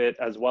aspect of it,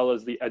 as well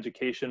as the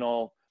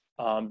educational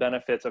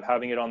benefits of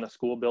having it on the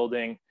school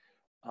building.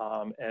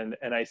 And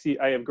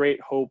I have great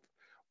hope.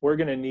 We're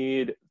going to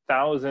need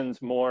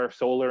thousands more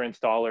solar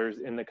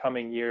installers in the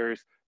coming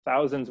years,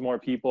 thousands more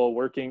people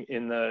working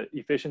in the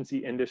efficiency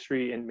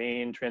industry in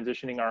Maine,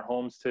 transitioning our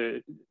homes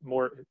to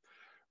more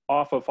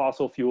off of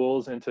fossil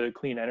fuels into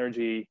clean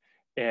energy.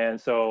 And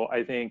so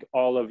I think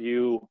all of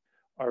you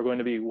are going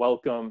to be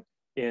welcome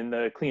in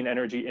the clean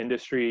energy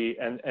industry.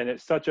 And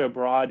it's such a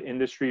broad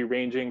industry,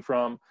 ranging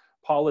from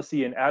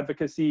policy and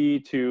advocacy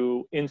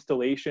to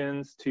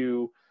installations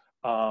to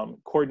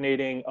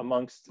coordinating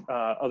amongst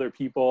other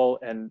people.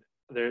 And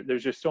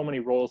there's just so many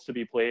roles to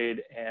be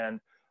played. And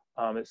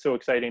it's so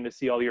exciting to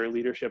see all your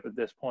leadership at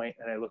this point.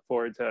 And I look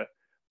forward to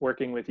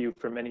working with you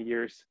for many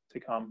years to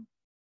come.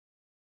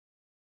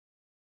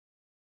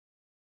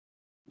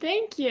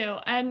 Thank you.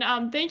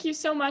 And thank you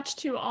so much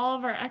to all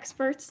of our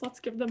experts.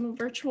 Let's give them a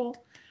virtual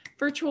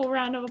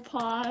round of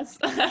applause.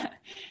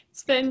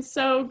 It's been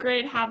so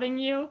great having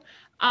you.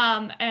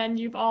 And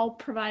you've all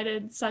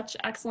provided such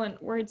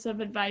excellent words of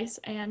advice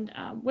and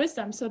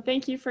wisdom. So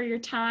thank you for your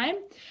time.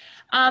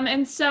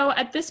 And so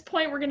at this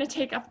point, we're going to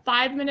take a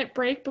 5-minute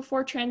break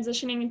before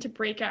transitioning into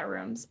breakout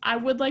rooms. I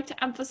would like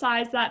to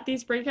emphasize that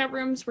these breakout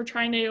rooms, we're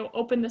trying to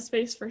open the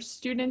space for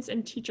students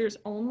and teachers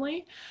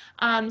only,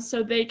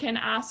 so they can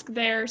ask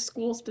their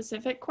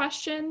school-specific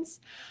questions.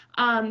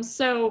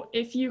 So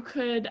if you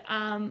could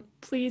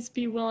please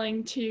be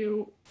willing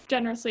to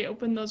generously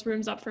open those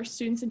rooms up for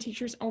students and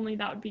teachers only,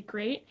 that would be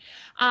great.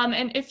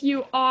 And if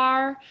you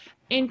are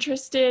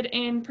interested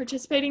in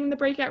participating in the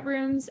breakout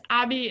rooms,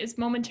 Abby is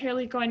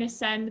momentarily going to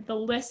send the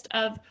list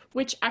of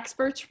which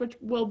experts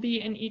will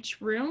be in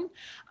each room.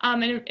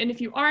 And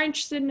if you are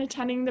interested in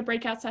attending the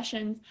breakout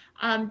sessions,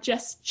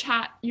 just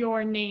chat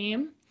your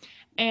name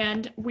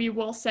and we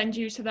will send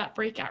you to that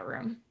breakout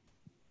room.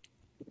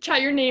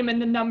 Chat your name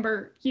and the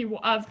number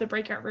of the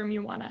breakout room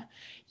you wanna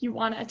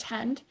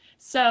attend.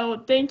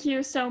 So thank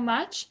you so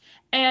much.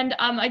 And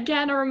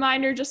again, a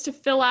reminder just to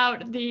fill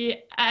out the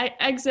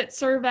exit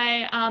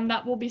survey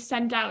that will be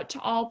sent out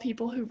to all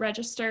people who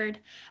registered.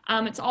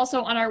 It's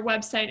also on our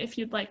website if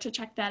you'd like to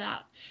check that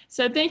out.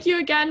 So thank you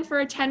again for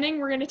attending.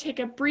 We're going to take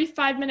a brief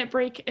 5-minute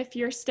break if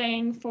you're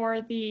staying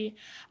for the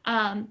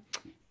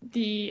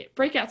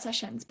breakout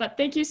sessions. But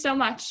thank you so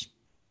much.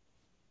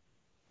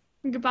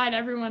 And goodbye to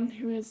everyone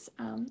who is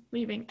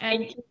leaving. And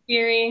thank you,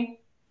 Kiri.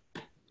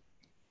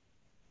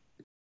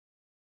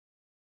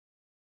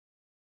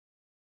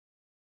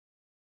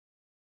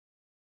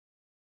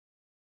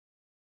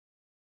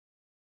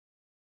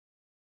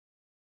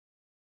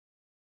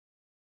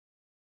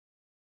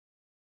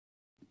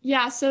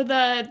 yeah, so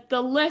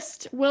the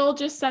list, Will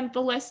just sent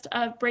the list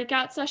of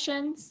breakout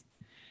sessions.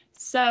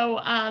 So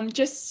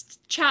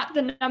just chat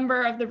the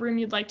number of the room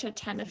you'd like to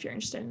attend if you're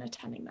interested in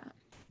attending that.